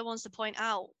they're the ones to point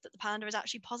out that the panda is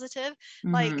actually positive.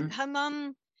 Like her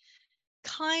mum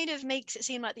kind of makes it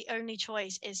seem like the only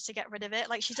choice is to get rid of it.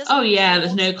 Like she doesn't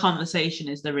there's no conversation,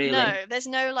 is there really? No, there's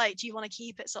no like, do you want to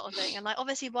keep it sort of thing. And like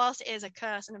obviously whilst it is a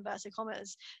curse in inverted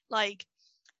commas, like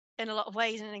in a lot of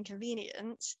ways an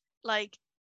inconvenience, like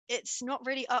it's not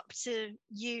really up to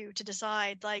you to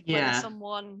decide like whether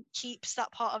someone keeps that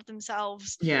part of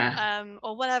themselves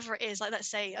or whatever it is. Like let's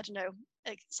say, I don't know,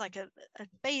 it's like a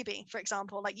baby, for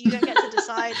example, like you don't get to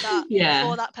decide that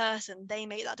for that person, they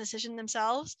make that decision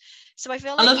themselves. So I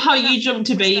feel like I love how you jumped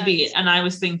to baby and I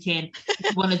was thinking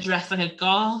you want to dress like a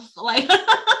goth, like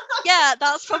yeah,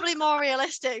 that's probably more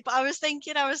realistic, but I was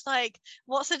thinking, I was like,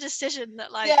 what's a decision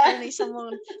that like only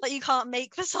someone, like you can't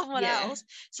make for someone else?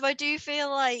 So I do feel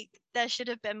like there should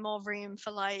have been more room for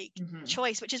like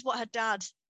choice, which is what her dad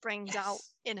brings out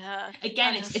in her.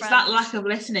 Again, it's that lack of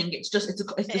listening. It's just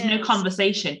there's no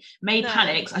conversation. May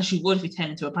panics, as she would if you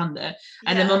turn into a panda,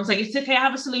 and then mum's like, it's okay, I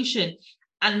have a solution,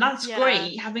 and that's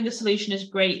great. Having a solution is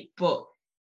great, but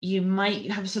you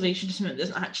might have a solution to something that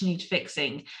doesn't actually need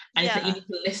fixing, and it's that you need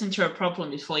to listen to a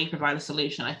problem before you provide a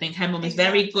solution. I think her mum is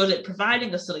very good at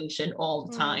providing a solution all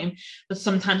the time, but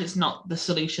sometimes it's not the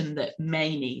solution that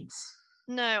May needs.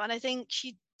 No, and I think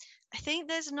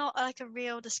there's not like a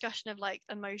real discussion of like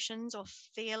emotions or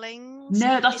feelings.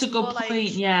 No, that's a good point.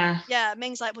 Like, yeah,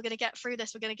 Ming's like, we're gonna get through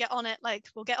this, we're gonna get on it, like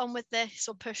we'll get on with this,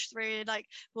 we'll push through, like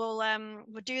we'll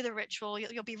do the ritual,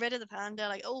 you'll be rid of the panda,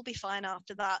 like it'll be fine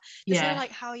after that. There's no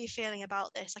like, how are you feeling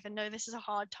about this? Like I know this is a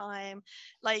hard time.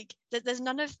 Like there's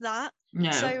none of that.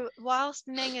 No. So whilst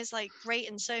Ming is like great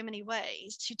in so many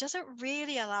ways, she doesn't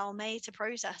really allow May to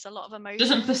process a lot of emotions.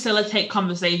 Doesn't facilitate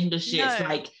conversation, does she? It's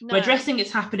like, we're addressing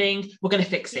it's happening, we're going to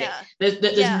fix it. There's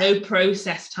no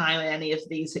process time in any of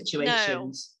these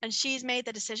situations. No. And she's made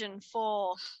the decision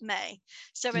for May.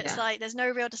 So it's like, there's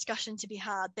no real discussion to be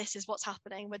had. This is what's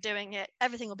happening. We're doing it.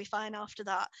 Everything will be fine after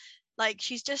that. Like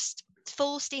she's just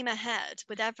full steam ahead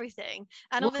with everything.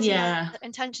 And obviously her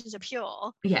intentions are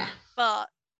pure. Yeah. But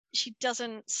she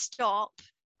doesn't stop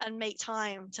and make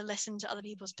time to listen to other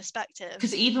people's perspectives.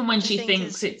 Because even when she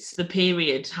thinks it's the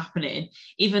period happening,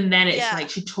 even then it's like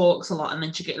she talks a lot, and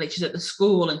then she's at the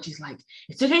school and she's like,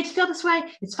 it's okay to feel this way,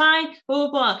 it's fine, blah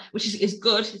blah blah, which is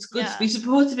good. It's good to be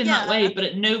supportive in that way, but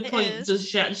at no point does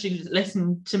she actually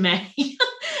listen to May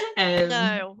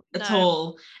at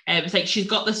all. It's like she's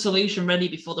got the solution ready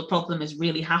before the problem has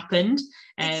really happened,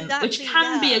 which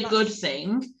can be a good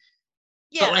thing.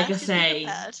 But like I say,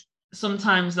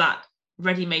 sometimes that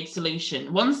ready-made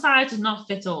solution, one size does not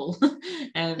fit all.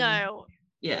 No.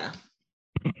 Yeah.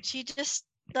 She just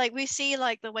like we see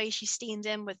like the way she steams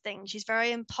in with things. She's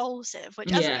very impulsive,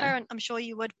 which as a parent, I'm sure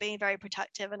you would be very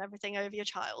protective and everything over your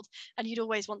child, and you'd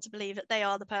always want to believe that they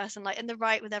are the person like in the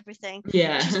right with everything.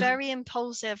 She's very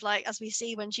impulsive, like as we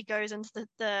see when she goes into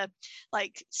the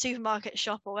like supermarket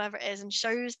shop or whatever it is and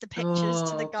shows the pictures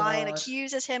to the guy and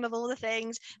accuses him of all the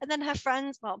things, and then her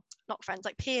friends, well, not friends,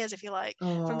 like peers if you like,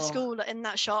 from school in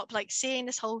that shop, like seeing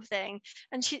this whole thing,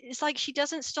 and it's like she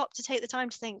doesn't stop to take the time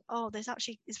to think, oh, this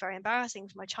actually is very embarrassing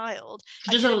for my child.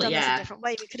 I could have done this a different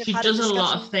way. We could have had a discussion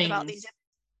lot of things about these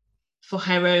for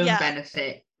her own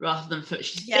benefit rather than for,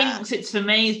 she thinks it's for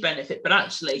May's benefit, but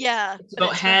actually it's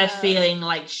about her feeling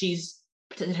like she's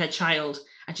protected her child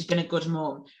and she's been a good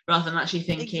mom, rather than actually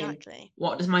thinking,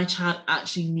 what does my child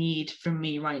actually need from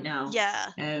me right now?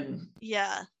 Definitely.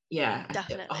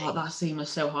 Oh, that scene was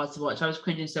so hard to watch. I was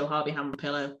cringing so hard behind my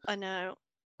pillow. I know,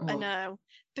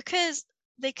 because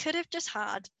they could have just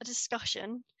had a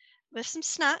discussion with some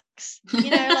snacks,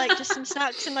 like just some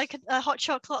snacks and like a hot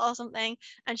chocolate or something,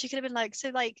 and she could have been like,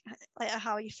 so like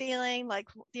how are you feeling, like,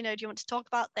 do you want to talk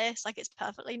about this, like it's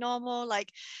perfectly normal,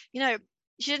 like,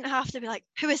 she didn't have to be like,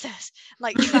 who is this,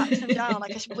 like track them down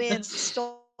like a weird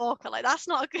stalker. Like that's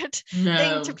not a good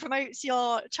thing to promote to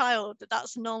your child,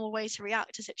 that's a normal way to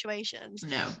react to situations.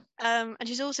 And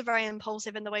she's also very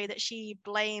impulsive in the way that she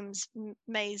blames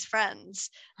May's friends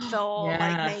for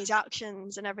like May's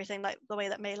actions and everything, like the way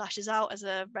that May lashes out as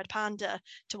a red panda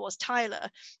towards Tyler.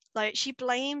 Like she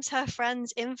blames her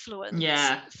friend's influence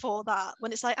for that,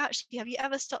 when it's like, actually, have you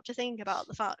ever stopped to think about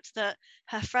the fact that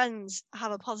her friends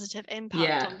have a positive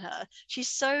impact on her? She's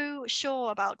so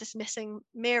sure about dismissing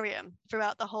Miriam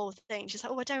throughout the whole thing. She's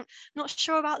like, oh, I'm not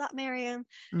sure about that, Miriam.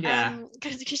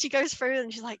 Because she goes through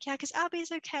and she's like, yeah, because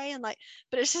Abby's okay, and like,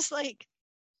 but it's just like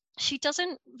she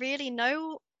doesn't really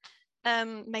know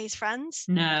May's friends.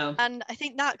 And I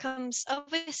think that comes,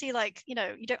 obviously, like, you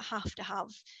don't have to have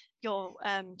your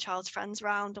child's friends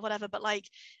around or whatever, but like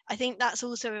I think that's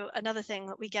also another thing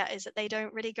that we get, is that they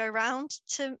don't really go round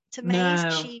to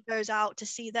Maze. She goes out to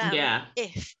see them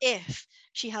if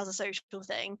she has a social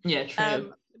thing,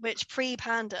 true. Which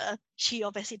pre-Panda she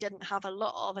obviously didn't have a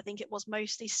lot of. I think it was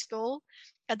mostly school,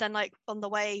 and then like on the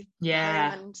way home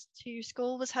and to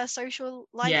school was her social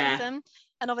life with them,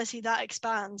 and obviously that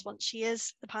expands once she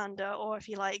is the panda, or if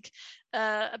you like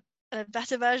a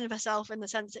better version of herself, in the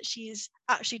sense that she's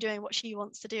actually doing what she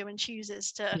wants to do and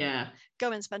chooses to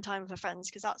go and spend time with her friends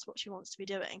because that's what she wants to be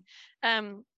doing.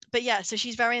 But so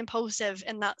she's very impulsive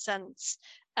in that sense,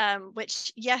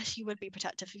 which yes, you would be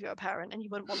protective if you're a parent and you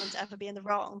wouldn't want them to ever be in the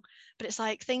wrong, but it's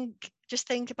like, just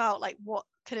think about like what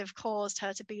could have caused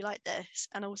her to be like this,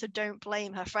 and also don't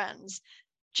blame her friends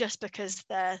just because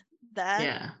they're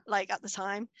there like at the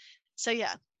time. So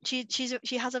she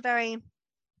has a very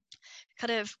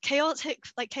kind of chaotic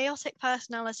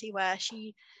personality, where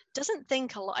she doesn't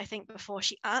think a lot, I think, before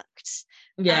she acts.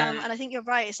 And I think you're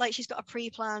right, it's like she's got a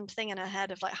pre-planned thing in her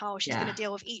head of like how she's going to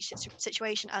deal with each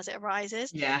situation as it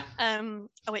arises,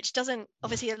 which doesn't,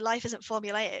 obviously life isn't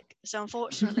formulaic, so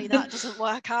unfortunately that doesn't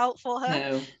work out for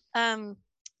her.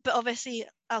 But obviously,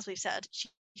 as we've said, she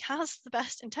has the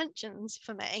best intentions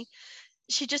for May.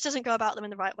 She just doesn't go about them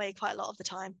in the right way quite a lot of the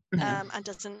time, and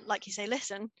doesn't, like you say,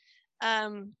 listen.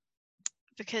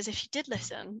 Because if she did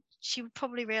listen, she would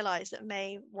probably realize that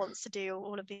May wants to do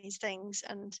all of these things,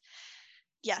 and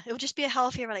it would just be a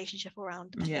healthier relationship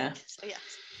around. I think. So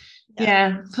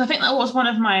so I think that was one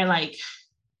of my, like,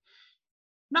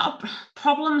 not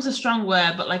problems, a strong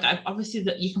word, but like, obviously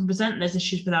that you can present those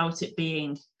issues without it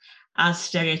being as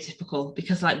stereotypical,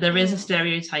 because like there is a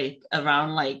stereotype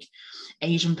around like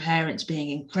Asian parents being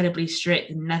incredibly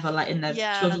strict and never letting their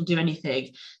children do anything.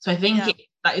 So I think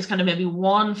that is kind of maybe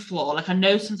one flaw. Like I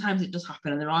know sometimes it does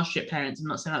happen and there are strict parents, I'm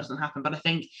not saying that doesn't happen, but I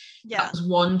think that was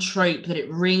one trope that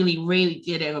it really, really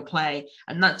did overplay.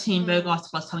 And that Teen Vogue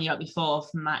article I was telling you about before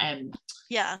from that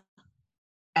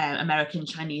American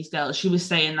Chinese girl, she was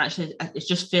saying that it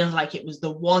just feels like it was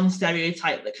the one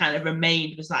stereotype that kind of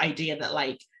remained, was the idea that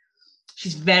like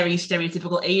she's very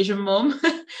stereotypical Asian mom.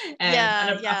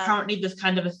 And apparently there's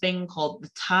kind of a thing called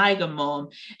the tiger mom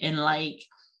in like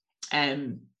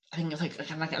I think it's like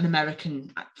kind of like an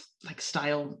American like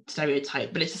style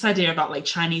stereotype, but it's this idea about like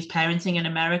Chinese parenting in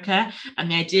America, and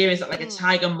the idea is that like a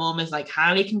tiger mom is like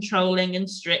highly controlling and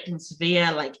strict and severe,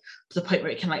 like to the point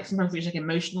where it can like sometimes reach like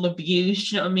emotional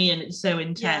abuse, you know what I mean, and it's so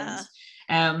intense.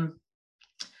 And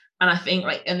I think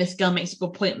like, and this girl makes a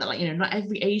good point that like, not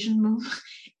every Asian mom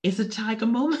is a tiger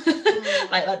mom.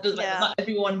 Like that does, like not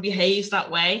everyone behaves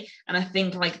that way. And I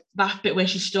think like that bit where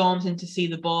she storms in to see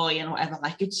the boy and whatever,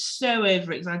 like it's so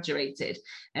over exaggerated.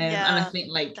 And I think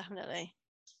like definitely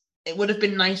it would have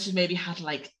been nice to maybe had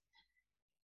like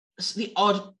the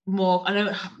odd more, I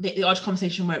know the odd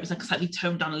conversation where it was like slightly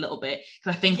toned down a little bit,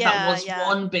 because I think that was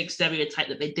one big stereotype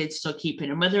that they did still keep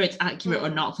in, and whether it's accurate or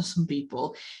not for some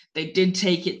people, they did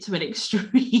take it to an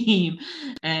extreme.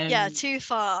 Too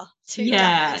far. Too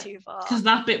far. Because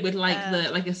that bit with like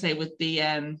like I say, with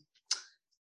the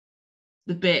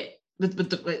bit with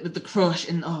the crush,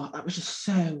 and that was just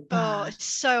so bad.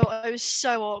 It was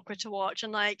so awkward to watch,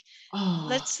 and like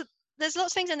there's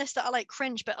lots of things in this that are like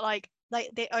cringe, but like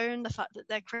they own the fact that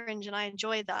they're cringe, and I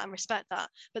enjoy that and respect that.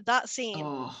 But that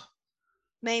scene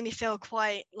made me feel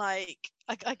quite like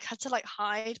I had to like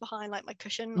hide behind like my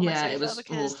cushion on my sofa,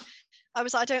 because I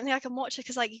was like, I don't think I can watch it,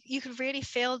 because like you could really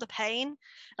feel the pain,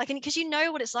 like, because you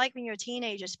know what it's like when you're a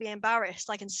teenager to be embarrassed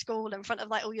like in school in front of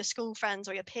like all your school friends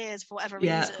or your peers for whatever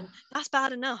reason. That's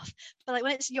bad enough, but like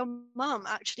when it's your mum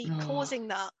actually causing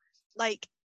that, like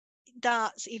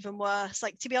that's even worse.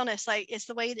 Like, to be honest, like it's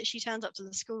the way that she turns up to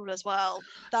the school as well,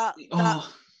 that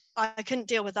I couldn't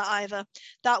deal with that either.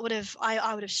 That would have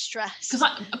I would have stressed.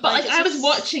 I was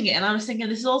watching it and I was thinking,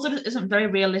 this also isn't very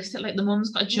realistic. Like, the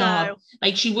mum's got a job. No.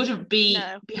 Like, she wouldn't be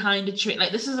behind a tree.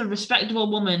 Like, this is a respectable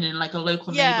woman in like a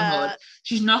local neighborhood.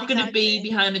 She's not going to be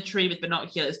behind a tree with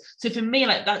binoculars. So for me,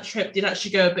 like, that trip did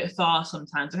actually go a bit far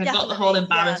sometimes. Like, I got the whole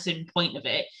embarrassing point of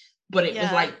it, but it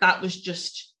was like, that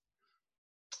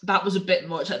was a bit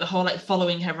much, like the whole like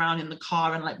following her around in the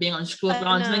car and like being on school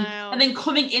grounds and then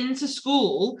coming into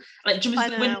school, like jumping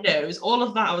through the windows, all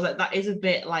of that. I was like, that is a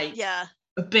bit like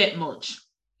a bit much.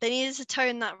 They needed to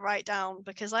tone that right down,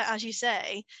 because like, as you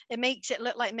say, it makes it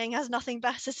look like Ming has nothing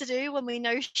better to do when we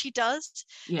know she does.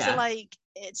 So like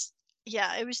it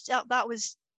was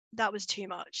that was too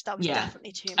much. That was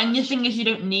definitely too much. And the thing is, you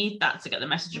don't need that to get the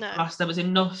message across. There was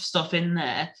enough stuff in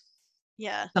there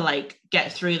to like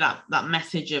get through that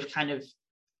message of kind of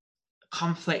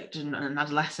conflict and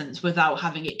adolescence without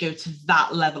having it go to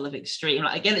that level of extreme.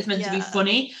 Like, again, it's meant to be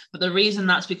funny, but the reason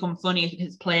that's become funny is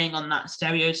it's playing on that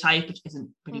stereotype, which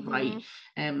isn't really right.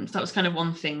 So that was kind of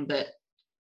one thing that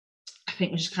I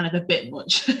think was just kind of a bit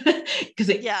much, because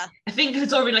I think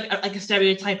it's already like a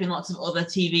stereotype in lots of other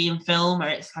TV and film where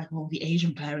it's like, oh, the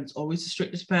Asian parents always the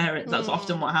strictest parents. That's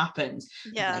often what happens.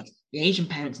 Like, the Asian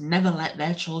parents never let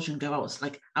their children go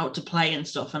out to play and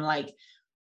stuff, and like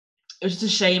it was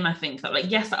just a shame, I think, that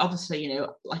like, yes, obviously, you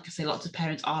know, like I say, lots of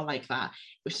parents are like that.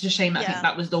 It was just a shame that I think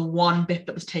that was the one bit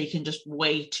that was taken just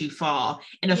way too far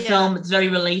in a film that's very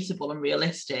relatable and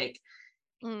realistic.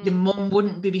 Your mum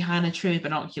wouldn't be behind a tree with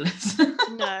binoculars.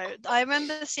 No, I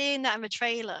remember seeing that in the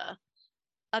trailer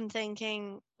and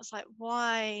thinking, I was like,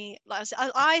 why? Like,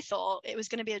 I thought it was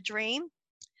going to be a dream,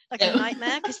 like a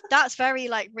nightmare, because that's very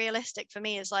like realistic for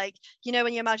me. Is like, you know,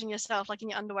 when you imagine yourself like in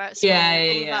your underwear at school,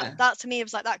 that to me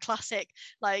was like that classic,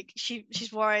 like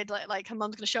she's worried like her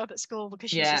mum's gonna show up at school because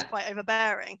she's just quite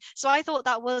overbearing. So I thought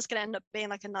that was gonna end up being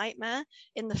like a nightmare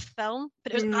in the film,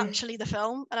 but it was actually the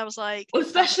film, and I was like, well,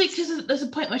 especially because there's a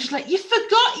point where she's like, you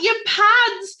forgot your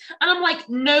pads, and I'm like,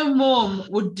 no mum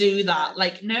would do that.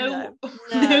 Like, no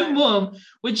mum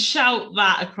would shout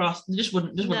that across. It just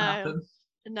wouldn't happen.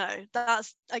 No,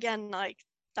 that's, again, like,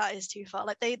 that is too far.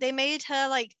 Like, they made her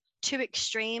like too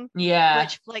extreme,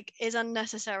 which like is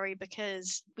unnecessary,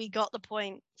 because we got the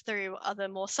point through other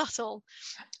more subtle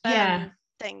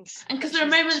things. And because there are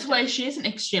moments where she isn't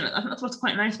extreme. I think that's what's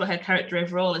quite nice about her character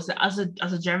overall, is that as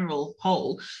a general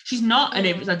whole, she's not an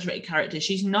over-exaggerated character.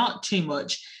 She's not too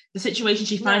much. The situation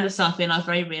she finds herself in are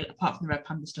very real, apart from the Red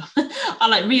Panda stuff, are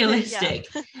like realistic.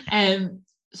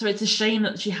 So it's a shame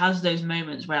that she has those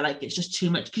moments where like it's just too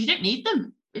much, because you don't need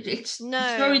them. The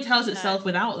story tells itself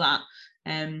without that.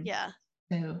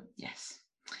 So yes.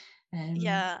 And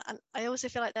I also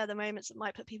feel like they're the moments that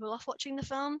might put people off watching the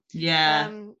film.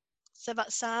 So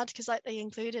that's sad, because like they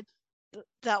included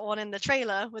that one in the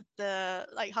trailer with the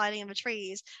like hiding in the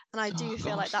trees, and I do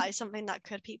feel like that is something that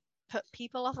could put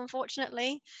people off,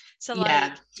 unfortunately. So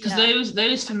like, because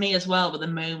those for me as well were the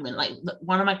moment, like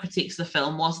one of my critiques of the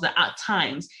film was that at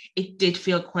times it did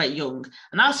feel quite young,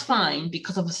 and that's fine,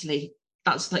 because obviously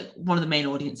that's like one of the main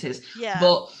audiences,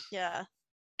 but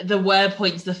there were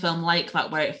points of the film like that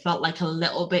where it felt like a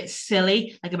little bit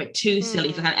silly, like a bit too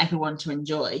silly for kind of everyone to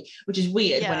enjoy, which is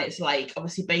weird when it's like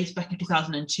obviously based back in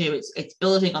 2002. It's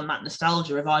building on that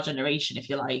nostalgia of our generation, if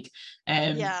you like.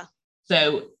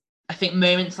 So I think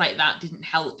moments like that didn't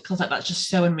help, because like that's just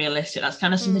so unrealistic. That's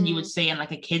kind of something you would see in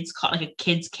like a kids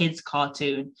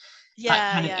cartoon,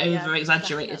 that kind of over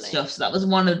exaggerated stuff. So that was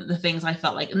one of the things I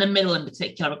felt like in the middle, in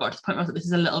particular, I got to the point where I thought this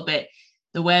is a little bit,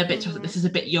 there were bits of this is a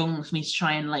bit young for me to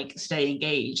try and like stay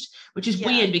engaged, which is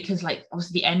weird, because like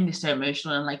obviously the end is so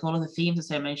emotional and like all of the themes are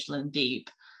so emotional and deep.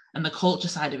 and the culture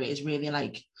side of it is really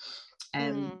like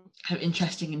kind of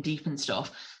interesting and deep and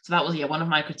stuff. So that was one of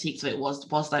my critiques of it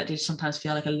was that it did sometimes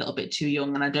feel like a little bit too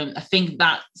young, and I think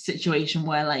that situation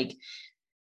where like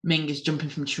Ming is jumping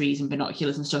from trees and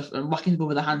binoculars and stuff and whacking people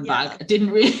with a handbag didn't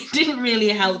really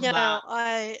help that.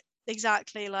 I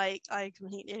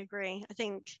completely agree. I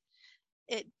think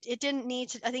it didn't need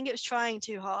to. I think it was trying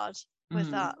too hard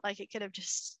with that. Like it could have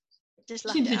just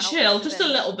left seemed it to out chill just a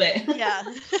little bit. Yeah.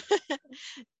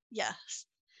 Yes.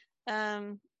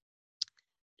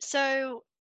 So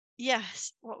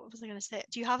yes, what was I going to say?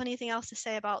 Do you have anything else to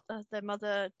say about the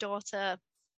mother-daughter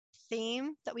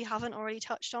theme that we haven't already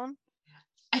touched on?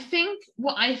 I think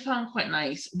what I found quite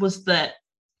nice was that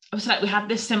obviously like we had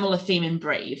this similar theme in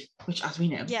Brave, which as we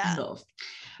know, I love.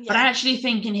 But I actually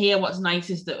think in here what's nice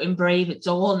is that in Brave it's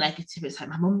all negative. It's like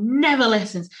my mum never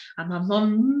listens and my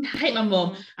mum, I hate my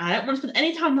mum. I don't want to spend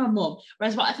any time with my mum.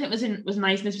 Whereas what I think was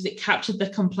nice in this was it captured the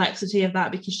complexity of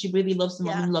that, because she really loves the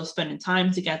mum and loves spending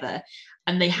time together,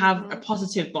 and they have a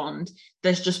positive bond.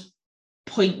 There's just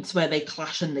points where they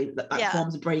clash and that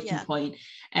forms a breaking point,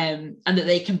 and that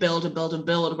they can build and build and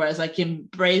build, whereas like in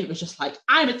Brave it was just like,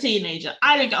 I'm a teenager,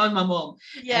 I don't get on with my mum.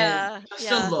 I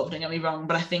still love, don't get me wrong,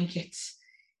 but I think it's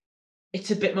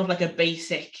a bit more of like a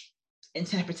basic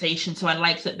interpretation. So I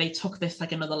like that they took this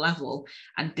like another level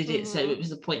and did it so it was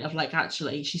the point of like,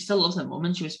 actually she still loves her mum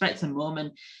and she respects her mum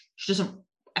and she doesn't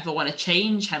ever want to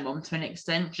change her mum to an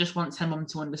extent. She just wants her mum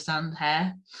to understand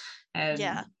her.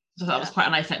 So that was quite a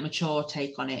nice like mature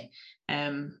take on it.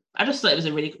 I just thought it was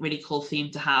a really, really cool theme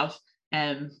to have.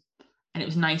 And it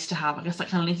was nice to have, I guess that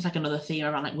kind of leads to like another theme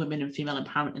around like women and female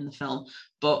empowerment in the film.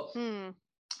 But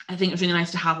I think it was really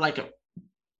nice to have like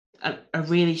a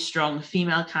really strong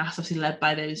female cast, obviously led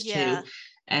by those two.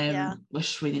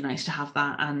 Was really nice to have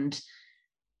that, and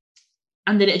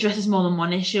that it addresses more than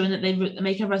one issue, and that they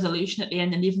make a resolution at the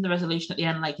end, and even the resolution at the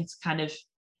end, like it's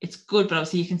good, but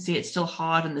obviously you can see it's still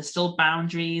hard and there's still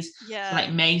boundaries. So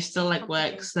like May still like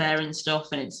works there and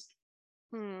stuff, and it's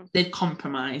they've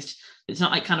compromised. It's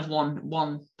not like kind of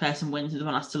one person wins and the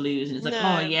one has to lose, and it's like,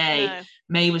 oh yay,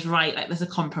 May was right, like there's a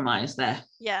compromise there,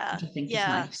 which I think is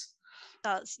nice.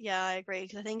 I agree,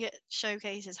 because I think it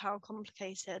showcases how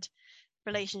complicated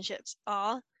relationships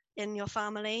are in your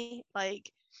family.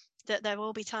 Like that there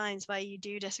will be times where you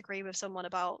do disagree with someone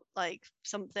about like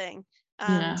something,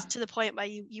 and to the point where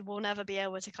you will never be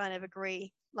able to kind of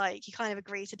agree. Like you kind of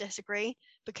agree to disagree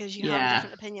because you have a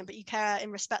different opinion, but you care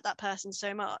and respect that person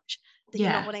so much that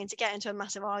you're not wanting to get into a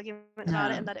massive argument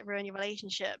about it and let it ruin your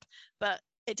relationship. But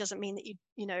it doesn't mean that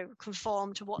you know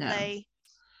conform to what they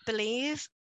believe.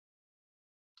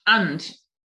 And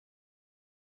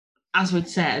as we'd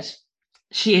said,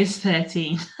 she is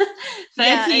 13.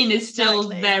 13 is still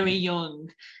very young.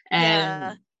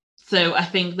 So I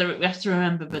think that we have to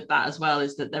remember with that as well,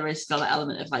 is that there is still an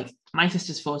element of like, my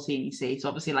sister's 14, you see, so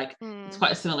obviously like it's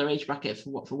quite a similar age bracket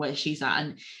for where she's at,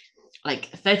 and like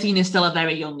 13 is still a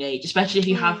very young age, especially if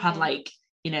you have had like,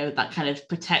 you know, that kind of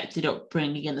protected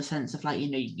upbringing in the sense of like,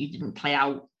 you know, you didn't play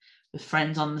out with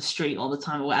friends on the street all the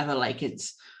time or whatever. Like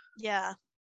it's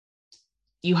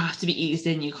you have to be eased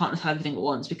in. You can't have everything at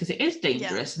once because it is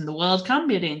dangerous and the world can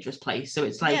be a dangerous place. So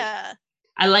it's like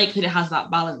I like that it has that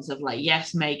balance of like,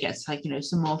 yes, May gets like, you know,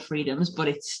 some more freedoms, but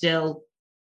it's still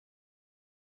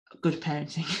good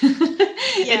parenting.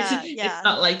 It's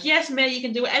not like, yes, May, you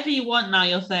can do whatever you want now,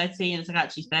 you're 13. It's like,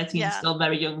 actually 13 is still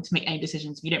very young to make any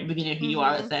decisions. You don't really know who you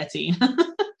are at 13.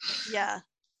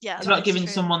 It's about giving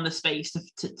someone the space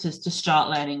to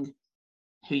start learning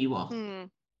who you are.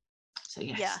 So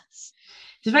yes.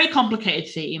 It's a very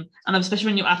complicated theme, and especially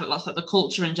when you add lots of the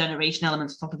culture and generation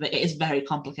elements on top of it, it is very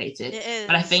complicated. It is,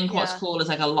 but I think what's cool is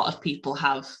like a lot of people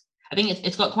have, I think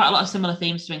it's got quite a lot of similar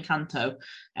themes to Encanto.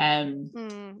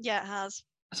 It has.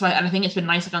 So and I think it's been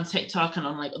nice like on TikTok and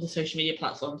on like other social media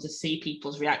platforms to see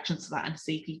people's reactions to that and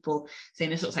see people saying,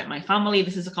 this looks like my family,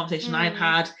 this is a conversation I've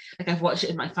had, like I've watched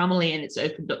it with my family and it's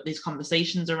opened up these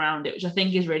conversations around it, which I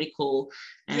think is really cool.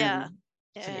 It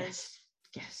is.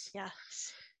 Yes.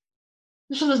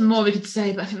 I'm sure there's more we could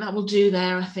say, but I think that will do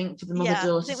there, I think, for the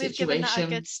mother-daughter situation. We've given that a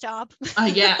good stab. I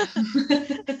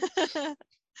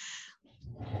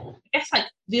guess like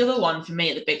the other one for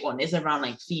me, the big one, is around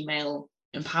like female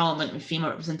empowerment and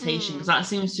female representation, because that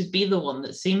seems to be the one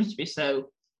that seems to be so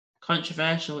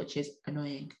controversial, which is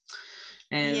annoying.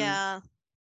 And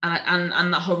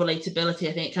that whole relatability,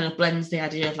 I think it kind of blends the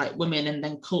idea of like women and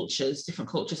then cultures, different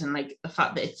cultures, and like the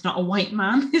fact that it's not a white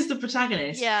man is the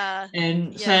protagonist.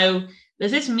 So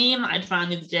there's this meme that I'd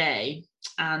found the other day,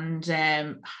 and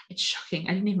it's shocking.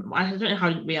 I don't know how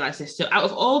I didn't realize this. So out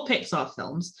of all Pixar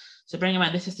films, so bearing in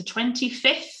mind this is the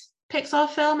 25th Pixar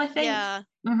film, I think. Yeah,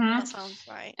 that sounds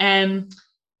right.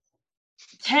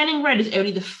 Turning Red is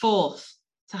only the 4th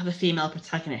to have a female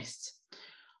protagonist.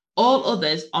 All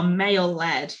others are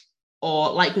male-led,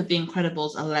 or like with The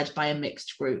Incredibles, are led by a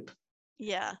mixed group.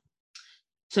 Yeah.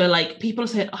 So like people are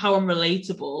saying how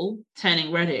unrelatable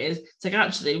Turning Red is. It's like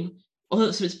actually, so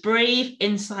it's Brave,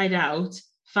 Inside Out,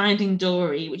 Finding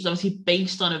Dory, which is obviously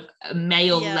based on a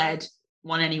male-led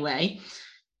one anyway,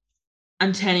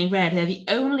 and Turning Red. They're the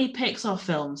only Pixar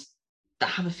films that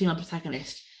have a female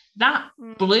protagonist. That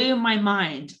blew my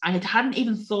mind. I hadn't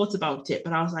even thought about it,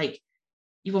 but I was like,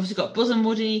 you've obviously got Buzz and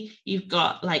Woody, you've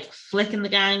got like Flick and the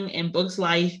gang in Bug's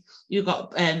Life, you've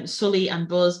got Sully and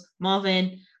Buzz,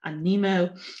 Marvin and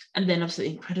Nemo, and then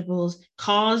obviously Incredibles,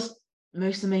 Cars,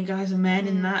 most of the main guys are men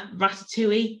in that,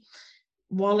 Ratatouille,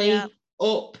 WALL-E,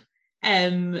 Up,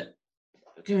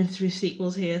 going through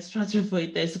sequels here, trying to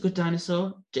avoid There's a Good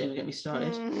Dinosaur, don't even get me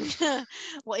started.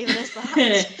 What even is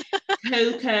that?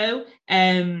 Coco,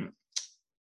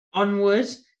 Onward,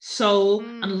 Soul,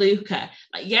 and Luca.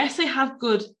 Like, yes, they have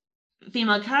good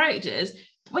female characters,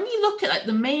 but when you look at like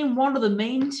the main one or the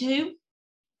main two,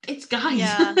 it's guys.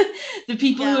 Yeah. The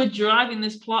people who are driving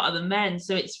this plot are the men.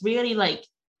 So it's really like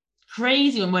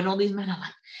crazy when all these men are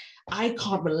like, I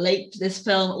can't relate to this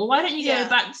film. Well, why don't you go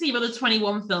back to see other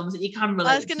 21 films that you can relate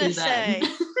to? I was gonna say,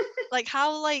 like,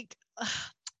 how like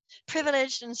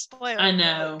privileged and spoiled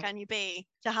can you be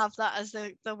to have that as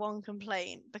the one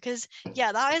complaint? Because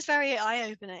that is very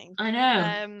eye-opening. I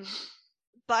know.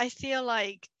 But I feel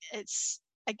like it's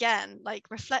again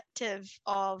like reflective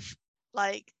of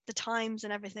like the times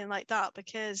and everything like that,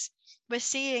 because we're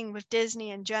seeing with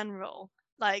Disney in general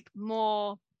like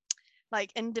more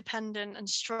like independent and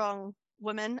strong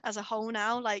women as a whole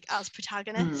now, like as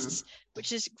protagonists,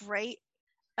 which is great.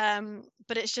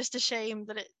 But it's just a shame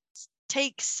that it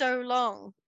takes so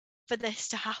long for this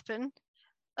to happen.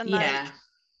 And like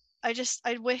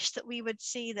I wish that we would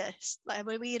see this, like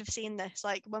we would have seen this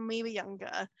like when we were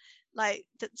younger, like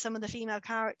that some of the female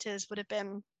characters would have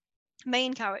been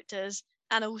main characters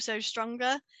and also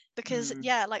stronger, because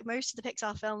like most of the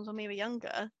Pixar films when we were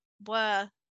younger were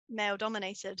male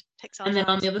dominated Pixar and then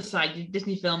films. on the other side,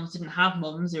 Disney films didn't have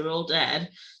mums, they were all dead.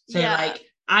 So like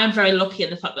I'm very lucky at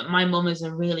the fact that my mum is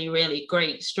a really, really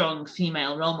great, strong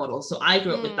female role model. So I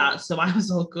grew up with that. So I was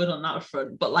all good on that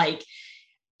front. But like,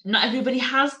 not everybody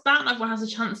has that. Not everyone has a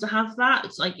chance to have that.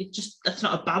 It's like, that's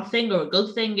not a bad thing or a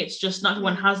good thing. It's just not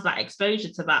everyone has that exposure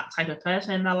to that type of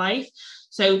person in their life.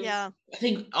 So I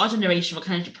think our generation were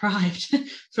kind of deprived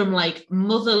from like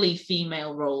motherly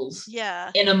female roles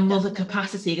in a mother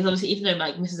capacity. Because obviously, even though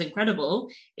like Mrs. Incredible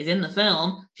is in the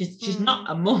film, she's not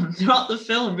a mum throughout the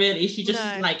film, really. She just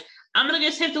is like, I'm gonna go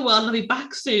save the world and I'll be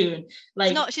back soon.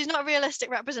 Like, she's not a realistic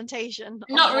representation.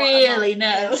 Not really,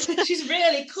 no. She's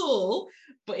really cool,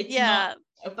 but it's not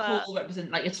a cool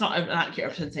it's not an accurate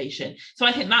representation. So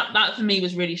I think that for me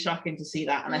was really shocking to see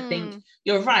that. And I think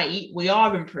you're right, we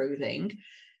are improving,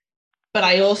 but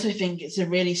I also think it's a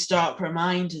really stark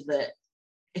reminder that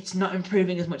it's not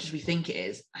improving as much as we think it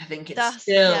is. I think it's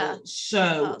still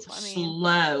so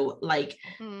slow. Like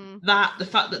that, the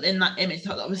fact that in that image,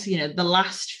 that obviously, the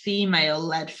last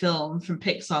female-led film from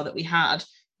Pixar that we had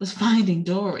was Finding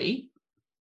Dory.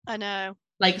 I know.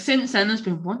 Like since then, there's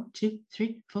been 1, 2,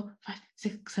 3, 4, 5,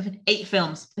 6, 7, 8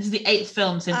 films. This is the 8th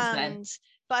film since then.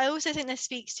 But I also think this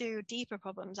speaks to deeper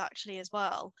problems actually as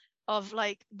well, of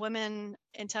like women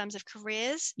in terms of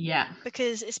careers. Yeah.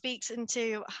 Because it speaks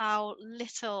into how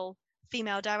little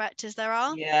female directors there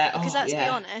are. Yeah. Because let's be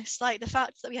honest, like the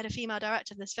fact that we had a female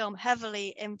director in this film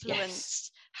heavily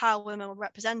influenced how women were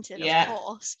represented, of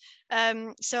course.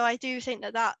 So I do think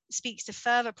that speaks to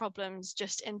further problems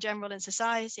just in general in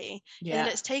society. And that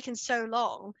it's taken so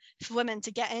long for women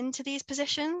to get into these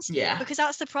positions. Yeah. Because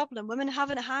that's the problem. Women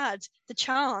haven't had the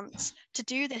chance to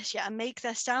do this yet and make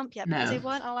their stamp yet, because they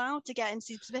weren't allowed to get into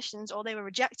these positions, or they were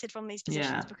rejected from these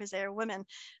positions because they were women.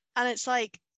 And it's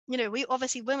like, we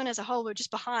obviously, women as a whole were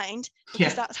just behind,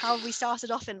 because that's how we started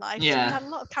off in life. So we had a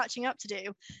lot of catching up to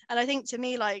do. And I think to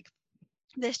me, like,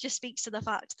 this just speaks to the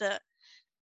fact that,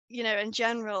 in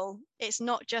general, it's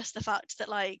not just the fact that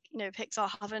like,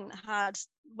 Pixar haven't had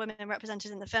women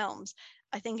represented in the films.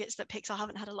 I think it's that Pixar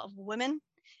haven't had a lot of women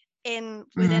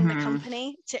within the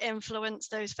company to influence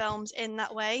those films in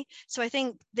that way. So I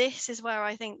think this is where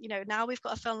I think, now we've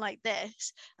got a film like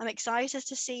this, I'm excited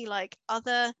to see like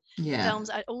other films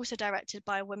are also directed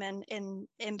by women in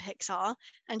Pixar,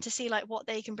 and to see like what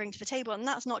they can bring to the table. And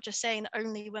that's not just saying that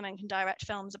only women can direct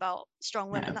films about strong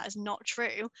women. That is not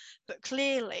true, but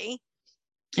clearly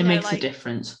it makes a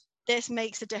difference. This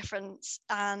makes a difference,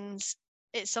 and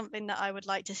it's something that I would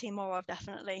like to see more of,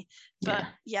 definitely. But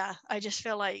yeah, I just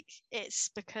feel like it's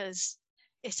because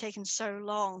it's taken so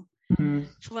long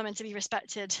for women to be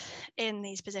respected in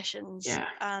these positions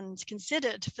and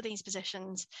considered for these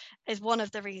positions is one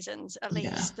of the reasons, at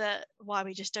least, that why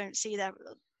we just don't see there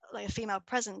like a female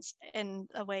presence in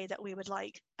a way that we would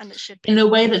like, and it should be in a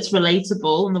way that's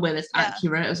relatable, in the way that's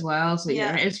accurate as well. So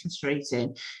it is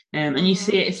frustrating. And you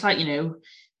see it, it's like, you know,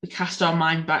 we cast our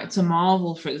mind back to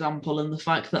Marvel, for example, and the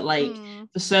fact that like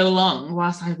for so long,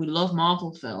 whilst we love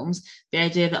Marvel films, the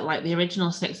idea that like the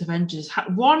original 6 Avengers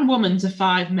had 1 woman to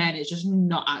 5 men is just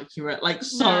not accurate. Like,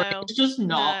 sorry, it's just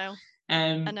not.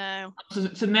 I know.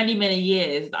 For many, many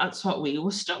years, that's what we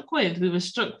were stuck with. We were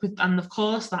stuck with, and of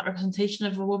course, that representation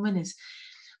of a woman is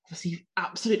obviously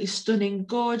absolutely stunning,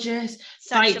 gorgeous,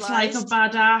 fights like a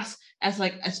badass,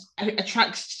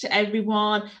 attracts to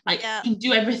everyone, like can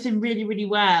do everything really, really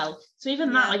well. So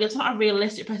even that, like, it's not a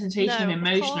realistic presentation of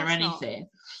emotion or anything.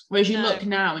 Whereas you look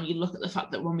now and you look at the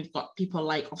fact that when we've got people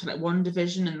like obviously like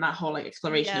WandaVision and that whole like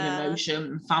exploration of emotion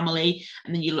and family,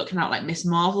 and then you're looking at like Miss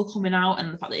Marvel coming out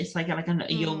and the fact that it's like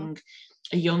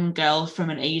a young girl from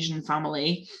an Asian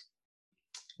family.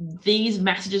 These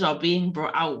messages are being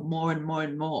brought out more and more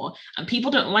and more, and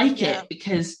people don't like it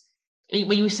because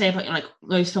when you say about like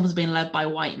those films being led by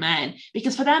white men,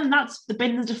 because for them that's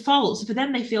been the default. So for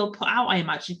them they feel put out, I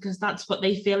imagine, because that's what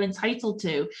they feel entitled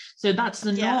to. So that's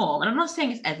the norm. And I'm not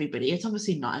saying it's everybody, it's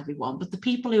obviously not everyone, but the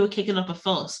people who are kicking up a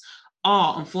fuss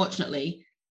are unfortunately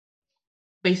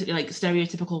basically like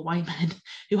stereotypical white men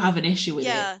who have an issue with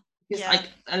it. It's like,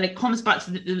 and it comes back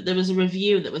to there was a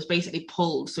review that was basically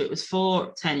pulled, so it was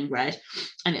for Turning Red,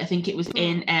 and I think it was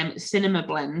in Cinema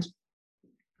Blend,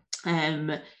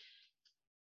 and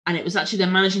it was actually the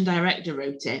managing director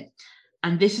wrote it,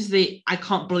 and this is I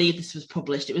can't believe this was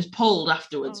published. It was pulled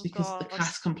afterwards because the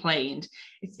cast complained.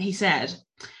 He said,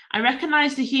 "I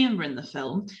recognised the humour in the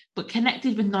film, but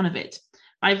connected with none of it.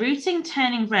 By rooting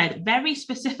Turning Red very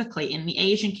specifically in the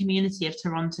Asian community of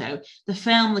Toronto, the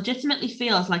film legitimately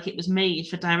feels like it was made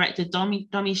for director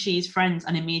Domee Shi's friends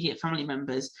and immediate family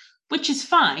members, which is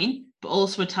fine, but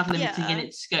also a tad limiting in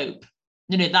its scope."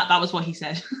 No, that was what he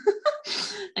said.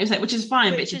 It was like, which is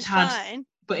fine,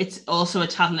 but it's also a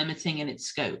tad limiting in its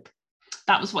scope.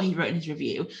 That was what he wrote in his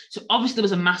review. So obviously there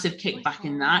was a massive kickback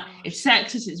in that. It's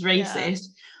sexist, it's racist.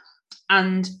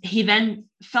 And he then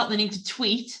felt the need to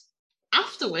tweet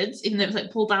afterwards, even though it was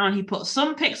like pulled down, he put,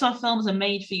 "Some Pixar films are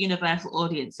made for universal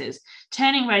audiences.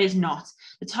 Turning Red is not.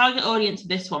 The target audience of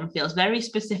this one feels very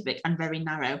specific and very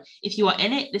narrow. If you are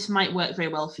in it, this might work very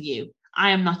well for you.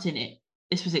 I am not in it.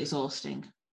 This was exhausting."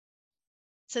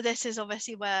 So this is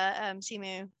obviously where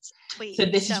Simu's tweet so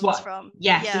this is what from.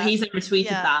 So he's retweeted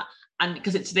that, and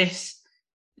because it's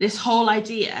this whole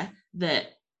idea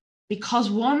that because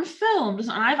one film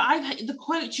doesn't, and I've the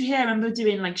quote you hear, I remember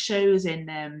doing like shows in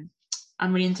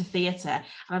I'm really into theatre, and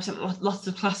I've said lots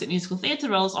of classic musical theatre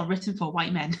roles are written for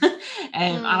white men.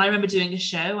 And I remember doing a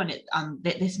show, and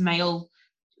this male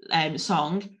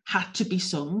song had to be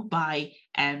sung by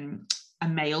a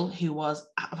male who was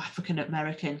of African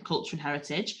American culture and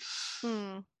heritage.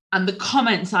 And the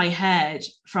comments I heard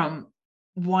from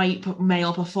white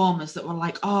male performers that were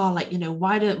like, "Oh, like, you know,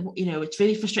 why do, you know, it's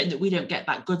really frustrating that we don't get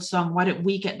that good song. Why don't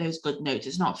we get those good notes?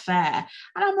 It's not fair."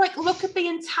 And I'm like, look at the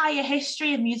entire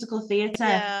history of musical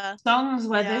theatre songs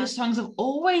where those songs have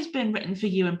always been written for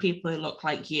you and people who look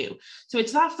like you. So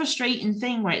it's that frustrating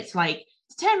thing where it's like,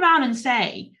 to turn around and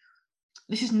say,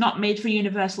 this is not made for a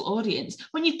universal audience,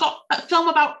 when you've got a film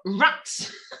about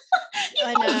rats.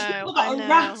 You've got a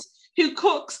rat who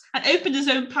cooks and opened his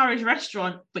own parish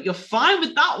restaurant, but you're fine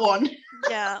with that one.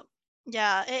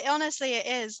 It honestly, it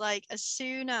is like, as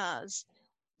soon as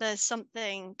there's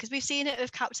something, because we've seen it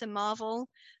with Captain Marvel,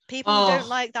 people don't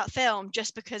like that film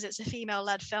just because it's a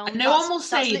female-led film. And no one will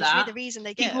say that's literally the reason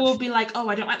they give. People will be like, "Oh,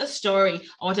 I don't like the story,"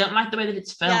 or "I don't like the way that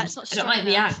it's filmed. I don't like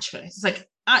the actress." It's like,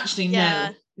 actually,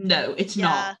 no, it's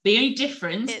not. The only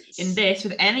difference in this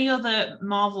with any other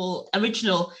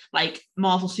original like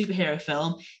Marvel superhero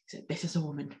film is that this is a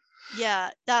woman.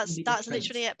 That's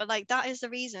literally it. But like, that is the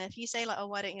reason. If you say like, "Oh,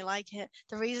 why don't you like it?"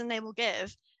 the reason they will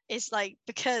give is like,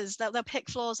 because they'll pick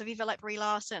flaws of either like Brie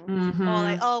Larson or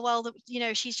like, "Oh, well,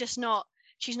 she's not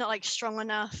like strong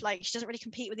enough, like she doesn't really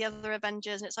compete with the other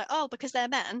Avengers," and it's like, oh, because they're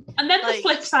men. And then the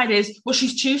flip side is, well,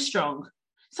 she's too strong.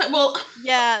 It's like, well,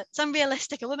 it's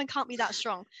unrealistic. A woman can't be that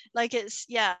strong. Like, it's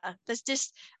there's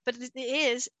just, but it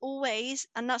is always,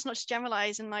 and that's not just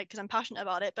generalizing, like, because I'm passionate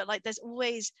about it, but like, there's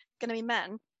always going to be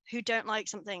men who don't like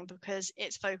something because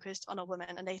it's focused on a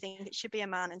woman and they think it should be a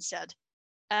man instead.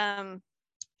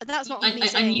 that's not and, me and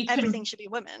saying you can, everything should be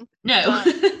women. no,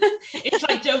 but... it's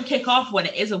like, don't kick off when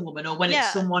it is a woman or when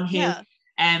it's someone who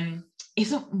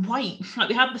isn't white. Like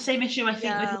we had the same issue, I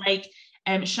think, with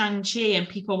like Shang-Chi, and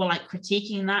people were like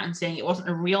critiquing that and saying it wasn't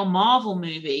a real Marvel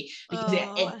movie because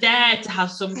it dared to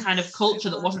have some kind of culture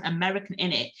that wasn't American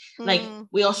in it. Like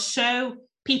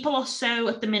people are so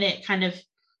at the minute kind of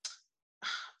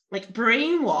like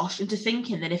brainwashed into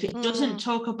thinking that if it doesn't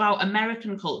talk about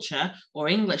American culture or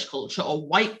English culture or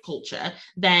white culture,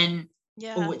 then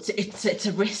it's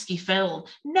a risky film.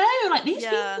 No, like these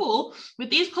people with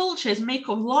these cultures make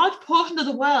a large portion of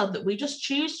the world that we just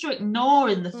choose to ignore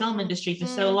in the film industry for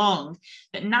so long,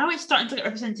 that now it's starting to get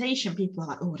representation. People are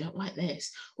like, oh, I don't like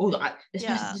this. Oh, this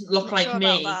person doesn't look like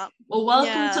me. Well,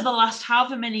 welcome to the last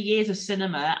however many years of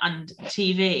cinema and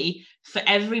TV for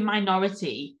every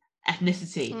minority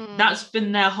ethnicity. That's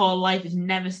been their whole life, is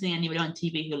never seeing anybody on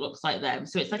TV who looks like them.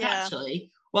 So it's like,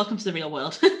 actually, welcome to the real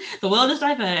world. The world is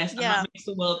diverse, and that makes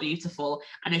the world beautiful.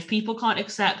 And if people can't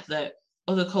accept that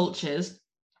other cultures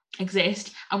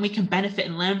exist and we can benefit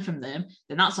and learn from them,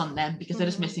 then that's on them, because they're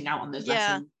just missing out on those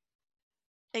lessons.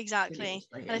 Exactly.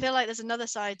 And I feel like there's another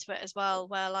side to it as well,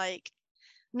 where like,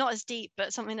 not as deep,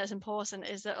 but something that's important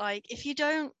is that like, if you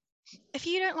don't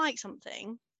like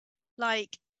something,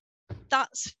 like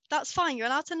that's fine. You're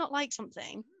allowed to not like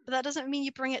something, but that doesn't mean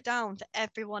you bring it down to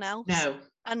everyone else. No.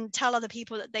 And tell other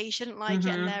people that they shouldn't like it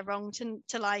and they're wrong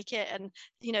to like it. And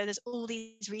there's all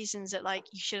these reasons that like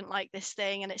you shouldn't like this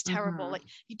thing and it's terrible. Like,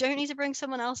 you don't need to bring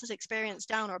someone else's experience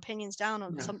down or opinions down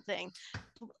on something.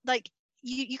 Like,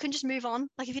 you can just move on.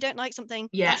 Like, if you don't like something,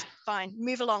 that's fine.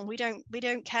 Move along. We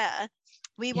don't care.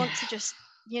 We want to just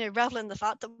revel in the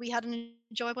fact that we had an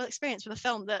enjoyable experience with a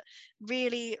film that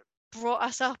really brought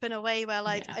us up in a way where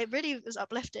like it really was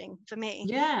uplifting for me.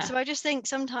 So I just think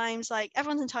sometimes like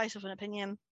everyone's entitled to an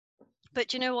opinion,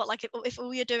 but you know what, like if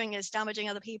all you're doing is damaging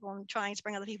other people and trying to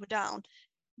bring other people down,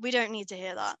 we don't need to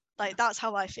hear that. Like, that's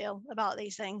how I feel about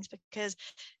these things, because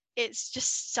it's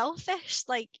just selfish.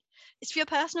 Like, it's for your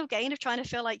personal gain of trying to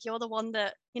feel like you're the one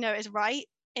that is right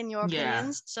in your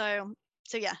opinions. So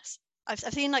yes, I've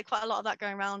seen like quite a lot of that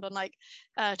going around on like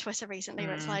Twitter recently,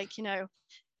 where it's like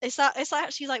it's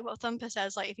actually like what Thumper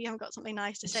says, like, if you haven't got something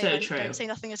nice to say, don't say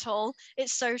nothing at all.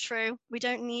 It's so true. We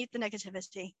don't need the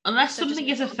negativity. Unless something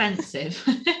is offensive.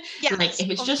 Like, if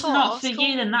it's just not for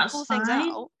you, then that's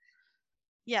fine.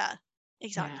 Yeah,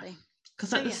 exactly.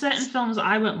 Because like, there's certain films that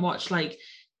I won't watch, like,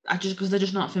 because they're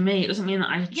just not for me. It doesn't mean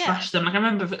that I trash them. Like, I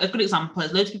remember a good example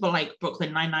is loads of people like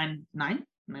Brooklyn 999.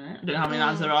 I don't know how many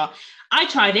lines there are. I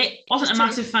tried it, wasn't a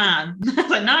massive fan. It's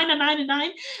like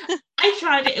 999. I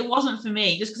tried it, it wasn't for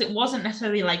me, just because it wasn't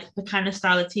necessarily like the kind of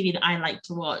style of TV that I like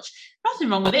to watch. Nothing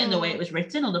wrong with it in the way it was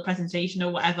written or the presentation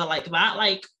or whatever like that.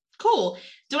 Like, cool.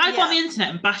 Do I go on the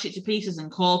internet and bash it to pieces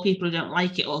and call people who don't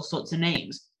like it all sorts of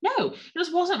names? No, it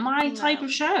just wasn't my type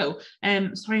of show.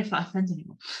 Sorry if that offends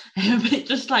anyone. But it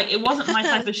just like, it wasn't my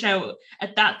type of show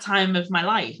at that time of my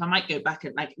life. I might go back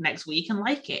at like next week and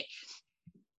like it.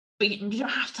 But you don't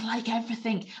have to like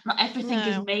everything. Not everything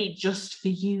is made just for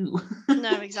you.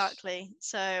 No, exactly.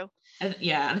 So and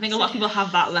I think a lot of people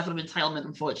have that level of entitlement,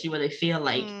 unfortunately, where they feel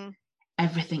like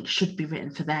everything should be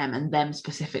written for them and them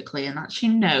specifically. And actually,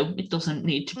 no, it doesn't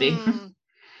need to be.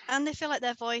 And they feel like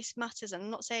their voice matters. And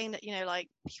I'm not saying that, like,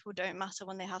 people don't matter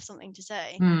when they have something to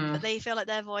say, but they feel like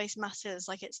their voice matters.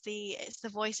 Like, it's the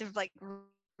voice of like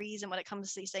reason when it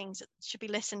comes to these things that should be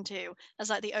listened to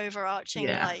as like the overarching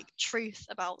like truth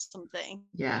about something,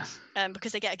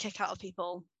 because they get a kick out of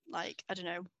people, like, I don't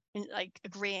know, like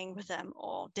agreeing with them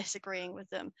or disagreeing with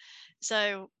them.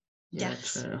 So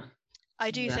true. I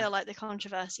do feel like the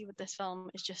controversy with this film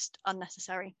is just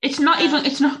unnecessary. It's not even,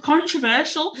 it's not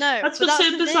controversial. No, that's what's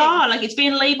so bizarre. Like, it's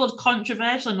being labelled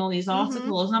controversial in all these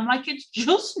articles, and I'm like, it's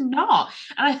just not.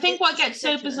 And I think what gets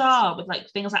so bizarre with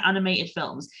like things like animated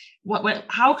films,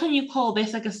 how can you call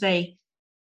this, like I say,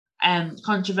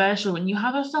 controversial when you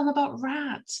have a film about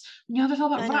rats? When you have a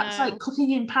film about rats like cooking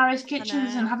in Paris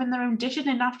kitchens and having their own dishes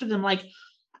named after them, like,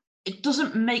 it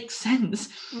doesn't make sense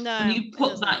when you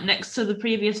put that next to the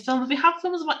previous film. If we have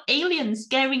films about aliens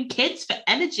scaring kids for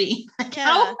energy,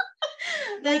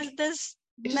 there's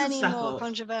many more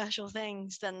controversial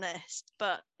things than this,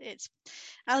 but it's,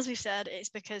 as we've said, it's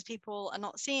because people are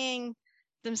not seeing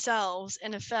themselves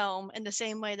in a film in the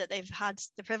same way that they've had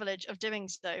the privilege of doing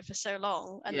so for so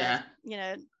long, and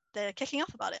they're kicking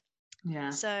off about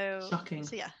it. So shocking.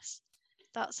 So yes,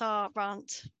 that's our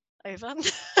rant over.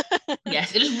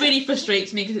 Yes, it just really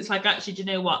frustrates me, because it's like, actually, do you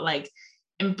know what, like,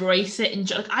 embrace it. And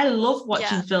like, I love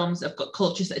watching films that have got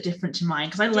cultures that are different to mine,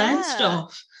 because I learn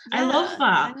stuff. I love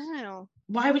that. I know.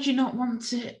 Why would you not want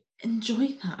to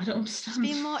enjoy that. I don't understand. Just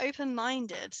be more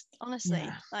open-minded, honestly.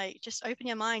 Yeah. Like, just open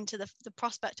your mind to the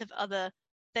prospect of other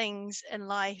things in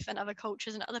life and other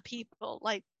cultures and other people.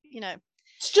 Like,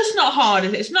 it's just not hard.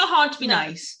 It's not hard to be No.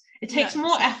 nice. It takes No,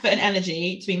 more it's not. effort and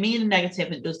energy to be mean and negative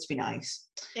than it does to be nice.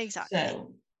 Exactly.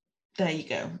 So there you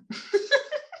go.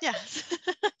 Yes.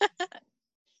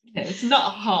 It's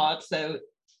not hard. So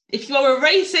if you are a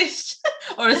racist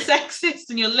or a sexist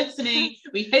and you're listening,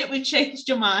 we hope we've changed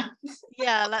your mind.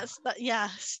 Yeah,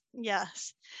 yes.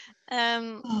 So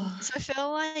I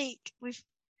feel like we've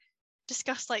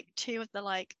discussed like two of the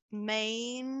like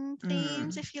main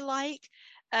themes, if you like.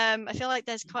 I feel like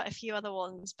there's quite a few other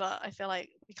ones, but I feel like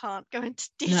we can't go into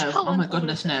detail. No, oh my on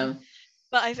goodness, all of them. no.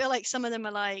 But I feel like some of them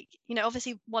are like,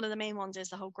 obviously one of the main ones is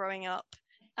the whole growing up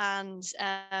and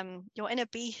your inner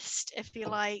beast, if you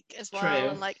like, as well. True.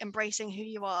 And like embracing who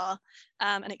you are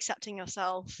and accepting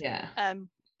yourself. Yeah.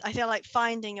 I feel like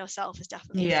finding yourself is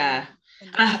definitely yeah.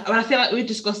 I feel like we've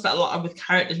discussed that a lot with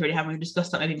characters, really, haven't we?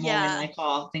 Discussed that maybe more in like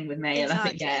our thing with May.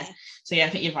 Exactly. And I think, so I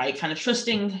think you're right, kind of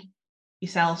trusting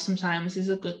yourself sometimes is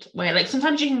a good way. Like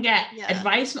sometimes you can get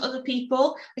advice from other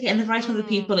people. Like getting advice from other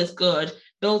people is good,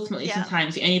 but ultimately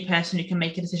sometimes the only person who can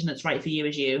make a decision that's right for you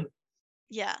is you.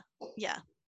 Yeah,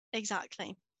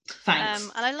 exactly.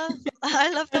 Thanks. And I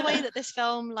love the way that this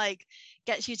film like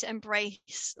gets you to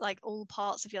embrace like all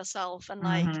parts of yourself and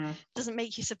like doesn't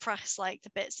make you suppress like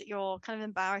the bits that you're kind of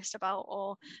embarrassed about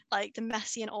or like the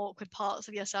messy and awkward parts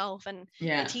of yourself, and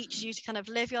it teaches you to kind of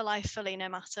live your life fully no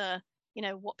matter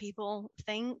what people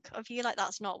think of you. Like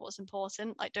that's not what's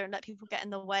important. Like don't let people get in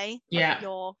the way of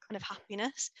your kind of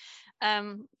happiness.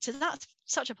 So that's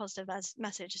such a positive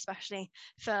message, especially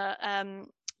for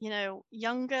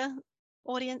younger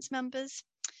audience members,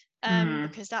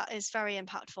 because that is very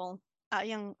impactful at a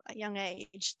young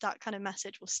age. That kind of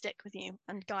message will stick with you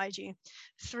and guide you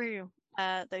through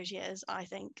those years. I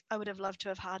think I would have loved to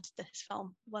have had this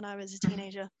film when I was a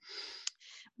teenager.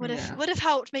 Would have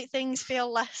helped make things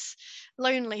feel less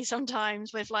lonely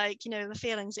sometimes with like the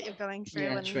feelings that you're going through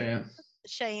and the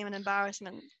shame and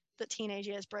embarrassment that teenage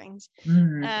years brings.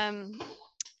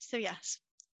 So yes,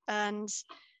 and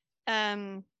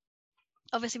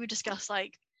obviously we discussed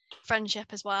like friendship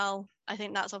as well. I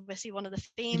think that's obviously one of the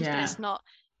themes, but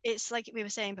it's like we were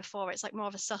saying before, it's like more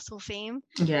of a subtle theme.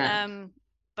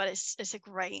 But it's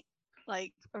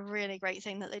a really great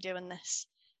thing that they do in this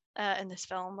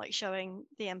film, like showing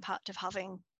the impact of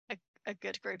having a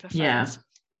good group of friends.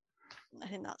 I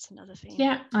think that's another theme.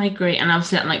 Yeah, I agree. And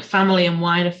obviously like family and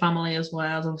wider family as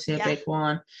well is obviously a big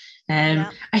one.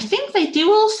 I think they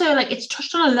do also, like, it's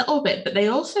touched on a little bit, but they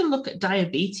also look at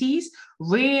diabetes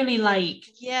really like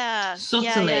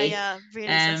subtly. Really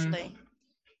subtly.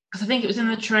 Because I think it was in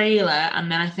the trailer,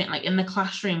 and then I think like in the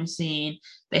classroom scene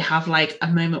they have like a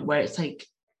moment where it's like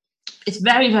it's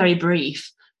very, very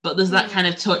brief, but there's that kind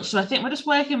of touch. So I think we're just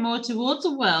working more towards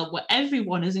a world where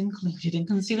everyone is included and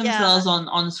can see themselves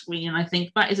on screen. And I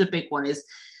think that is a big one, is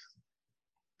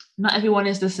not everyone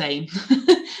is the same.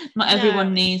 Not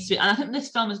everyone needs to be. And I think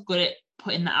this film is good at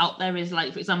putting that out there, is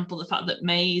like, for example, the fact that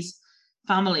May's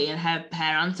family and her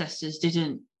ancestors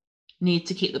didn't need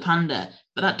to keep the panda,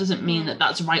 but that doesn't mean that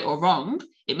that's right or wrong.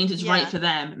 It means it's right for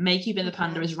them. May keeping the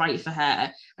panda is right for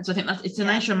her. And so I think it's a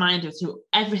nice reminder to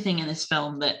everything in this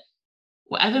film that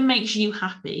whatever makes you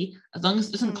happy, as long as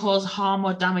it doesn't cause harm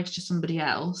or damage to somebody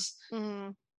else,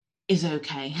 is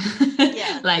okay.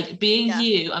 Like being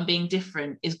you and being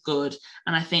different is good.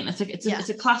 And I think it's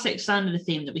a classic standard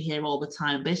theme that we hear all the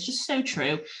time, but it's just so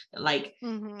true that like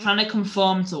trying to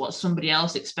conform to what somebody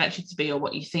else expects you to be or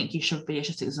what you think you should be is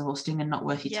just exhausting and not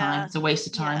worth your time. It's a waste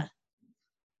of time.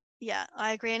 Yeah,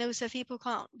 I agree. And also people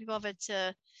can't be bothered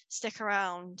to stick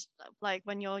around like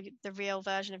when you're the real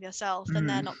version of yourself, then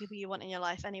they're not people you want in your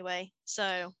life anyway.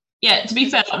 So yeah, to be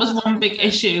fair, that was one big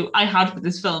issue I had with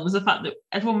this film, was the fact that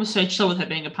everyone was so chill with her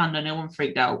being a panda, no one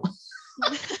freaked out. I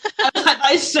was like,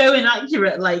 that is so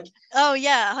inaccurate. Like, oh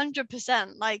yeah,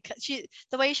 100%. Like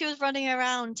the way she was running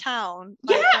around town,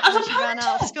 like, when she ran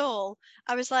out of school,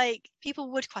 I was like, people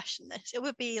would question this. It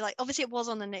would be like, obviously it was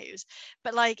on the news,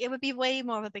 but like it would be way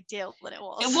more of a big deal than it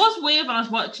was. It was weird when I was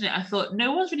watching it. I thought,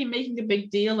 no one's really making a big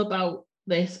deal about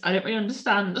this. I don't really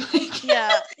understand.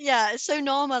 yeah, it's so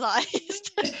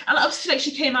normalized. And obviously, like,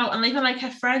 she came out, and even like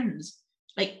her friends,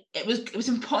 like it was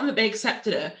important that they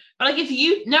accepted her. But like, if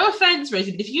you, no offense,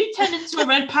 Rosie, but if you turned into a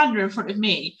red panda in front of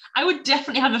me, I would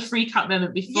definitely have a freak out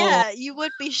moment before. Yeah, you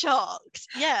would be shocked.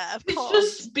 Yeah, of course.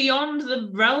 It's just beyond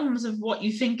the realms of what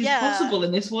you think is possible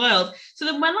in this world. So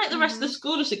then when like the rest of the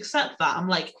school just accept that, I'm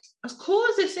like, as cool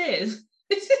as this is,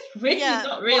 This is really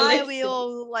not realistic. Why are we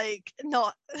all like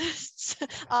not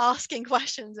asking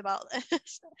questions about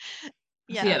this?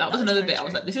 Yeah, that was another bit. I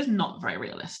was like, this is not very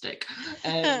realistic.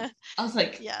 I was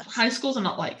like, high schools are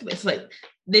not like this. Like,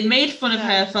 they made fun of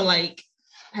her for like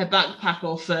her backpack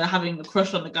or for having a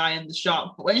crush on the guy in the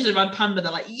shop. But when she's around Panda,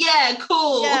 they're like, yeah,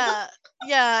 cool.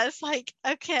 Yeah, it's like,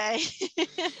 okay.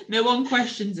 No one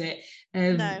questions it.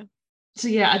 No. So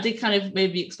yeah, I did kind of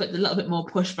maybe expect a little bit more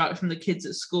pushback from the kids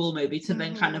at school, maybe to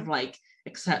then kind of like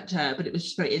accept her, but it was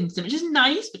just very instant, which is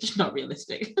nice, but just not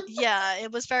realistic. Yeah,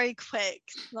 it was very quick.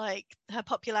 Like her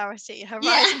popularity, her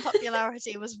rise in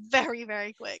popularity was very,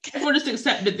 very quick. Everyone just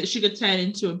accepted that she could turn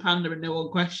into a panda and no one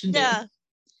questioned it.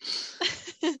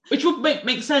 Which would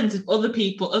make sense if other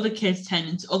kids turn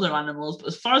into other animals, but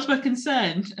as far as we're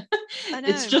concerned,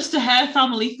 it's just a Hare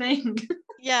family thing.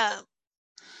 Yeah,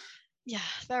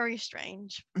 very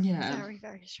strange. Yeah, very,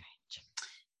 very strange.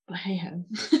 But hey ho.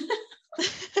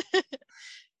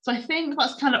 So I think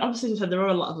that's kind of, obviously there are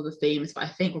a lot of other themes, but I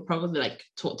think we're probably like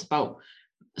talked about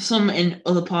some in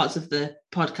other parts of the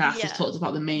podcast. Just talked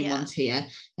about the main ones here,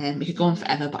 and we could go on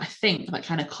forever, but I think that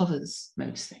kind of covers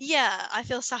most things. Yeah, I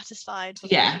feel satisfied.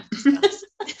 Yeah.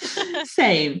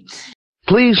 Same.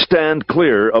 Please stand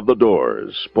clear of the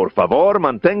doors. Por favor,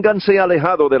 manténganse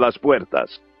alejado de las puertas.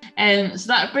 So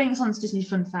that brings on to Disney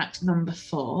Fun Fact number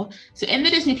 4. So in the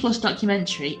Disney Plus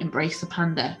documentary, Embrace the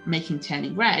Panda, Making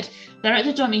Turning Red,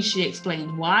 director John Ishii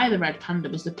explained why the red panda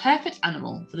was the perfect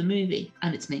animal for the movie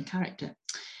and its main character.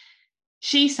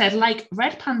 She said, like,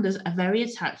 red pandas are very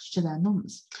attached to their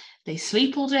mums. They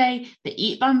sleep all day, they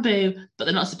eat bamboo, but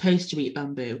they're not supposed to eat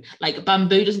bamboo. Like,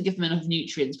 bamboo doesn't give them enough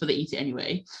nutrients, but they eat it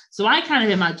anyway. So I kind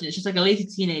of imagine it's just like a lazy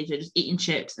teenager just eating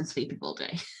chips and sleeping all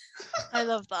day. I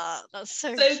love that. That's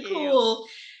so cute. Cool.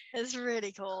 It's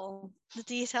really cool. The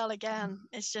detail again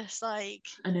is just like,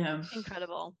 I know,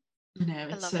 incredible. I know,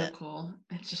 it's so cool.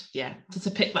 It's just, just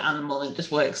to pick the animal and it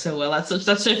just works so well. That's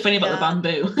so funny about the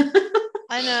bamboo.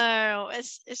 I know,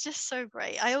 it's just so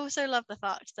great. I also love the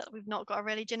fact that we've not got a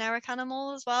really generic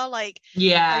animal as well. Like,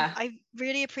 I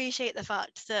really appreciate the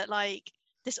fact that like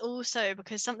this also,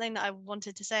 because something that I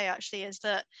wanted to say actually is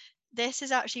that this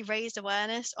has actually raised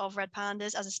awareness of red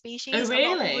pandas as a species. Oh, really? A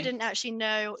lot of people didn't actually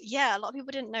know. Yeah, a lot of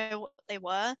people didn't know what they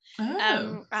were,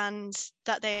 and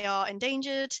that they are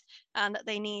endangered and that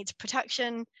they need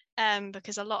protection,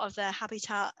 because a lot of their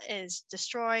habitat is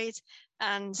destroyed,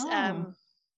 and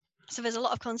so there's a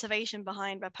lot of conservation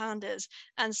behind red pandas,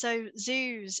 and so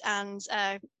zoos and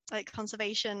like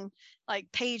conservation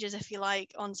like pages, if you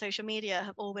like, on social media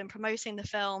have all been promoting the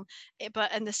film,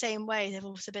 but in the same way they've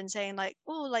also been saying like,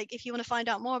 oh, like if you want to find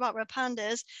out more about red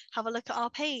pandas, have a look at our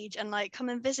page and like come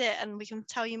and visit and we can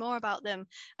tell you more about them.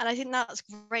 And I think that's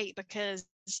great because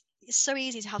it's so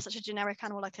easy to have such a generic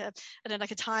animal like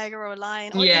a tiger or a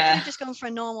lion, or if you've just gone for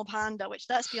a normal panda, which,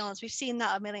 let's be honest, we've seen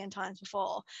that a million times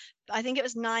before. But I think it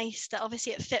was nice that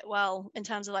obviously it fit well in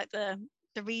terms of like the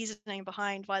reasoning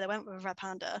behind why they went with a red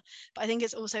panda, but I think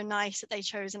it's also nice that they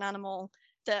chose an animal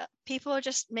that people are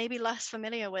just maybe less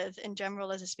familiar with in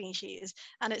general as a species.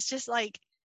 And it's just like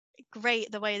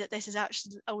great the way that this has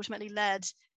actually ultimately led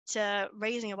to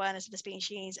raising awareness of the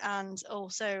species and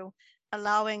also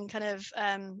allowing kind of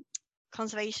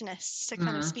conservationists to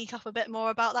kind of speak up a bit more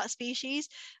about that species,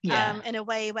 in a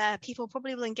way where people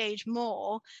probably will engage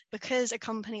more because a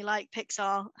company like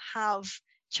Pixar have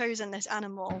chosen this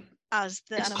animal as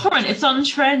the animal. Current, it's on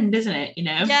trend, isn't it? You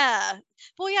know? Yeah.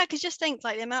 Well, yeah, because just think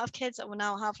like the amount of kids that will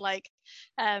now have like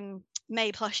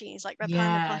May plushies, like red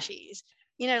panda plushies.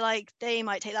 You know, like they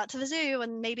might take that to the zoo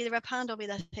and maybe the red panda will be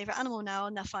their favorite animal now,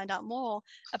 and they'll find out more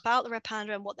about the red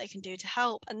panda and what they can do to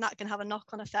help, and that can have a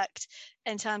knock-on effect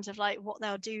in terms of like what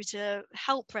they'll do to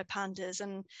help red pandas,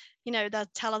 and you know, they'll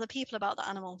tell other people about the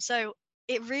animal. So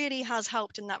it really has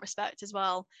helped in that respect as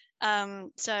well.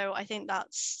 So I think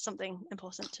that's something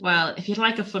important to know. Well, if you'd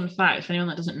like a fun fact, for anyone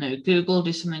that doesn't know, Google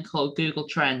do something called Google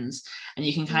Trends, and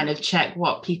you can kind of check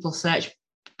what people search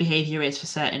behavior is for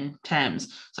certain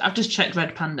terms. So I've just checked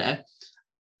red panda.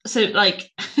 So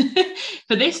like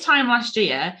for this time last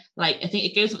year, like I think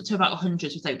it goes up to about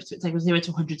 100. So it's like a 0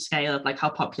 to 100 scale of like how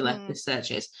popular this search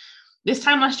is. This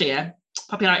time last year,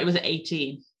 popularity was at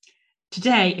 18.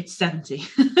 Today it's 70.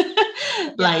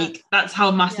 Like that's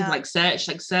how massive like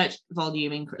search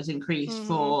volume has increased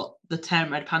for the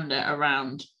term red panda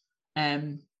around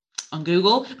on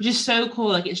Google, which is so cool.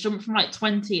 Like it's jumped from like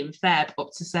 20 in Feb up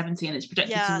to 70, and it's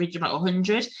projected to reach about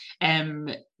 100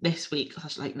 this week,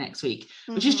 like next week,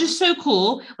 which is just so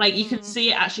cool. Like you can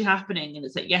see it actually happening, and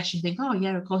it's like, yes, you think, oh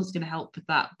yeah, of course it's going to help with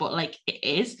that, but like it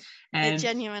is. It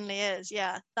genuinely is.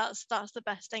 Yeah, that's the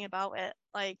best thing about it.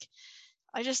 Like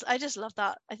I just love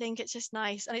that. I think it's just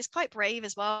nice, and it's quite brave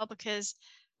as well, because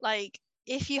like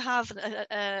if you have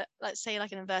let's say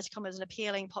like an inverted commas an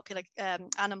appealing popular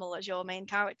animal as your main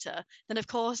character, then of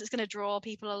course it's going to draw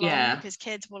people along, because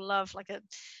kids will love like a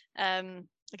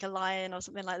lion or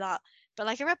something like that. But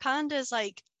like a red panda is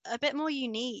like a bit more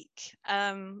unique.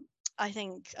 I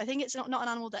think it's not an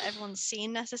animal that everyone's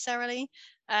seen necessarily,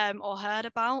 or heard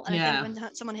about. And I think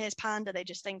when someone hears panda, they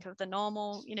just think of the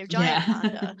normal, giant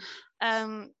panda.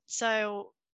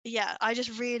 So yeah, I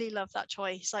just really love that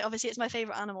choice. Like obviously it's my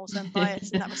favorite animal, so I'm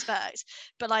biased in that respect.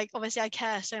 But like obviously I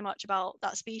care so much about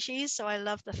that species, so I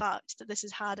love the fact that this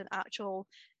has had an actual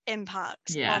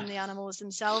impact on the animals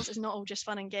themselves. It's not all just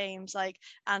fun and games, like,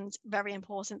 and very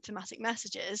important thematic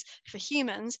messages for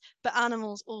humans, but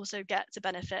animals also get to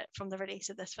benefit from the release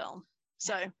of this film.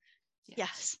 So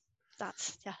that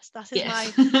is my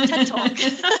TED talk.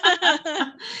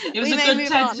 It was a good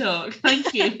TED talk.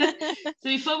 Thank you. So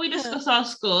before we discuss our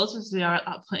scores, because we are at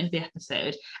that point of the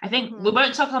episode, I think we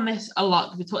won't talk on this a lot,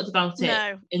 because we talked about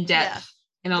it in depth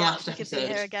in our last episode. Could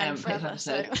be here again forever,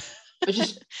 so. But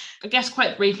just, I guess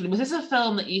quite briefly, was this a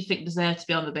film that you think deserved to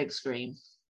be on the big screen?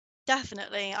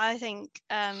 Definitely. I think,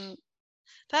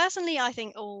 personally, I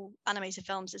think all animated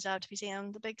films deserve to be seen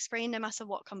on the big screen, no matter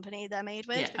what company they're made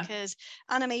with, because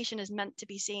animation is meant to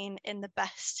be seen in the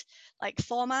best like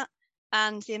format,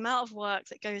 and the amount of work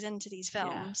that goes into these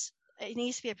films, it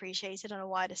needs to be appreciated on a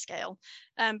wider scale.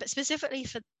 But specifically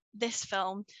for this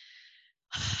film,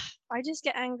 I just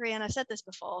get angry, and I've said this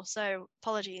before, so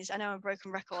apologies, I know I'm a broken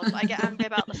record, but I get angry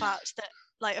about the fact that,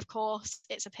 like, of course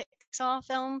it's a Pixar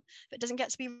film, but it doesn't get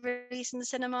to be released in the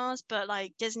cinemas, but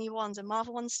like Disney ones and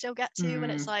Marvel ones still get to,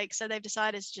 and it's like, so they've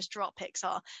decided to just drop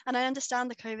Pixar. And I understand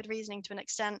the COVID reasoning to an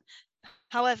extent.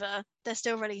 However, they're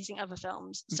still releasing other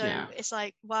films. So it's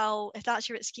like, well, if that's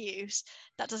your excuse,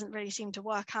 that doesn't really seem to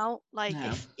work out. Like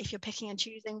if you're picking and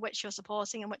choosing which you're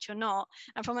supporting and which you're not.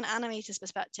 And from an animator's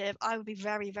perspective, I would be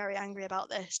very, very angry about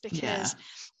this, because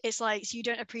it's like, so you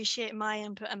don't appreciate my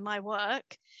input and my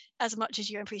work as much as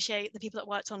you appreciate the people that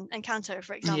worked on Encanto,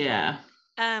 for example.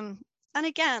 And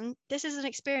again, this is an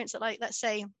experience that, like, let's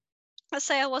say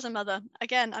I was a mother.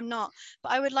 Again, I'm not,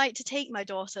 but I would like to take my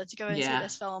daughter to go and see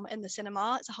this film in the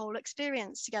cinema. It's a whole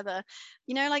experience together.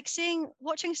 Like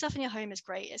watching stuff in your home is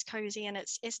great. It's cozy and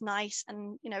it's nice,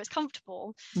 and it's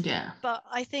comfortable. But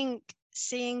I think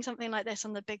seeing something like this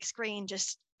on the big screen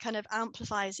just kind of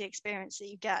amplifies the experience that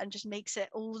you get, and just makes it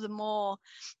all the more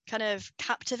kind of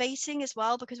captivating as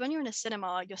well, because when you're in a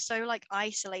cinema, you're so like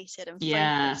isolated and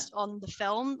focused on the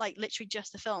film, like literally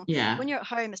just the film. When you're at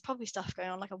home, there's probably stuff going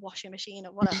on, like a washing machine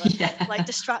or whatever, like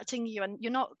distracting you, and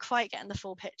you're not quite getting the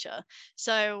full picture.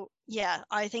 So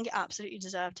I think it absolutely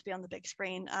deserved to be on the big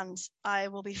screen, and I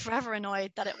will be forever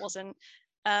annoyed that it wasn't.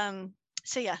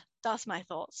 So that's my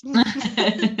thoughts.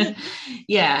 I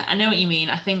know what you mean.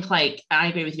 I think, like, I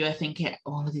agree with you. I think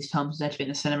all of these films deserve to be in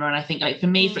the cinema, and I think, like, for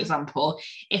me, for example,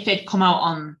 if it'd come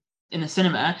out in the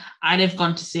cinema, I'd have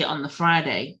gone to see it on the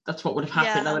Friday. That's what would have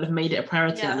happened. I would have made it a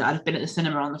priority. I'd have been at the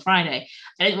cinema on the Friday.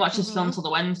 I didn't watch this film until the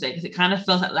Wednesday, because it kind of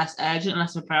feels like less urgent and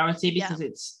less of a priority, because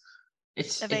it's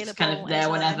kind of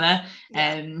there whenever.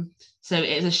 So it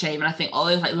is a shame, and I think all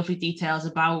those like lovely details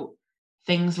about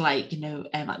things like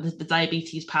like the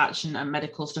diabetes patch and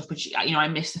medical stuff, which I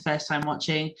missed the first time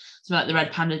watching. So like the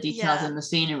red panda details in the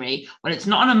scenery, when it's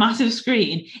not on a massive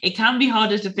screen, it can be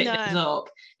harder to pick those up.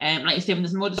 Like you say, when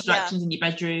there's more distractions in your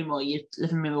bedroom or your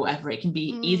living room or whatever, it can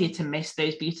be easier to miss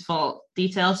those beautiful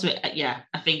details. So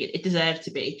I think it deserved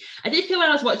to be. I did feel when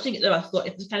I was watching it though, I thought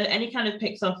if there's kind of any kind of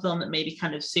Pixar film that maybe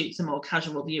kind of suits a more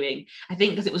casual viewing, I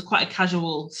think because it was quite a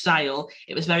casual style,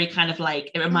 it was very kind of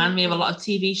like, it reminded me of a lot of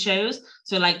TV shows.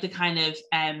 So like the kind of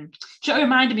show it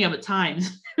reminded me of at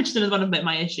times, which is one of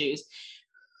my issues.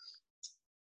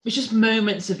 It was just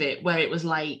moments of it where it was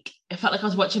like, it felt like I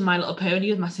was watching My Little Pony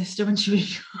with my sister when she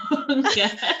was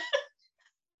young.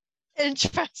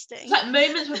 Interesting. It's like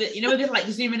moments with it, where they like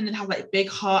zoom in and then have like big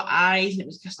heart eyes, and it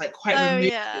was just like quite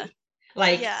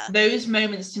removed. Those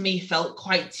moments to me felt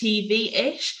quite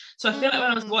TV-ish. So I feel like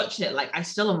when I was watching it, like I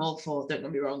still am all for, don't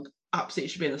get me wrong, absolutely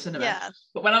should be in the cinema.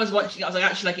 But when I was watching it, I was like,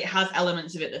 actually, like it has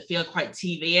elements of it that feel quite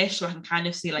TV-ish, so I can kind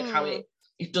of see like how it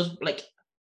does, like,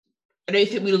 I don't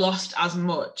think we lost as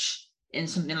much in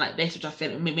something like this, which I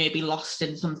feel we may be lost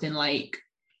in something like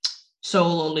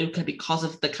Soul or Luca because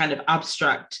of the kind of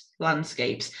abstract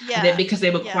landscapes. Because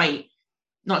they were quite,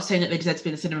 not saying that they deserved to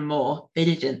be in the cinema more, they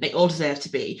didn't, they all deserved to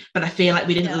be, but I feel like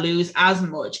we didn't lose as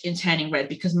much in Turning Red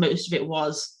because most of it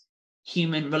was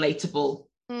human, relatable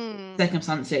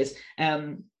circumstances.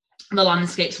 The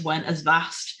landscapes weren't as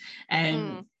vast,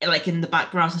 like in the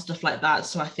backgrounds and stuff like that.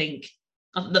 So I think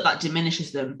not that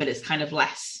diminishes them, but it's kind of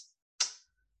less.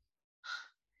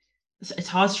 It's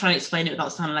hard to try and explain it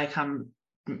without sounding like I'm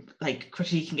like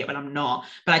critiquing it when I'm not.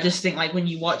 But I just think like when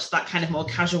you watch that kind of more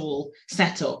casual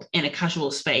setup in a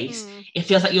casual space, it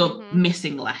feels like you're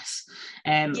missing less.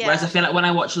 Whereas I feel like when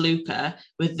I watch Luca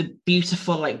with the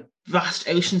beautiful like vast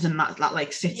oceans and that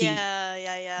like city,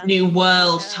 new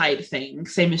world type thing,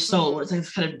 same as Soul, where it's like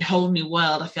this kind of whole new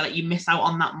world. I feel like you miss out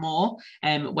on that more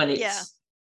when it's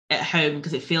at home,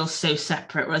 because it feels so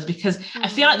separate. Whereas because I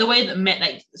feel like the way that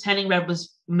like Turning Red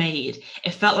was made,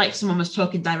 it felt like someone was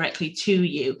talking directly to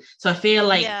you. So I feel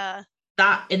like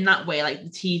that in that way, like the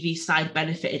TV side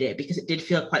benefited it because it did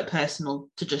feel quite personal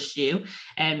to just you.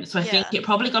 So I think it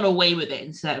probably got away with it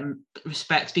in certain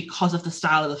respects because of the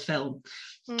style of the film.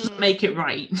 Doesn't make it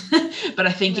right, but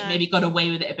I think it maybe got away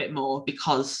with it a bit more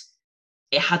because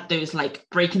it had those like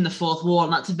breaking the fourth wall,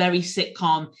 and that's a very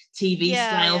sitcom TV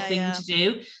style thing to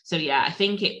do. So I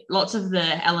think lots of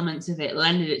the elements of it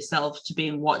lended itself to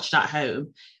being watched at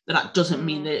home, but that doesn't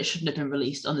mean that it shouldn't have been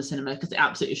released on the cinema, because it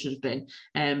absolutely should have been.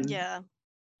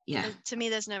 To me,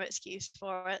 there's no excuse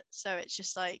for it, so it's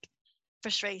just like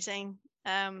frustrating.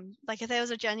 Like if there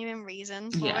was a genuine reason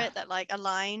for it that like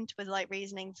aligned with like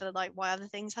reasoning for like why other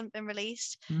things hadn't been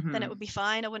released, then it would be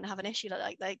fine. I wouldn't have an issue.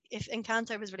 Like if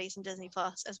Encanto was released on Disney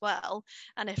Plus as well,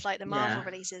 and if like the Marvel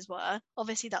releases were,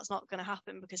 obviously that's not going to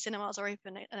happen because cinemas are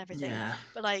open and everything,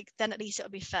 but like then at least it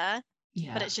would be fair.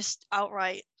 But it's just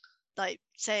outright like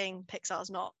saying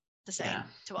Pixar's not the same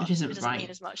to us. It doesn't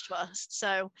mean as much to us.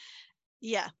 So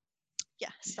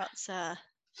that's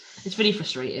it's really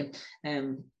frustrating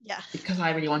because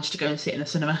I really wanted to go and sit in a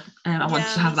cinema. I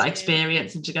wanted to have that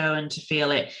experience and to go and to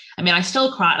feel it. I mean, I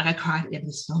still cried. Like I cried at the end of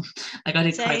this film. Like I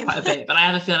did cry quite a bit, but I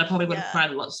have a feeling I probably would have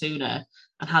cried a lot sooner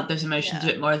and had those emotions a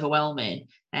bit more overwhelming.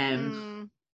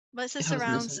 But it's the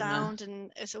surround sound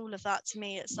and it's all of that. To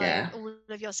me, it's like all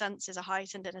of your senses are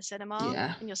heightened in a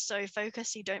cinema and you're so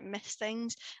focused you don't miss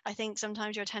things. I think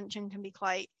sometimes your attention can be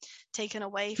quite taken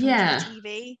away from the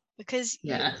TV because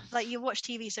you watch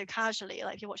TV so casually.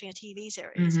 Like if you're watching a TV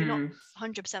series, you're not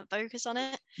 100% focused on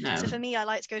it. So for me, I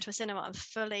like to go to a cinema and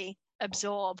fully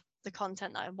absorb the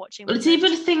content that I'm watching. Well, it's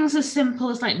even things as simple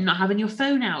as like not having your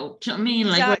phone out. Do you know what I mean?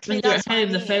 Exactly, like when you're at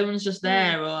home, the phone's just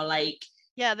there, or like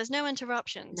there's no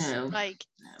interruptions.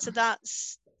 So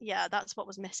that's what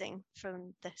was missing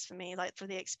from this for me, like for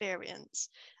the experience.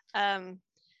 And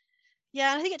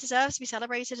I think it deserves to be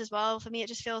celebrated as well. For me, it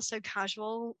just feels so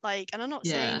casual. Like, and I'm not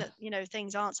saying that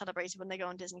things aren't celebrated when they go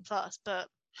on Disney Plus, but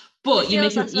you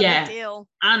make it big deal.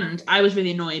 And I was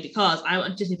really annoyed because I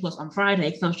went on Disney Plus on Friday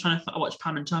because I was trying to watch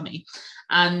Pam and Tommy,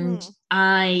 and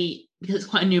because it's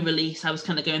quite a new release, I was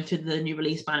kind of going through the new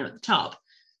release banner at the top.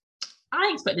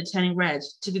 I expected Turning Red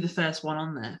to be the first one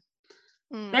on there.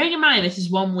 Bearing in mind this is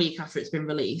 1 week after it's been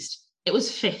released, it was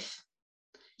 5th.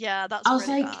 Yeah, that's I was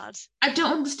really like, bad. I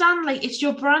don't understand. Like, it's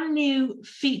your brand new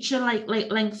feature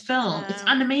length film. It's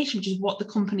animation, which is what the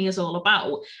company is all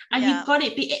about, and you've got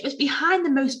it. It was behind the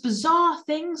most bizarre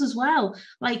things as well.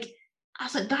 Like, I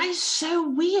was like, that is so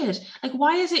weird. Like,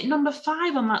 why is it number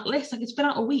 5 on that list? Like, it's been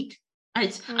out a week. And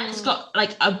it's got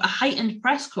like a heightened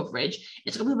press coverage.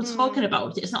 It's got people talking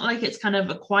about it. It's not like it's kind of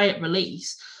a quiet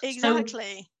release.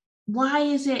 Exactly. So why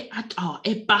is it?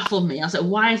 It baffled me. I was like,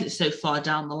 why is it so far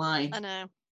down the line? I know.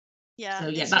 Yeah.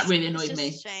 So that really annoyed me.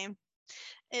 It's a shame.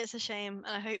 It's a shame,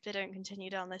 and I hope they don't continue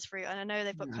down this route. And I know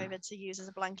they've got COVID to use as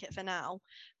a blanket for now,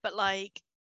 but like,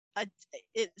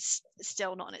 it's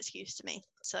still not an excuse to me.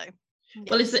 So.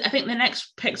 Well, I think the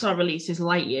next Pixar release is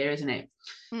Lightyear, isn't it?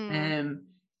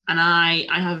 And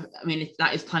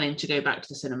that is planning to go back to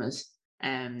the cinemas.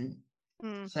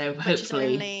 So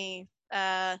hopefully only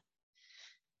less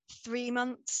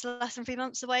than 3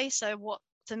 months away. So what,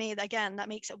 to me, again, that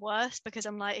makes it worse because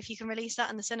I'm like, if you can release that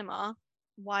in the cinema,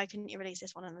 why couldn't you release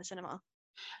this one in the cinema?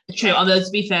 True, although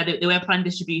to be fair, they were planning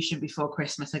distribution before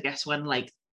Christmas, I guess, when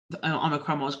like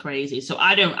Omicron was crazy. So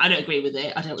I don't agree with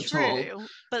it. I don't at all.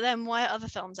 But then why are other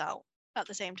films out at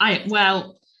the same time?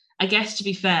 I guess to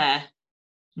be fair,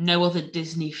 no other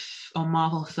Disney or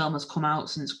Marvel film has come out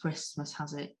since Christmas,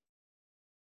 has it?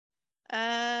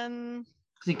 Because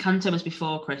Encanto was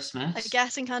before Christmas. I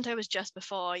guess Encanto was just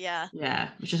before, yeah. Yeah,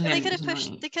 which is they could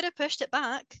have pushed it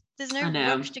back. There's no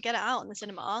rush to get it out in the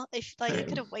cinema. If they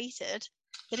could have waited,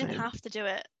 they didn't have to do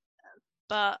it.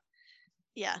 But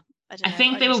yeah, I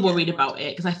think they were worried about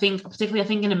it because I think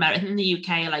in America, in the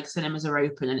UK, like cinemas are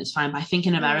open and it's fine. But I think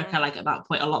in America, like at that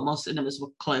point, a lot more cinemas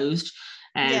were closed.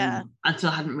 Until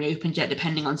it hadn't reopened yet,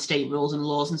 depending on state rules and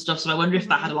laws and stuff. So I wonder if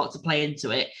that had a lot to play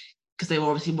into it, because they were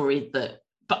obviously worried that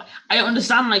But I don't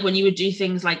understand, like, when you would do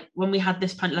things like when we had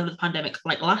this level of pandemic,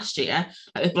 like last year,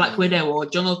 like with Black Widow or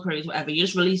Jungle Cruise, whatever, you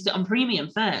just released it on premium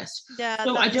first. Yeah,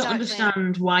 so I don't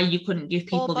understand why you couldn't give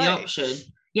people the option.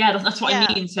 Yeah, that's what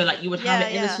I mean. So like you would have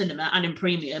it in the cinema and in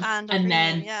premium, and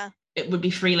then it would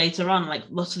be free later on, like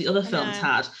lots of the other films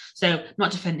had. So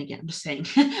not defending it, I'm just saying.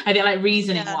 I think like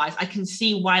reasoning wise, I can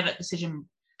see why that decision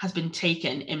has been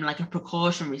taken in like a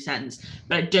precautionary sense,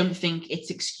 but I don't think it's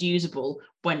excusable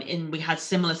when we had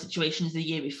similar situations the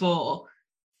year before,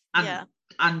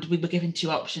 and we were given 2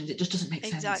 options. It just doesn't make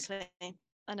sense. Exactly,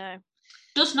 I know.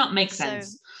 Does not make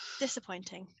sense.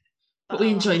 Disappointing. But we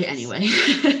enjoyed it anyway.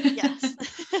 Yes.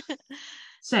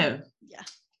 So,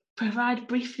 provide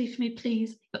briefly for me,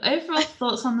 please, your overall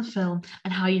thoughts on the film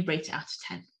and how you rate it out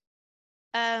of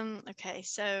 10. Okay,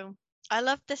 so I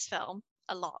love this film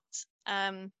a lot.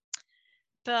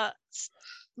 But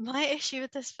my issue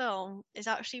with this film is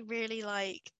actually really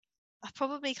like, I'm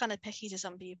probably kind of picky to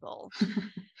some people,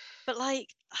 but like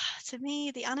to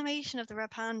me, the animation of the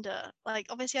red panda, like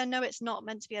obviously I know it's not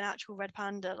meant to be an actual red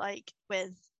panda, like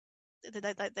with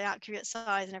the accurate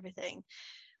size and everything.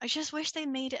 I just wish they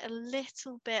made it a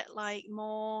little bit like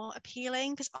more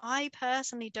appealing, because I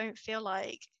personally don't feel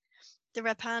like the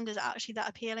red panda is actually that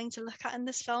appealing to look at in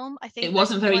this film. I think it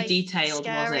wasn't very detailed,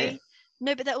 scary. was it?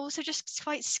 No, but they're also just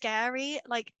quite scary.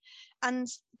 Like, and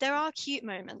there are cute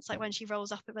moments, like when she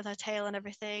rolls up with her tail and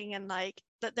everything, and like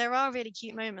that there are really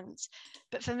cute moments.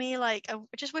 But for me, like, I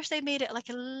just wish they made it like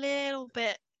a little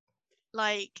bit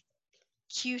like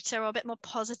cuter or a bit more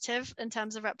positive in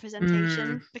terms of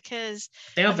representation, because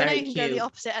they are I know very you can cute. go the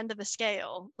opposite end of the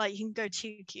scale. Like you can go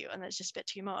too cute and it's just a bit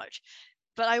too much.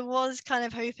 But I was kind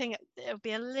of hoping it would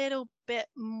be a little bit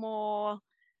more,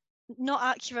 not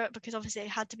accurate, because obviously it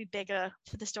had to be bigger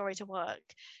for the story to work,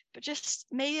 but just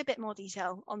maybe a bit more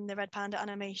detail on the red panda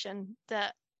animation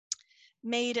that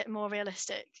made it more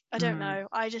realistic. I don't know.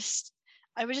 I was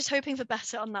just hoping for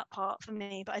better on that part for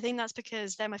me, but I think that's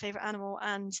because they're my favorite animal,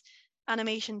 and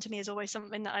animation to me is always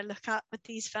something that I look at with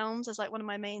these films as like one of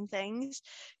my main things.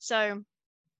 So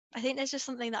I think there's just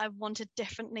something that I wanted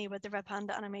differently with the red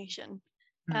panda animation.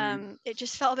 It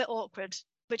just felt a bit awkward,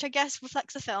 which I guess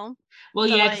reflects the film. Well,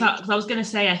 yeah, because I was going to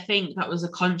say, I think that was a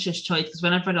conscious choice, because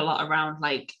when I've read a lot around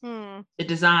like the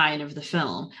design of the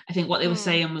film, I think what they were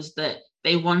saying was that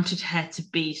they wanted her to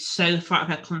be so far out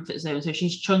of her comfort zone. So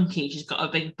she's chunky, she's got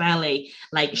a big belly,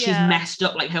 like she's messed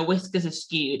up, like her whiskers are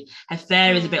skewed, her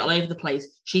hair is a bit all over the place,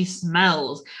 she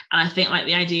smells. And I think like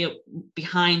the idea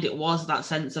behind it was that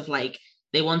sense of like,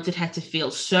 they wanted her to feel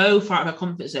so far out of her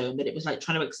comfort zone that it was like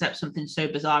trying to accept something so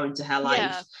bizarre into her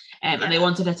life. And they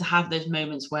wanted her to have those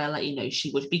moments where, like, you know,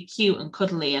 she would be cute and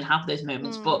cuddly and have those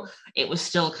moments, but it was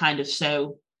still kind of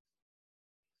so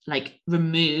like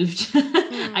removed,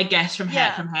 I guess, from her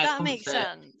that comfort. Makes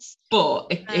sense. But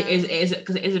it is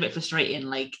because it is a bit frustrating,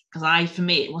 like, because for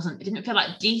me it didn't feel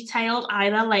like detailed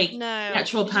either, like the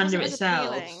actual panda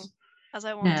itself, as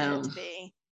I wanted it to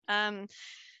be.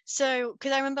 So,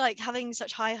 because I remember like having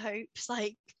such high hopes,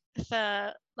 like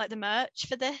for like the merch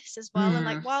for this as well, and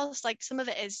like whilst like some of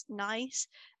it is nice,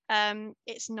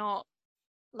 it's not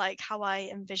like how I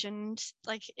envisioned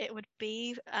like it would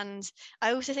be. And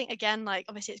I also think, again, like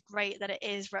obviously it's great that it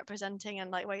is representing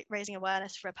and like raising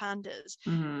awareness for pandas,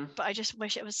 but I just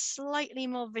wish it was slightly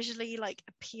more visually like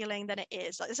appealing than it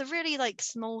is. Like it's a really like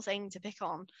small thing to pick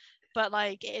on, but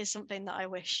like it is something that I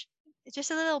wish it's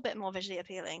just a little bit more visually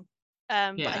appealing.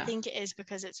 But I think it is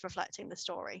because it's reflecting the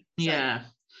story. So,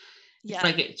 it's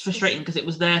like it's frustrating because it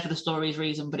was there for the story's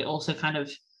reason, but it also kind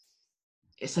of,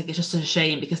 it's like it's just a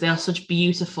shame because they are such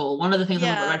beautiful. One of the things I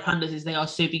love about red pandas is they are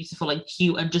so beautiful and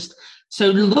cute and just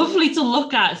so lovely to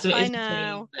look at. So it is a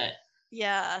shame that,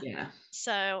 yeah.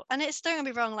 So, and it's, don't get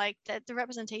me wrong, like the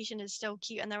representation is still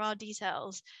cute and there are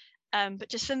details. But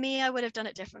just for me, I would have done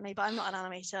it differently, but I'm not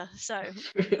an animator, so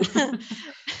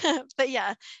but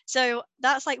yeah, so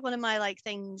that's like one of my like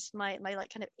things, my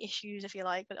like kind of issues, if you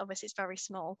like, but obviously it's very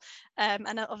small.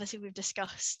 And obviously we've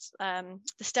discussed the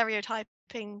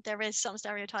stereotyping. There is some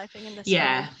stereotyping in this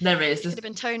film. There is. It could have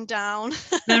been toned down.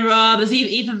 There's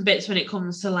even bits when it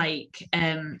comes to like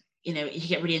you know, you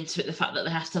get really into it, the fact that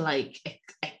they have to like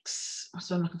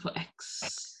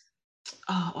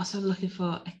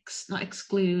not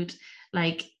exclude,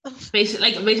 like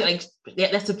basically they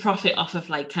have to profit off of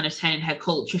like kind of turning her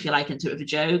culture, if you like, into it with a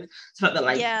joke. It's the fact that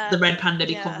like the red panda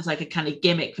becomes like a kind of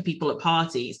gimmick for people at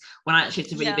parties, when actually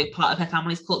it's a really big part of her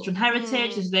family's culture and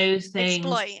heritage. Is those things.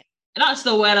 Exploit. And that's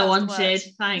the word I wanted.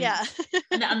 Thanks. Yeah.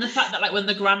 and the fact that like when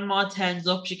the grandma turns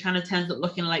up, she kind of turns up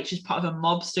looking like she's part of a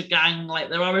mobster gang. Like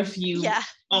there are a few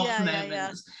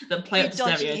moments that play up to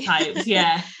stereotypes.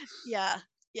 Yeah.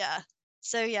 Yeah.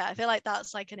 So yeah, I feel like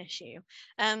that's like an issue.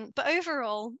 But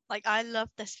overall, like I love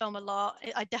this film a lot.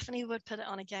 I definitely would put it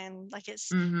on again. Like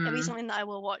it'll be something that I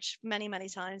will watch many, many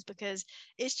times because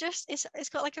it's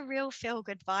got like a real feel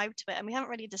good vibe to it. And we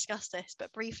haven't really discussed this,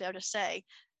 but briefly I'll just say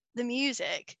the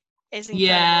music is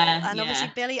incredible. And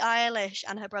obviously Billie Eilish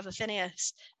and her brother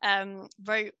Phineas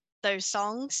wrote those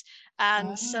songs.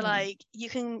 And so like you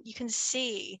can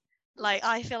see, like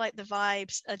I feel like the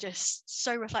vibes are just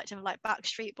so reflective of like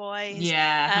Backstreet Boys.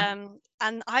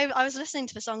 And I was listening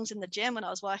to the songs in the gym when I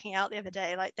was working out the other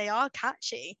day. Like they are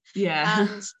catchy.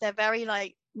 And they're very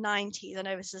like 90s. I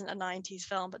know this isn't a 90s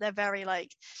film, but they're very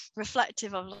like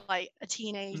reflective of like a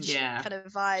teenage kind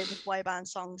of vibe with boy band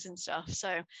songs and stuff.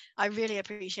 So I really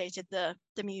appreciated the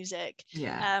music.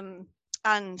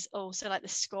 And also like the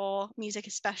score music,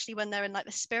 especially when they're in like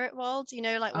the spirit world, you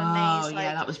know, like when May's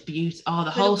like that was beautiful. The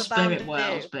whole spirit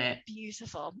world bit,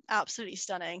 beautiful, absolutely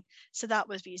stunning. So that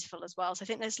was beautiful as well. So I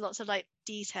think there's lots of like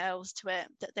details to it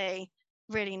that they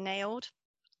really nailed.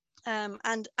 And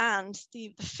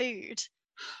the food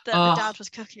that the dad was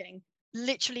cooking,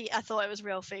 literally I thought it was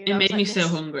real food. It made me so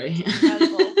hungry.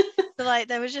 Incredible. So like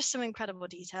there was just some incredible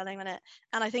detailing in it,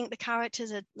 and I think the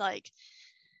characters are like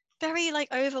very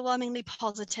like overwhelmingly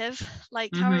positive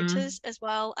like characters as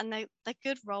well, and they're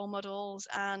good role models,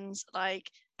 and like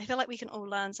I feel like we can all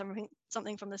learn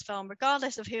something from this film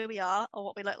regardless of who we are or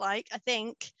what we look like. I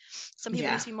think some people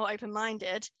need to be more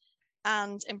open-minded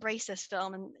and embrace this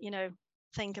film, and you know,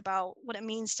 think about what it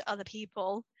means to other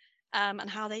people, and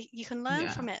how you can learn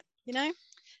from it, you know.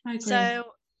 I agree. So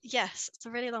yes, it's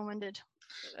a really long-winded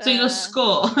so your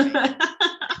score.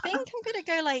 I think I'm gonna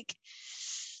go like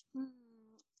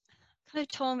kind of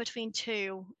torn between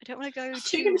 2. I don't want to go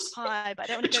too high, but I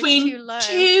don't want to go too low.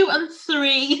 2 and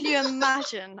 3. Can you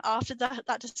imagine after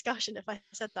that discussion if I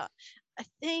said that? I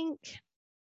think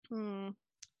I'm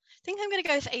going to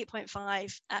go for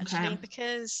 8.5 actually,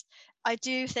 because I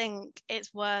do think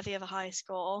it's worthy of a high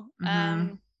score.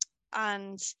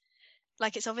 And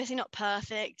like it's obviously not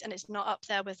perfect, and it's not up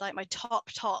there with like my top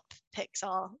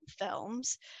Pixar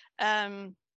films.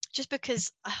 Just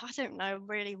because I don't know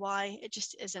really why it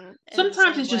just isn't.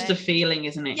 Sometimes it's just a feeling,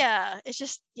 isn't it? Yeah, it's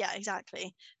just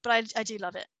exactly. But I do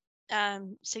love it.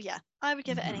 So yeah, I would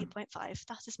give it an 8.5.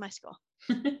 That is my score.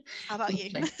 How about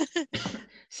you?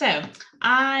 So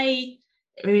I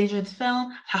really enjoyed the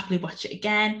film. Happily watch it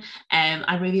again.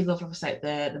 I really loved obviously like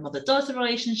the mother-daughter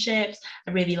relationships.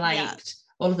 I really liked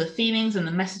all of the themings and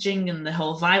the messaging, and the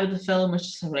whole vibe of the film was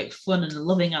just so like fun and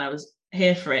loving, and I was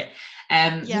here for it.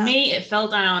 For me, it fell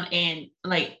down in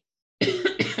like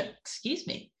excuse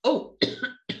me. Oh,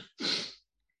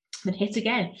 been hit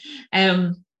again.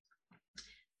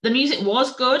 The music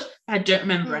was good. I don't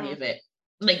remember any of it.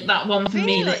 Like that one for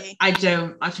me, like I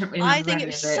don't really remember. I think it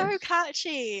was so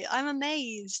catchy. I'm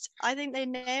amazed. I think they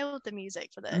nailed the music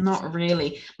for this. Not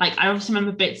really. Like I obviously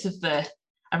remember bits of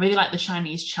I really like the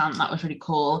Chinese chant. That was really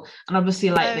cool. And obviously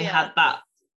like they had that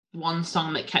one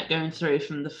song that kept going through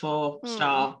from the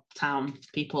 4-star town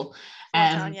people.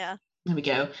 There we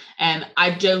go. I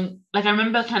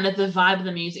remember kind of the vibe of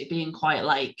the music being quite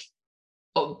like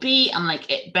upbeat, and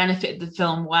like it benefited the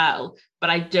film well, but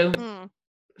I don't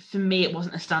for me it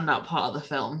wasn't a standout part of the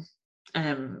film.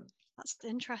 That's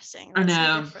interesting. That's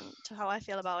so different to how I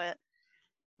feel about it.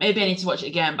 Maybe I need to watch it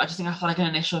again, but I just think I felt like an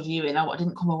initial viewing, I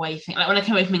didn't come away thinking, like when I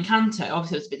came away from Encanto,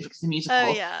 obviously it was a bit different because the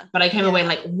musical, but I came away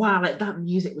like, wow, like that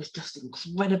music was just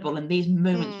incredible, and these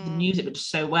moments with the music were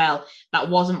just so well. That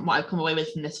wasn't what I've come away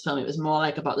with from this film. It was more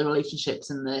like about the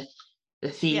relationships, and the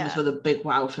themes were the big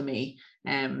wow for me.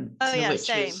 Same. But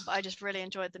I just really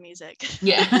enjoyed the music. So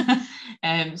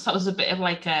that was a bit of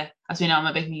like as we know, I'm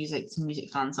a big music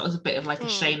fan, so that was a bit of like a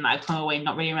shame that I've come away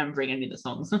not really remembering any of the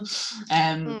songs.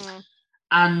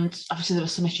 And obviously there were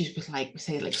some issues with like we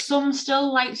say like some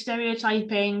still like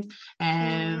stereotyping,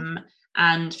 and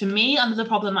for me another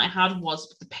problem that I had was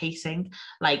with the pacing.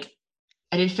 Like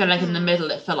I did feel like in the middle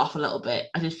it fell off a little bit.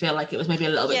 I did feel like it was maybe a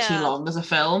little bit too long as a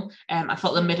film. I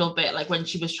felt the middle bit, like when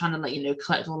she was trying to like, you know,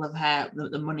 collect all of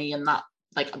the money, and that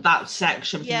like that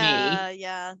section for me,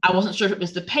 I wasn't sure if it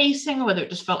was the pacing or whether it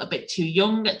just felt a bit too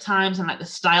young at times, and like the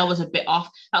style was a bit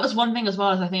off. That was one thing as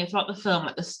well, as I think throughout the film,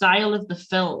 like the style of the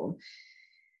film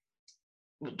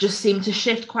just seemed to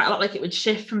shift quite a lot. Like it would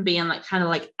shift from being like kind of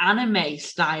like anime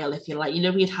style, if you like, you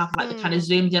know, we'd have like the kind of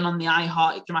zoomed in on the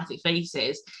eye-heart dramatic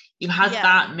faces. You had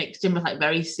that mixed in with like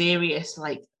very serious,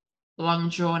 like long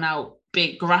drawn out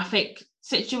big graphic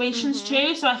situations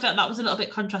too. So I felt that was a little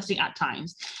bit contrasting at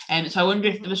times. So I wonder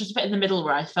if there was just a bit in the middle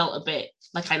where I felt a bit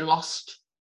like they lost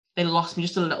me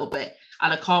just a little bit,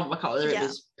 and I can't work out whether it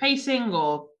was pacing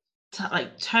or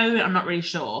like tone, I'm not really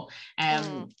sure.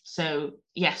 So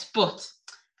yes, but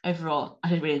overall, I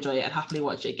did really enjoy it. I'd happily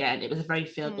watch it again. It was a very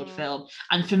feel-good film,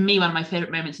 and for me, one of my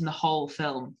favorite moments in the whole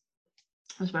film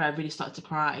was where I really started to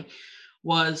cry.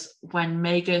 Was when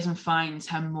May goes and finds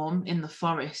her mum in the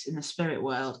forest in the spirit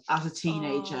world as a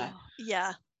teenager.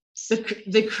 Yeah.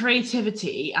 The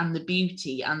creativity and the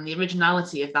beauty and the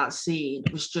originality of that scene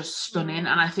was just stunning.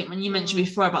 And I think when you mentioned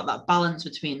before about that balance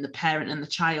between the parent and the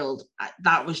child,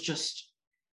 that was just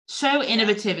so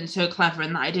innovative and so clever,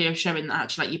 and that idea of showing that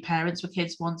actually like your parents were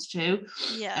kids once too,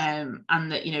 and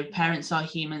that, you know, parents are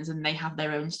humans and they have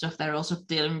their own stuff they're also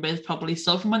dealing with, probably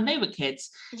still from when they were kids.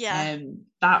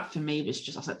 That for me was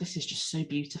just, I was like, this is just so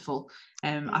beautiful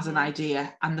as an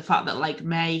idea. And the fact that like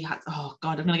May had, oh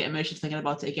god, I'm gonna get emotional thinking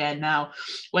about it again now,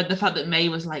 when the fact that May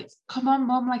was like, come on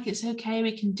mom, like it's okay,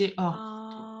 we can do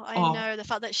I know, the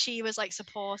fact that she was like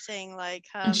supporting like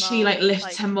her and she like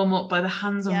lifts her mum up by the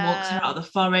hands and walks her out of the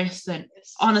forest. And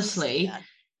honestly,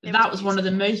 that was one of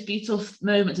the most beautiful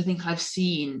moments I think I've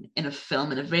seen in a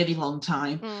film in a really long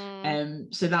time.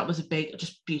 So that was a big,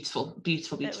 just beautiful.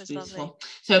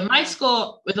 So my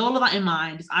score with all of that in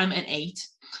mind is I'm an 8.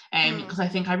 Because I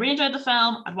think I really enjoyed the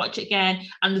film. I'd watch it again,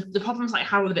 and the problems like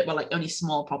Harold a bit were like only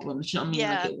small problems, you know what I mean?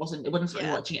 Like it wouldn't stop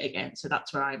me watching it again. So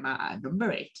that's where I'm at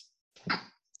number 8.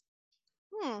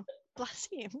 Bless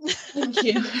you. Thank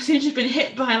you. I seem to have been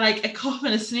hit by like a cough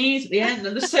and a sneeze at the end,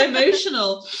 and they're so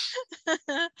emotional.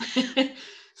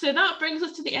 So that brings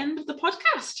us to the end of the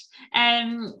podcast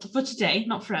for today,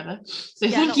 not forever. So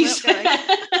thank you.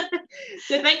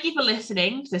 So thank you for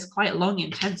listening to this quite long,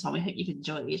 intense one. We hope you've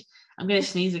enjoyed. I'm going to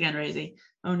sneeze again, Rosie.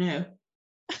 Oh no.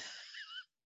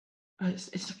 Oh,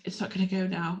 it's not going to go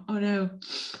now. Oh no.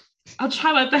 I'll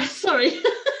try my best. Sorry.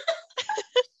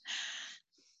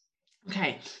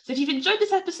 Okay, so if you've enjoyed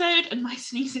this episode and my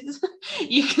sneezes,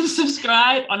 you can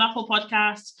subscribe on Apple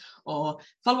Podcasts or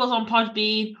follow us on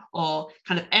Podbean or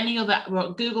kind of any other,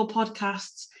 Google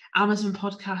Podcasts, Amazon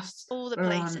Podcasts, all the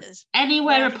places.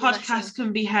 Anywhere a podcast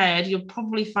can be heard, you'll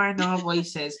probably find our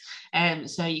voices.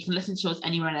 So you can listen to us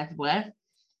anywhere and everywhere.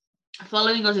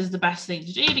 Following us is the best thing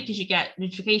to do because you get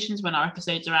notifications when our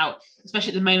episodes are out,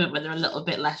 especially at the moment where they're a little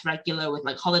bit less regular with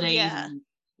like holidays and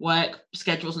work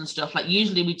schedules and stuff. Like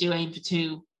usually we do aim for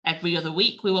 2 every other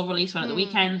week. We will release one at the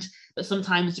weekend, but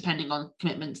sometimes depending on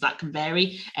commitments that can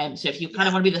vary. So if you kind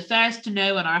of want to be the first to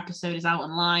know when our episode is out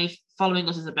and live, following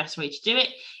us is the best way to do it.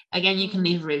 Again, you can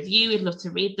leave a review. We'd love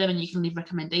to read them, and you can leave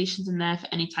recommendations in there for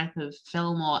any type of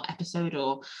film or episode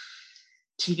or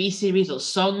TV series or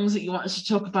songs that you want us to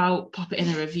talk about. Pop it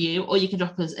in a review, or you can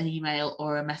drop us an email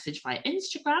or a message via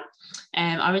Instagram.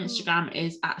 Our Instagram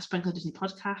is at Sprinkle of Disney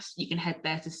Podcast. You can head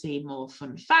there to see more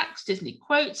fun facts, Disney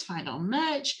quotes, find our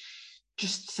merch,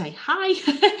 just say hi,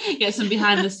 get some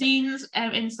behind the scenes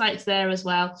insights there as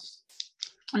well.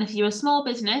 And if you're a small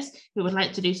business who would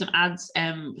like to do some ads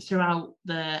throughout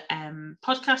the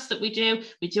podcast that we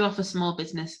do offer small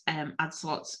business ad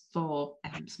slots for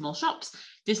small shops,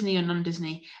 Disney or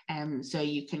non-Disney. So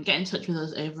you can get in touch with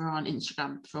us over on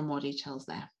Instagram for more details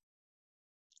there.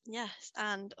 Yes,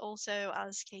 and also,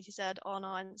 as Katie said, on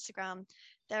our Instagram,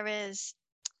 there is,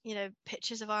 you know,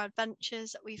 pictures of our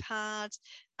adventures that we've had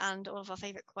and all of our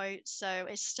favourite quotes. So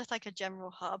it's just like a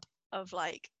general hub of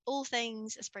like all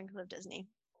things a sprinkle of Disney.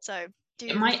 So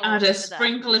it might add a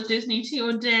sprinkle of Disney to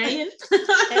your day.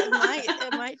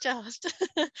 it might just.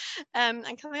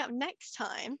 And coming up next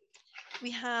time,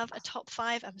 we have a top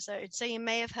 5 episode. So you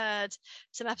may have heard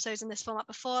some episodes in this format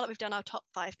before. Like we've done our top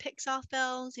 5 Pixar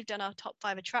films. We've done our top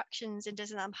 5 attractions in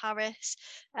Disneyland Paris.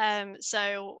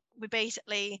 So we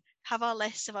basically have our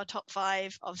list of our top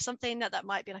 5 of something that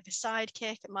might be like a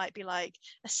sidekick. It might be like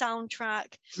a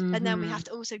soundtrack. And then we have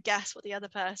to also guess what the other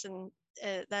person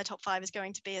their top 5 is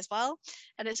going to be as well,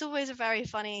 and it's always a very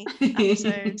funny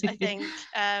episode. I think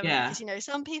because you know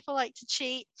some people like to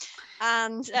cheat,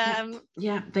 and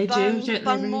they do.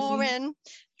 Bung Morin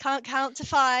can't count to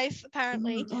 5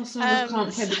 apparently. Also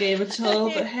can't play the game at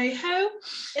all, but hey ho,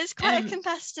 it's quite a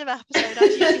competitive episode,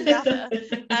 as you can gather.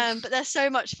 But they're so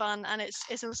much fun, and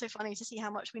it's also funny to see how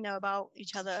much we know about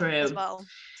each other as well.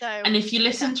 So, and if you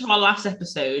listen to our last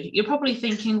episode, you're probably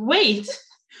thinking, wait,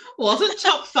 wasn't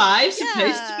top 5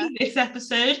 supposed to be this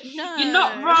episode? No. You're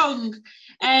not wrong.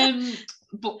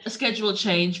 But a schedule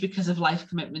change because of life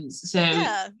commitments. So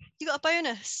you got a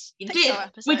bonus. We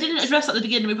didn't address that at the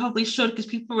beginning. We probably should, because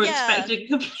people were expecting a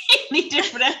completely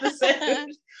different episode.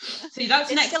 So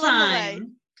that's next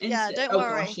time. Don't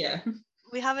worry. Gosh,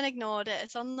 we haven't ignored it.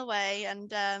 It's on the way, and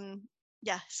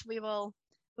yes, we'll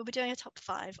be doing a top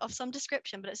 5 of some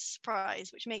description, but it's a surprise,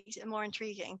 which makes it more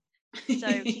intriguing.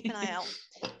 So keep an eye out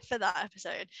for that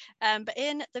episode. But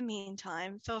in the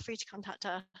meantime, feel free to contact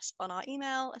us on our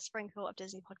email,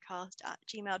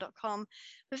 asprinkleofdisneypodcast@gmail.com,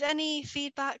 with any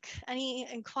feedback, any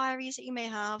inquiries that you may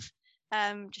have.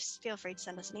 Just feel free to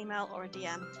send us an email or a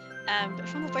DM. But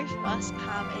from the both of us,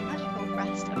 have a magical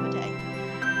rest of the day.